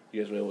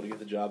you guys were able to get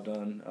the job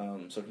done.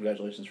 So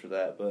congratulations for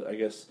that. But I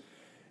guess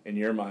in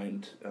your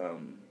mind,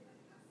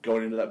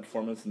 going into that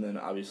performance and then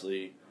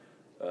obviously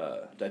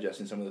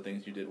digesting some of the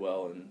things you did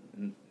well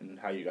and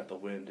how you got the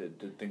win,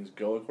 did things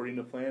go according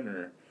to plan,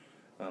 or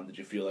did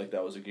you feel like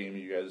that was a game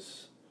you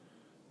guys,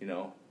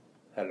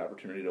 had an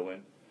opportunity to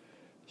win?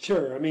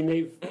 Sure. I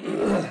mean,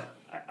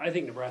 I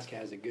think Nebraska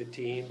has a good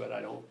team, but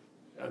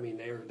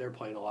they're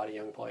playing a lot of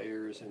young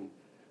players, and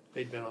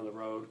they'd been on the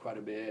road quite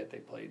a bit. They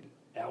played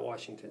at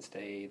Washington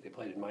State. They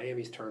played in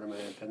Miami's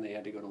tournament. Then they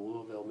had to go to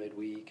Louisville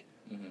midweek.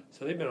 Mm-hmm.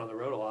 So they've been on the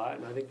road a lot,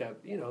 and I think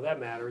that that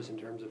matters in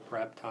terms of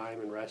prep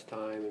time and rest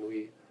time. And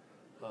we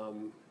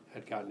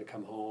had gotten to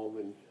come home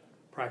and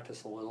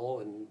practice a little,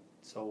 and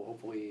so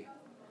hopefully,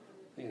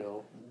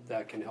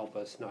 that can help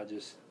us not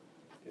just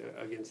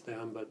against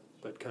them,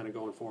 but kind of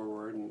going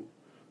forward. And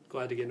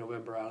glad to get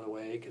November out of the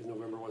way because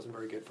November wasn't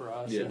very good for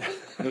us. Yeah.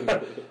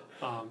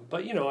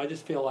 But I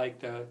just feel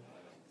like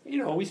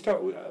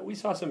we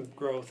saw some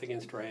growth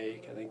against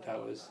Drake. I think that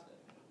was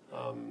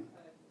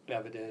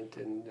evident,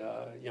 and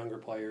younger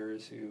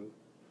players who,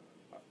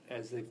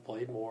 as they've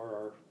played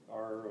more,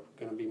 are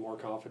going to be more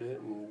confident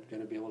and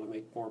going to be able to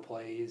make more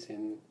plays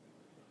in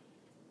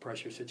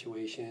pressure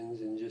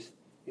situations, and just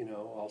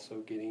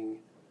also getting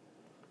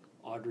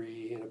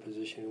Audrey in a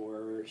position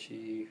where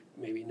she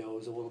maybe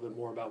knows a little bit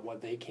more about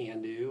what they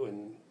can do,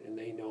 and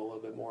they know a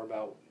little bit more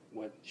about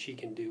what she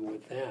can do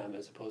with them,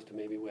 as opposed to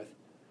maybe with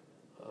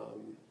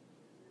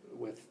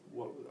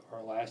what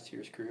our last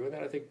year's crew. And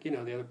then I think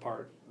the other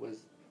part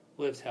was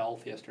Liv's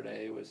health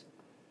yesterday was,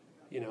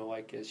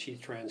 as she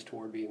trends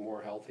toward being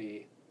more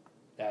healthy,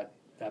 that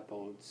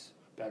bodes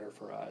better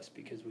for us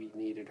because we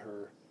needed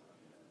her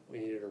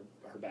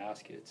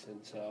baskets, and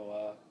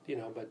so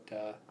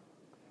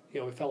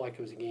we felt like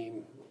it was a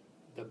game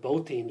that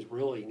both teams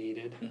really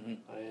needed, mm-hmm.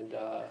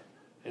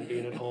 and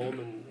being at home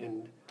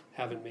and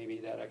having maybe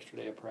that extra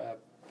day of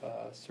prep,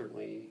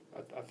 certainly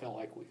I felt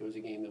like it was a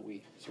game that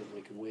we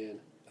certainly could win.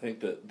 I think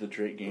the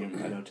Drake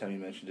game, I know Tammy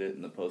mentioned it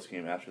in the post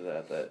game after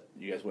that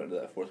you guys went into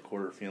that fourth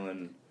quarter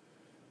feeling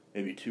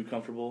maybe too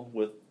comfortable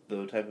with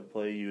the type of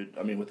play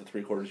with the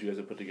three quarters you guys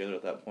had put together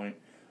at that point,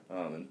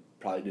 and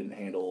probably didn't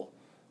handle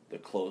the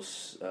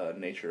close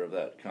nature of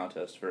that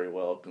contest very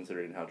well,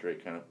 considering how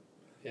Drake kind of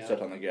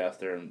stepped on the gas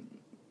there and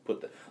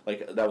put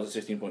that was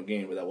a 16-point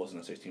game, but that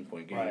wasn't a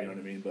 16-point game, right. You know what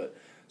I mean? But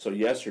so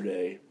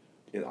yesterday,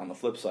 on the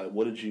flip side,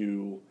 what did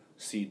you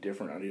see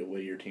different out of the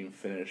way your team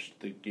finished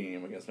the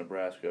game against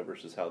Nebraska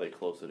versus how they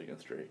closed it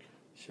against Drake?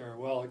 Sure.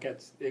 Well,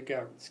 it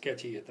got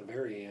sketchy at the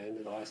very end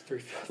in the last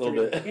three. A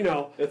little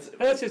bit.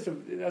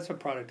 That's a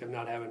product of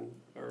not having,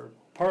 or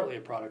partly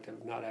a product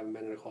of not having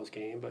been in a close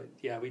game. But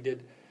yeah, we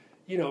did.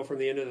 From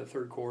the end of the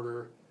third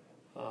quarter,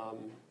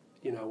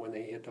 when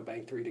they hit the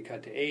bank three to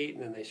cut to 8,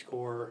 and then they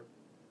score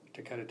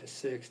to cut it to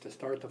 6 to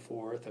start the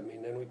fourth. I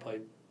mean, then we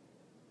played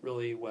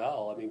really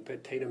well. I mean,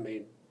 Tatum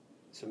made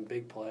some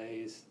big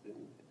plays,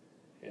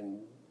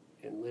 and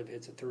Liv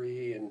hits a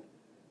 3, and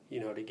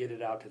to get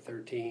it out to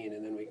 13,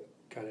 and then we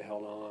kind of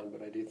held on.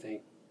 But I do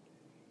think,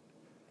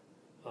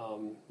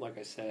 like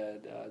I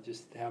said,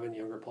 just having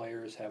younger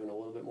players, having a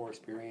little bit more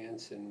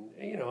experience, and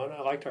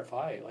I liked our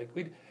fight. Like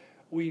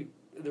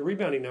the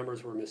rebounding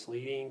numbers were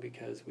misleading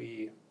because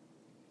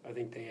I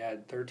think they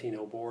had 13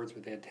 boards,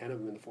 but they had 10 of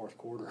them in the fourth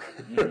quarter.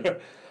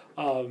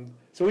 Mm-hmm.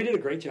 So we did a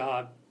great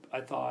job,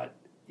 I thought,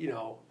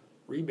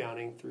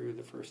 rebounding through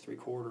the first three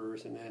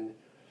quarters, and then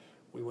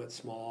we went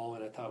small,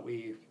 and I thought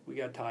we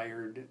got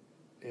tired,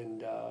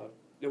 and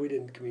we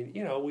didn't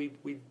communicate.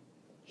 We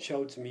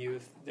showed some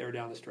youth there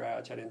down the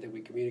stretch. I didn't think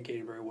we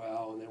communicated very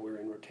well, and then we were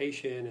in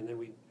rotation, and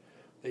then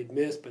they'd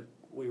missed, but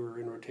we were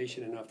in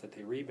rotation enough that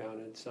they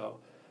rebounded. So,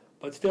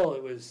 but still,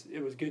 it was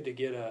good to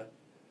get a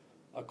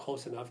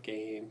close enough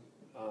game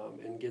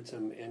and get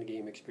some end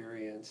game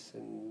experience,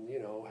 and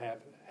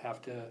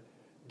have to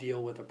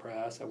deal with the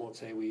press. I won't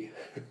say we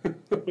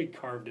we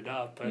carved it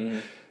up,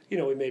 but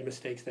we made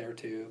mistakes there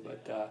too.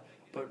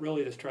 But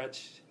really the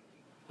stretch,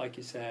 like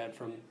you said,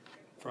 from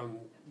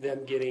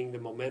them getting the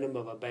momentum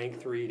of a bank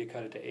 3 to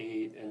cut it to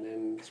 8, and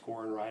then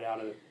scoring right out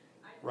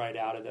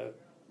of the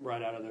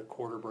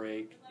quarter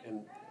break,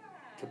 and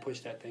to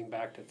push that thing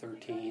back to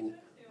 13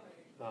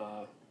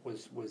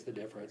 was the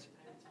difference.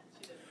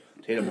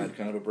 Tatum had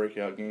kind of a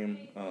breakout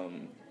game,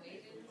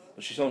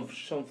 but she's shown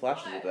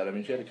flashes of that. I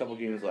mean, she had a couple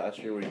games last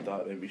year where you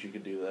thought maybe she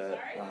could do that.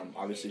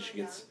 Obviously, she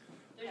gets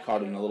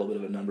caught in a little bit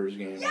of a numbers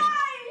game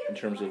in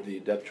terms of the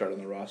depth chart on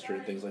the roster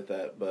and things like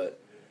that.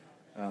 But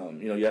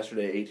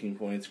yesterday 18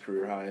 points,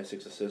 career high,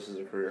 6 assists is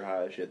a career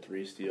high. She had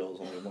 3 steals,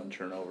 only 1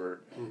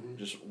 turnover. Mm-hmm.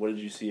 Just what did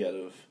you see out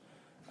of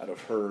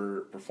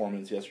her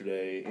performance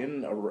yesterday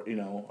in a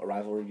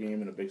rivalry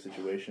game, in a big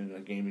situation, a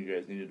game you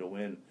guys needed to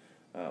win?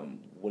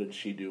 What did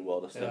she do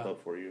well to step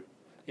up for you?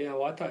 Yeah,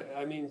 well,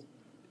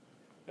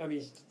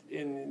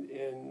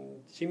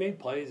 and she made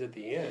plays at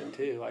the end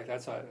too. Like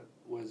that's what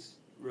was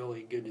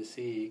really good to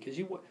see, because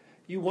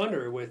you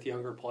wonder with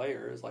younger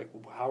players, like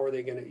how are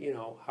they going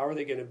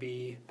to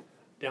be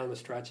down the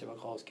stretch of a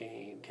close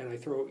game? Can I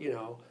throw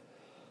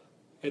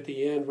at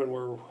the end when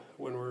we're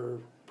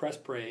press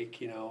break,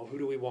 who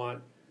do we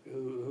want?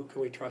 Who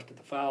can we trust at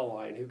the foul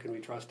line? Who can we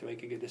trust to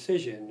make a good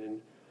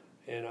decision?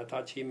 And I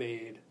thought she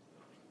made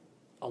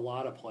a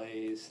lot of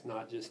plays,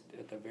 not just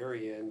at the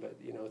very end, but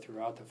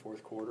throughout the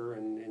fourth quarter,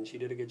 and she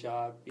did a good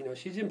job.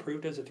 She's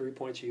improved as a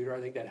 3-point shooter. I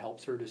think that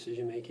helps her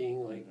decision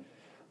making. Like,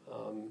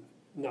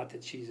 not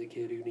that she's a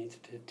kid who needs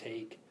to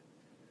take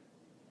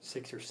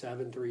 6 or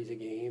 7 threes a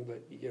game,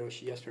 but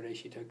yesterday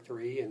she took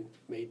 3 and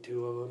made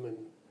 2 of them,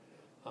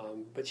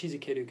 but she's a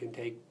kid who can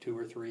take 2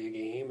 or 3 a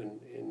game, and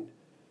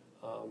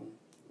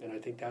I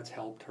think that's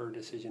helped her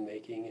decision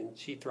making. And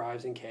she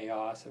thrives in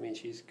chaos. I mean,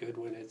 she's good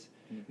when it's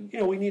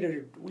we need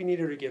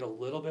her to get a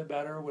little bit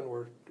better when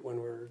we're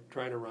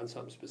trying to run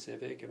something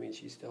specific. I mean,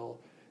 she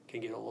still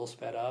can get a little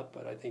sped up,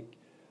 but I think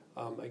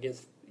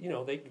against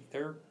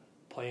their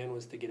plan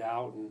was to get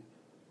out and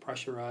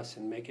pressure us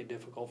and make it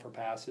difficult for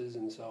passes,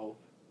 and so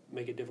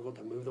make it difficult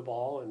to move the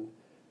ball, and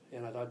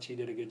I thought she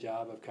did a good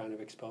job of kind of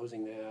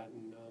exposing that,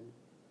 and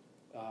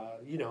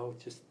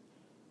just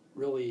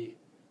really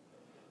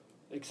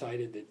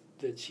excited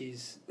that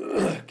she's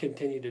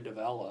continued to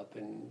develop,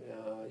 and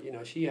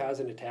she has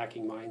an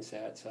attacking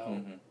mindset.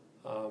 So,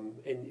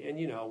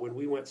 when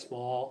we went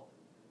small,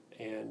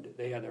 and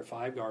they had their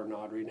 5-guard in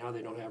Audrey, now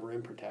they don't have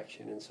rim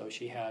protection, and so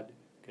she had,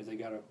 because they've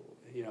got to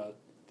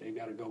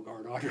go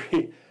guard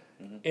Audrey,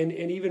 and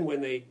even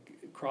when they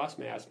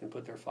cross-masked and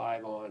put their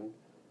 5 on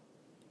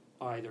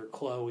either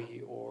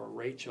Chloe or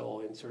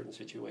Rachel in certain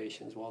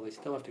situations, well, they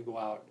still have to go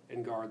out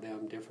and guard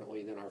them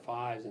differently than our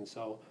 5s, and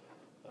so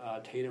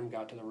Tatum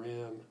got to the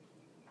rim,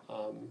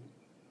 and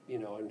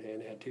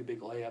had 2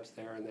 big layups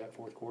there in that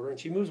fourth quarter, and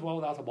she moves well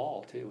without the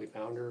ball too. We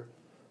found her,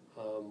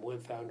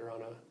 Liv found her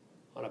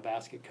on a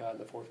basket cut in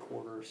the fourth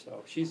quarter,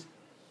 so she's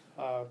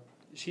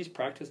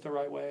practiced the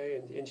right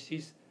way, and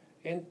she's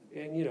and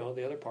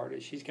the other part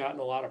is she's gotten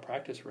a lot of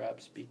practice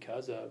reps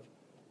because of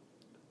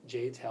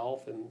Jade's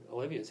health and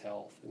Olivia's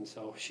health, and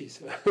so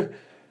she's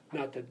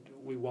not that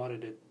we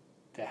wanted it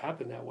to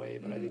happen that way,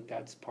 but I think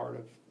that's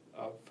part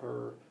of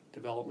her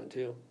development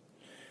too.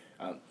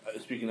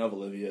 Speaking of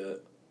Olivia,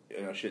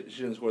 she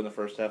didn't score in the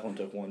first half, only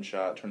took 1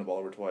 shot, turned the ball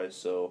over twice.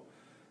 So,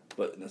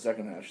 but in the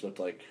second half, she looked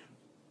like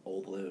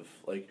old Liv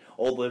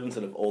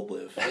instead of old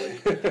Liv.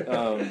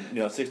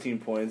 16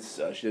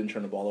 points. She didn't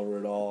turn the ball over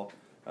at all.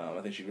 I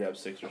think she grabbed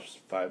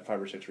 5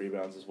 or 6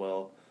 rebounds as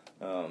well.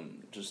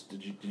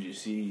 Did you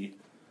see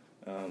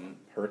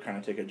her kind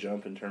of take a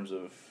jump in terms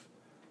of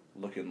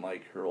looking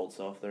like her old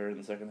self there in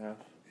the second half?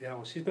 Yeah,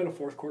 well, she's been a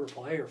fourth quarter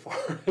player for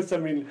us. I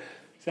mean,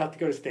 South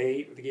Dakota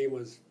State, the game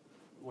was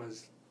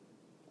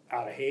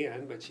out of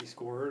hand, but she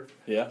scored.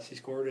 Yeah. She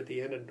scored at the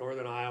end of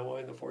Northern Iowa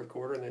in the fourth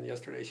quarter, and then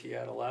yesterday she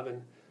had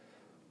 11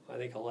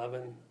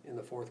 in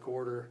the fourth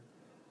quarter.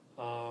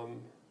 So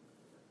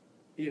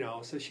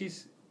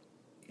she's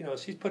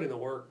put in the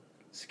work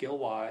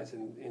skill-wise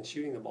and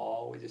shooting the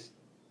ball. We just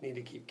need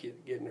to keep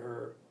getting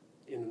her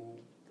in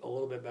a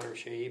little bit better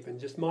shape and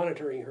just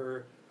monitoring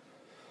her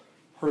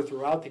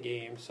throughout the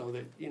game so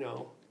that,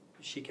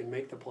 she can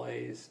make the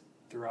plays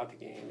throughout the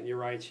game. And you're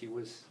right, she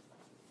was,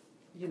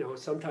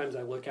 sometimes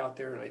I look out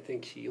there and I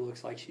think she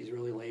looks like she's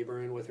really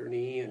laboring with her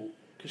knee and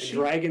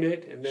dragging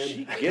it. And then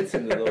she gets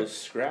into those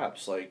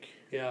scraps, like,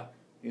 yeah,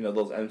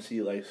 those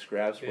MC-like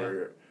scraps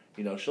where,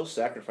 she'll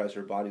sacrifice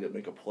her body to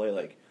make a play.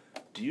 Like,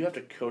 do you have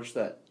to coach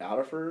that out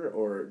of her,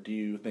 or do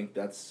you think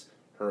that's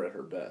her at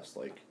her best?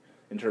 Like,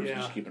 in terms of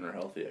just keeping her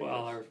healthy,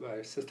 Well, our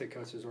assistant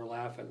coaches were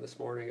laughing this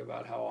morning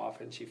about how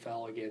often she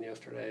fell again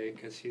yesterday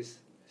because she's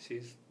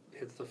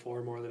hits the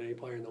floor more than any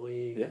player in the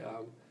league.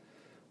 Yeah.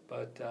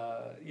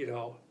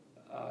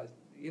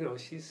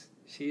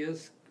 She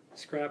is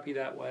scrappy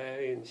that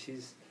way, and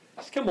she's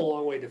come a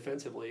long way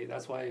defensively.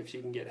 That's why if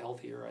she can get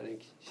healthier, I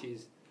think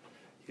she's,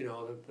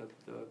 the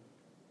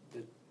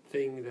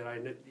thing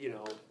that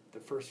the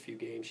first few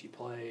games she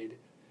played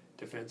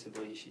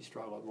defensively, she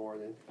struggled more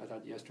than I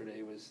thought.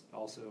 Yesterday was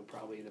also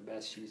probably the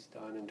best she's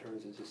done in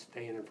terms of just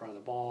staying in front of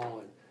the ball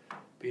and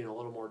being a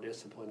little more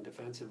disciplined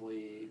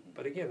defensively.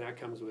 But again, that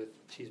comes with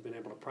she's been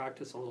able to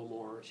practice a little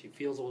more. She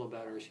feels a little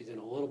better. She's in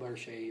a little better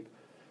shape.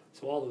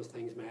 So all those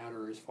things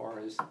matter as far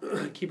as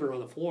keeping her on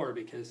the floor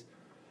because,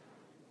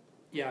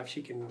 yeah, if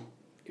she can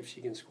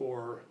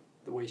score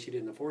the way she did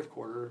in the fourth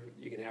quarter,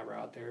 you can have her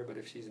out there. But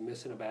if she's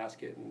missing a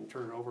basket and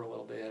turn it over a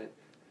little bit,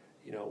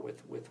 you know,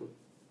 with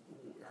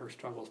her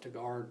struggles to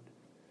guard,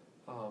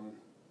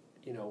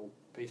 you know,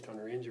 based on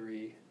her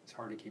injury, it's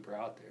hard to keep her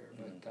out there.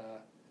 Mm-hmm.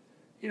 But,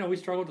 you know, we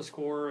struggled to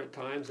score at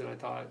times, and I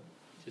thought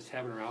just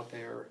having her out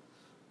there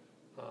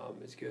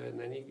is good. And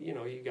then, you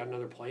know, you got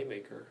another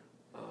playmaker.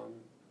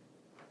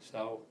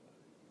 So,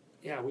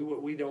 yeah,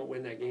 we don't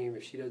win that game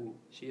if she doesn't.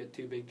 She had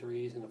 2 big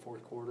threes in the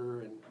fourth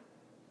quarter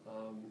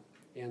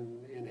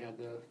and had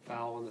the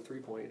foul on the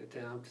 3-point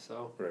attempt.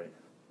 So right.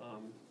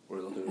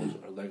 Where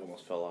her leg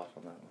almost fell off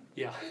on that one.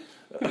 Yeah.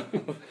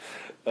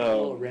 A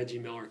little Reggie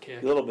Miller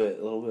kick. A little bit.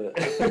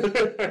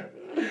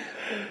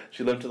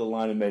 She limped to the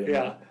line and made it.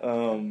 Yeah.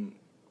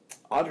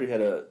 Audrey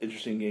had an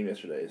interesting game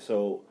yesterday.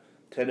 So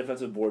 10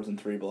 defensive boards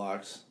and 3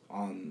 blocks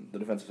on the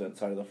defensive end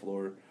side of the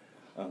floor.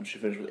 She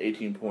finished with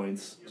 18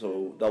 points,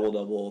 so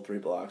double-double, 3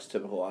 blocks,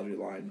 typical Audrey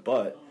line.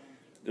 But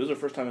it was her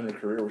first time in her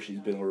career where she's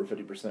been over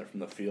 50% from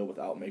the field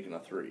without making a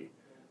 3.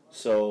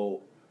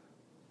 So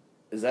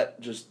is that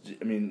just,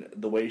 I mean,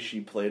 the way she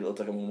played, it looked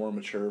like a more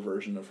mature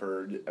version of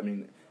her. I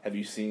mean, have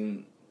you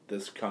seen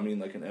this coming,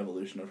 like an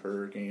evolution of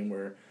her game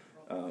where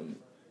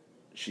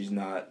she's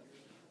not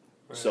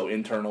so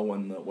internal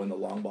when the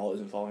long ball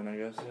isn't falling, I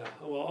guess? Yeah,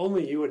 well,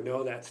 only you would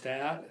know that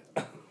stat.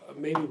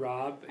 Maybe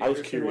Rob I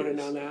was curious. would have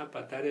known that,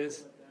 but that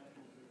is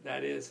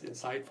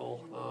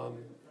insightful.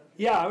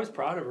 Yeah, I was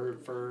proud of her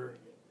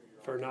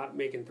for not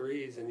making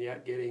threes and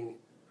yet getting,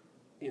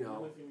 you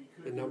know,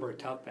 the number of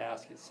tough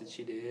baskets that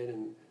she did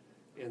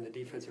and the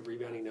defensive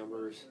rebounding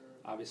numbers.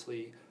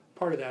 Obviously,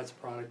 part of that's a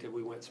product that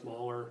we went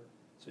smaller,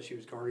 so she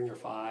was guarding her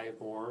 5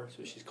 more,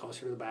 so she's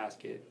closer to the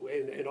basket.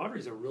 And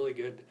Audrey's a really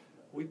good.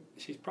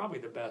 She's probably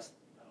the best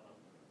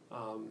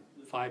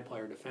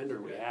 5-player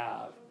defender we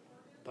have.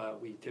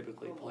 But we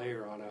typically play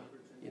her on a,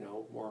 you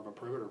know, more of a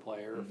perimeter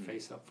player, mm-hmm.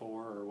 face up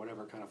 4 or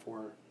whatever kind of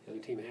 4 the other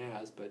team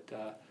has.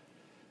 But,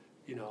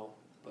 you know,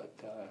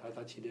 I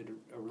thought she did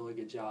a really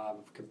good job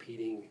of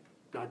competing,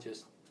 not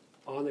just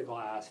on the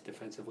glass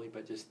defensively,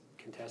 but just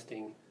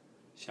contesting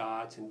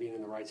shots and being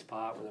in the right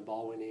spot when the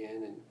ball went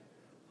in.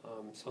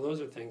 And so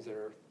those are things that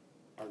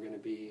are going to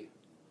be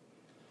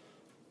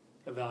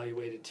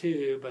evaluated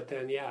too. But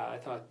then, yeah, I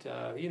thought,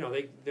 you know,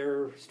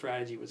 their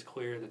strategy was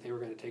clear that they were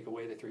going to take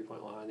away the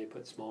 3-point line. They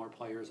put smaller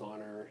players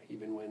on her.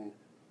 Even when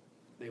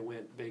they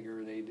went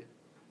bigger,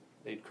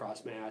 they'd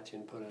cross match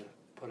and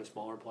put a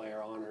smaller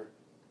player on her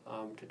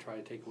to try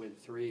to take away the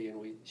 3.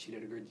 And she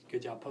did a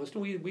good job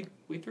posting.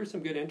 We threw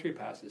some good entry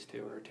passes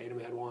to her. Tatum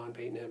had one,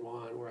 Peyton had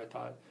one, where I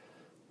thought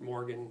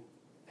Morgan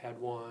had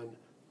one,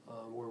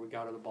 where we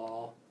got her the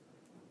ball.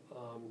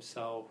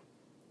 So,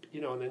 you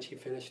know, and then she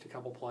finished a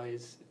couple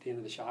plays at the end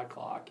of the shot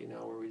clock, you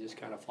know, where we just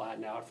kind of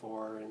flattened out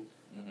for her and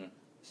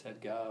said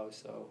go.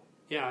 So,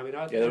 yeah, I mean,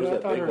 there was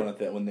that big one at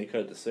that when they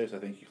cut it to 6. I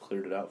think you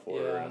cleared it out for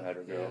her and had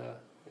her go.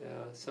 Yeah.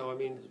 So, I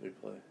mean, it was a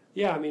big play.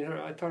 Yeah, I mean,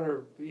 I thought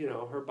her, you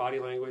know, her body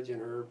language and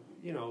her,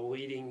 you know,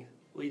 leading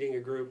a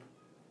group.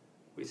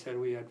 We said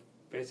we had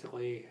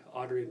basically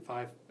Audrey and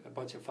a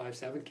bunch of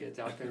 5'7" kids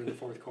out there in the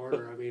fourth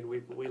quarter. I mean,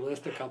 we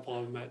list a couple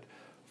of them at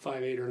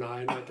 5'8" or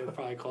 9, but they're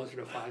probably closer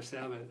to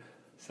 5'7".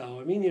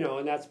 So, I mean, you know,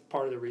 and that's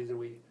part of the reason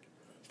we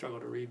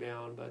struggled to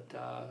rebound, but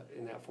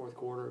in that fourth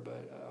quarter.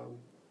 But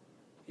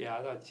yeah,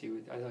 I thought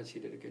she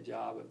did a good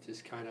job of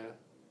just kind of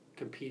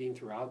competing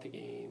throughout the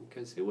game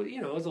because it was,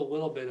 you know, it was a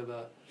little bit of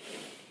a,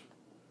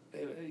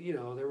 you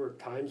know, there were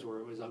times where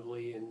it was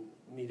ugly and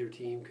neither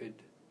team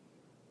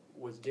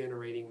was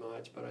generating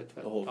much. But I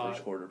thought the whole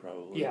first quarter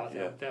probably. Yeah,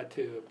 that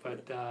too.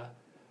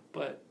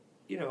 But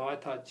you know, I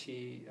thought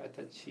she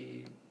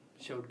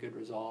showed good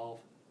resolve.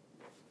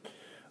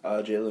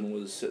 Jalen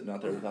was sitting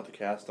out there without the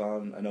cast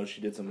on. I know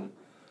she did some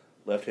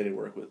left-handed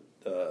work with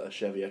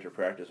Chevy after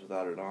practice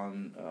without it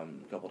on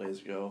a couple days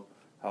ago.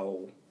 How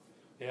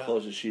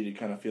close is she to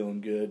kind of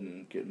feeling good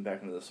and getting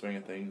back into the swing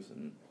of things?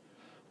 And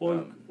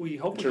we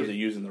hope in terms of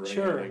using the right.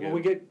 Sure. Well,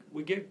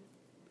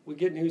 we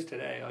get news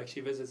today. Like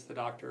she visits the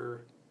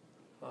doctor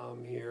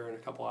here in a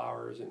couple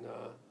hours, and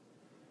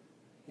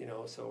you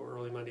know, so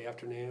early Monday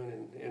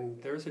afternoon,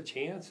 and there's a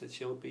chance that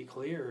she'll be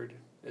cleared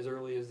as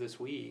early as this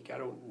week. I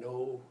don't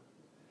know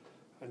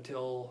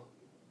until,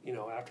 you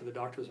know, after the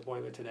doctor's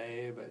appointment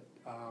today, but,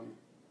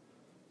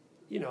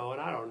 you know, and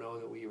I don't know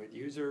that we would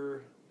use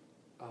her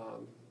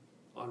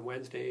on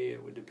Wednesday.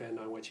 It would depend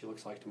on what she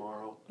looks like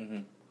tomorrow.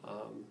 Mm-hmm.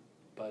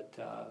 But,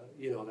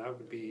 you know,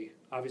 that'd be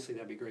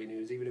great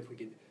news, even if we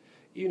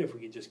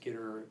could just get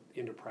her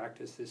into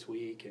practice this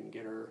week and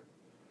get her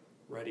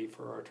ready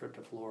for our trip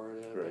to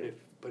Florida. Right.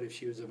 But if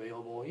she was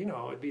available, you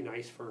know, it'd be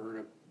nice for her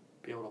to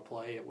be able to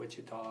play at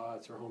Wichita.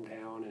 It's her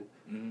hometown,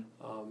 and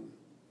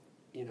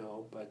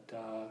But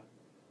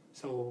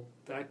so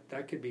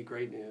that could be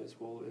great news.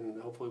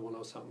 And hopefully we'll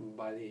know something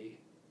by the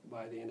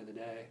end of the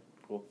day.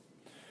 Cool.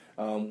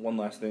 One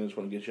last thing, I just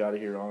want to get you out of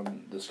here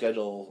on the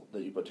schedule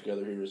that you put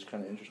together here is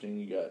kind of interesting.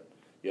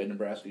 You had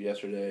Nebraska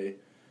yesterday,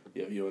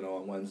 you have UNO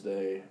on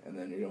Wednesday, and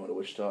then you're going to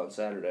Wichita on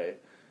Saturday.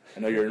 I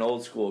know you're an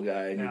old school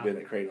guy and you've been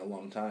at Creighton a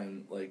long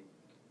time. Like,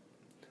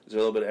 is there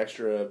a little bit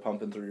extra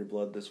pumping through your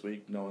blood this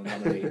week, knowing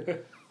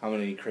how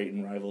many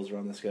Creighton rivals are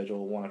on the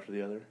schedule, one after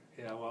the other?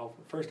 Yeah, well,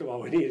 first of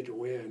all, we needed to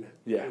win.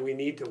 Yeah. And we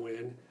need to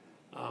win.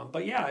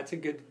 But yeah, it's a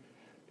good.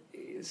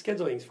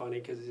 Scheduling's funny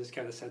because it just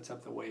kind of sets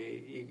up the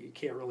way. You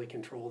can't really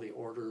control the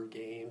order of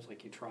games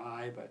like you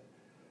try, but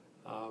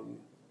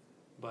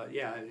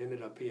yeah, it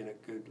ended up being a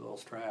good little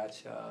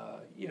stretch.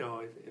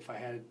 If I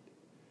had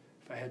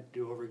to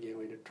do over again,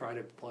 we'd try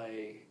to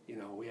play.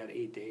 We had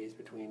 8 days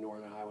between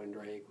Northern Iowa and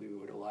Drake. We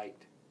would have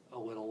liked a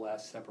little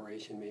less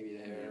separation maybe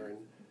there, and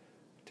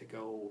to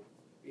go,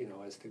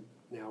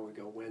 now we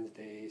go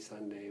Wednesday,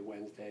 Sunday,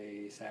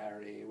 Wednesday,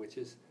 Saturday, which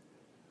is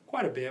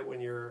quite a bit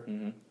when your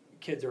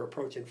kids are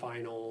approaching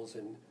finals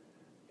and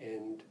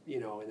in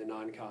the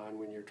non-con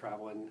when you're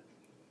traveling.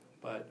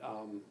 But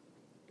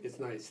it's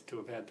nice to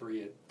have had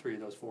three of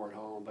those 4 at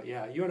home. But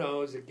yeah,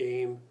 UNO is a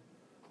game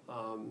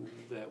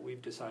that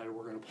we've decided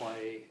we're going to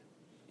play,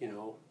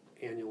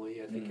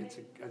 annually. I think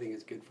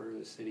it's good for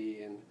the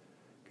city and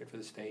good for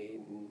the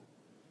state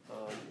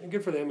and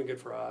good for them and good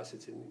for us.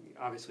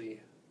 Obviously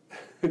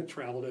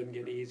travel doesn't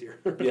get easier.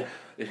 Yeah,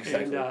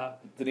 exactly. And,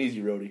 it's an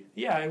easy roadie.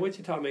 Yeah, and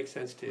Wichita makes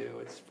sense too.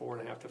 It's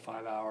 4.5 to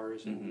 5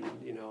 hours, and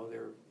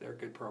they're a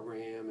good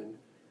program, and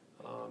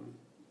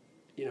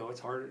it's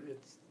hard. It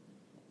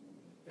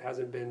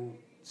hasn't been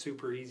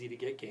super easy to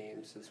get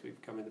games since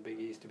we've come in the Big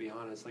East. To be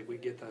honest, like we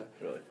get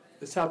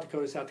the South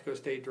Dakota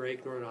State,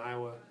 Drake, Northern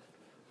Iowa.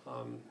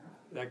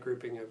 That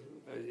grouping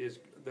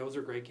those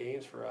are great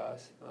games for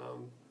us,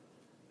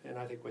 and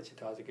I think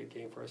Wichita's a good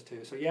game for us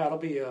too. So yeah,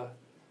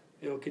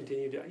 it'll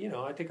continue to,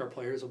 I think our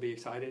players will be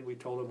excited. We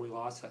told them we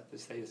lost the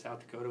state of South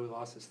Dakota, we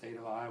lost the state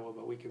of Iowa,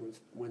 but we can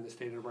win the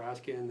state of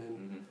Nebraska, and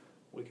then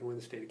we can win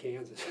the state of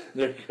Kansas.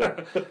 There you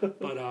go.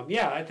 But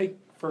I think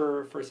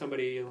for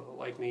somebody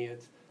like me,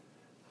 it's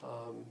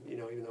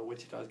even though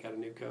Wichita's got a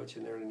new coach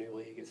and they're in a new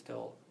league, it's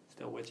still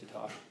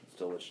Wichita.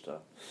 Still Wichita.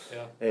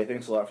 Yeah. Hey,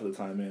 thanks a lot for the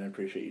time, man. I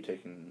appreciate you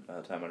taking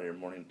time out of your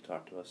morning to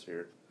talk to us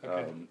here.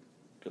 Okay.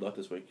 Good luck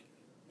this week.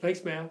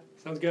 Thanks, man.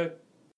 Sounds good.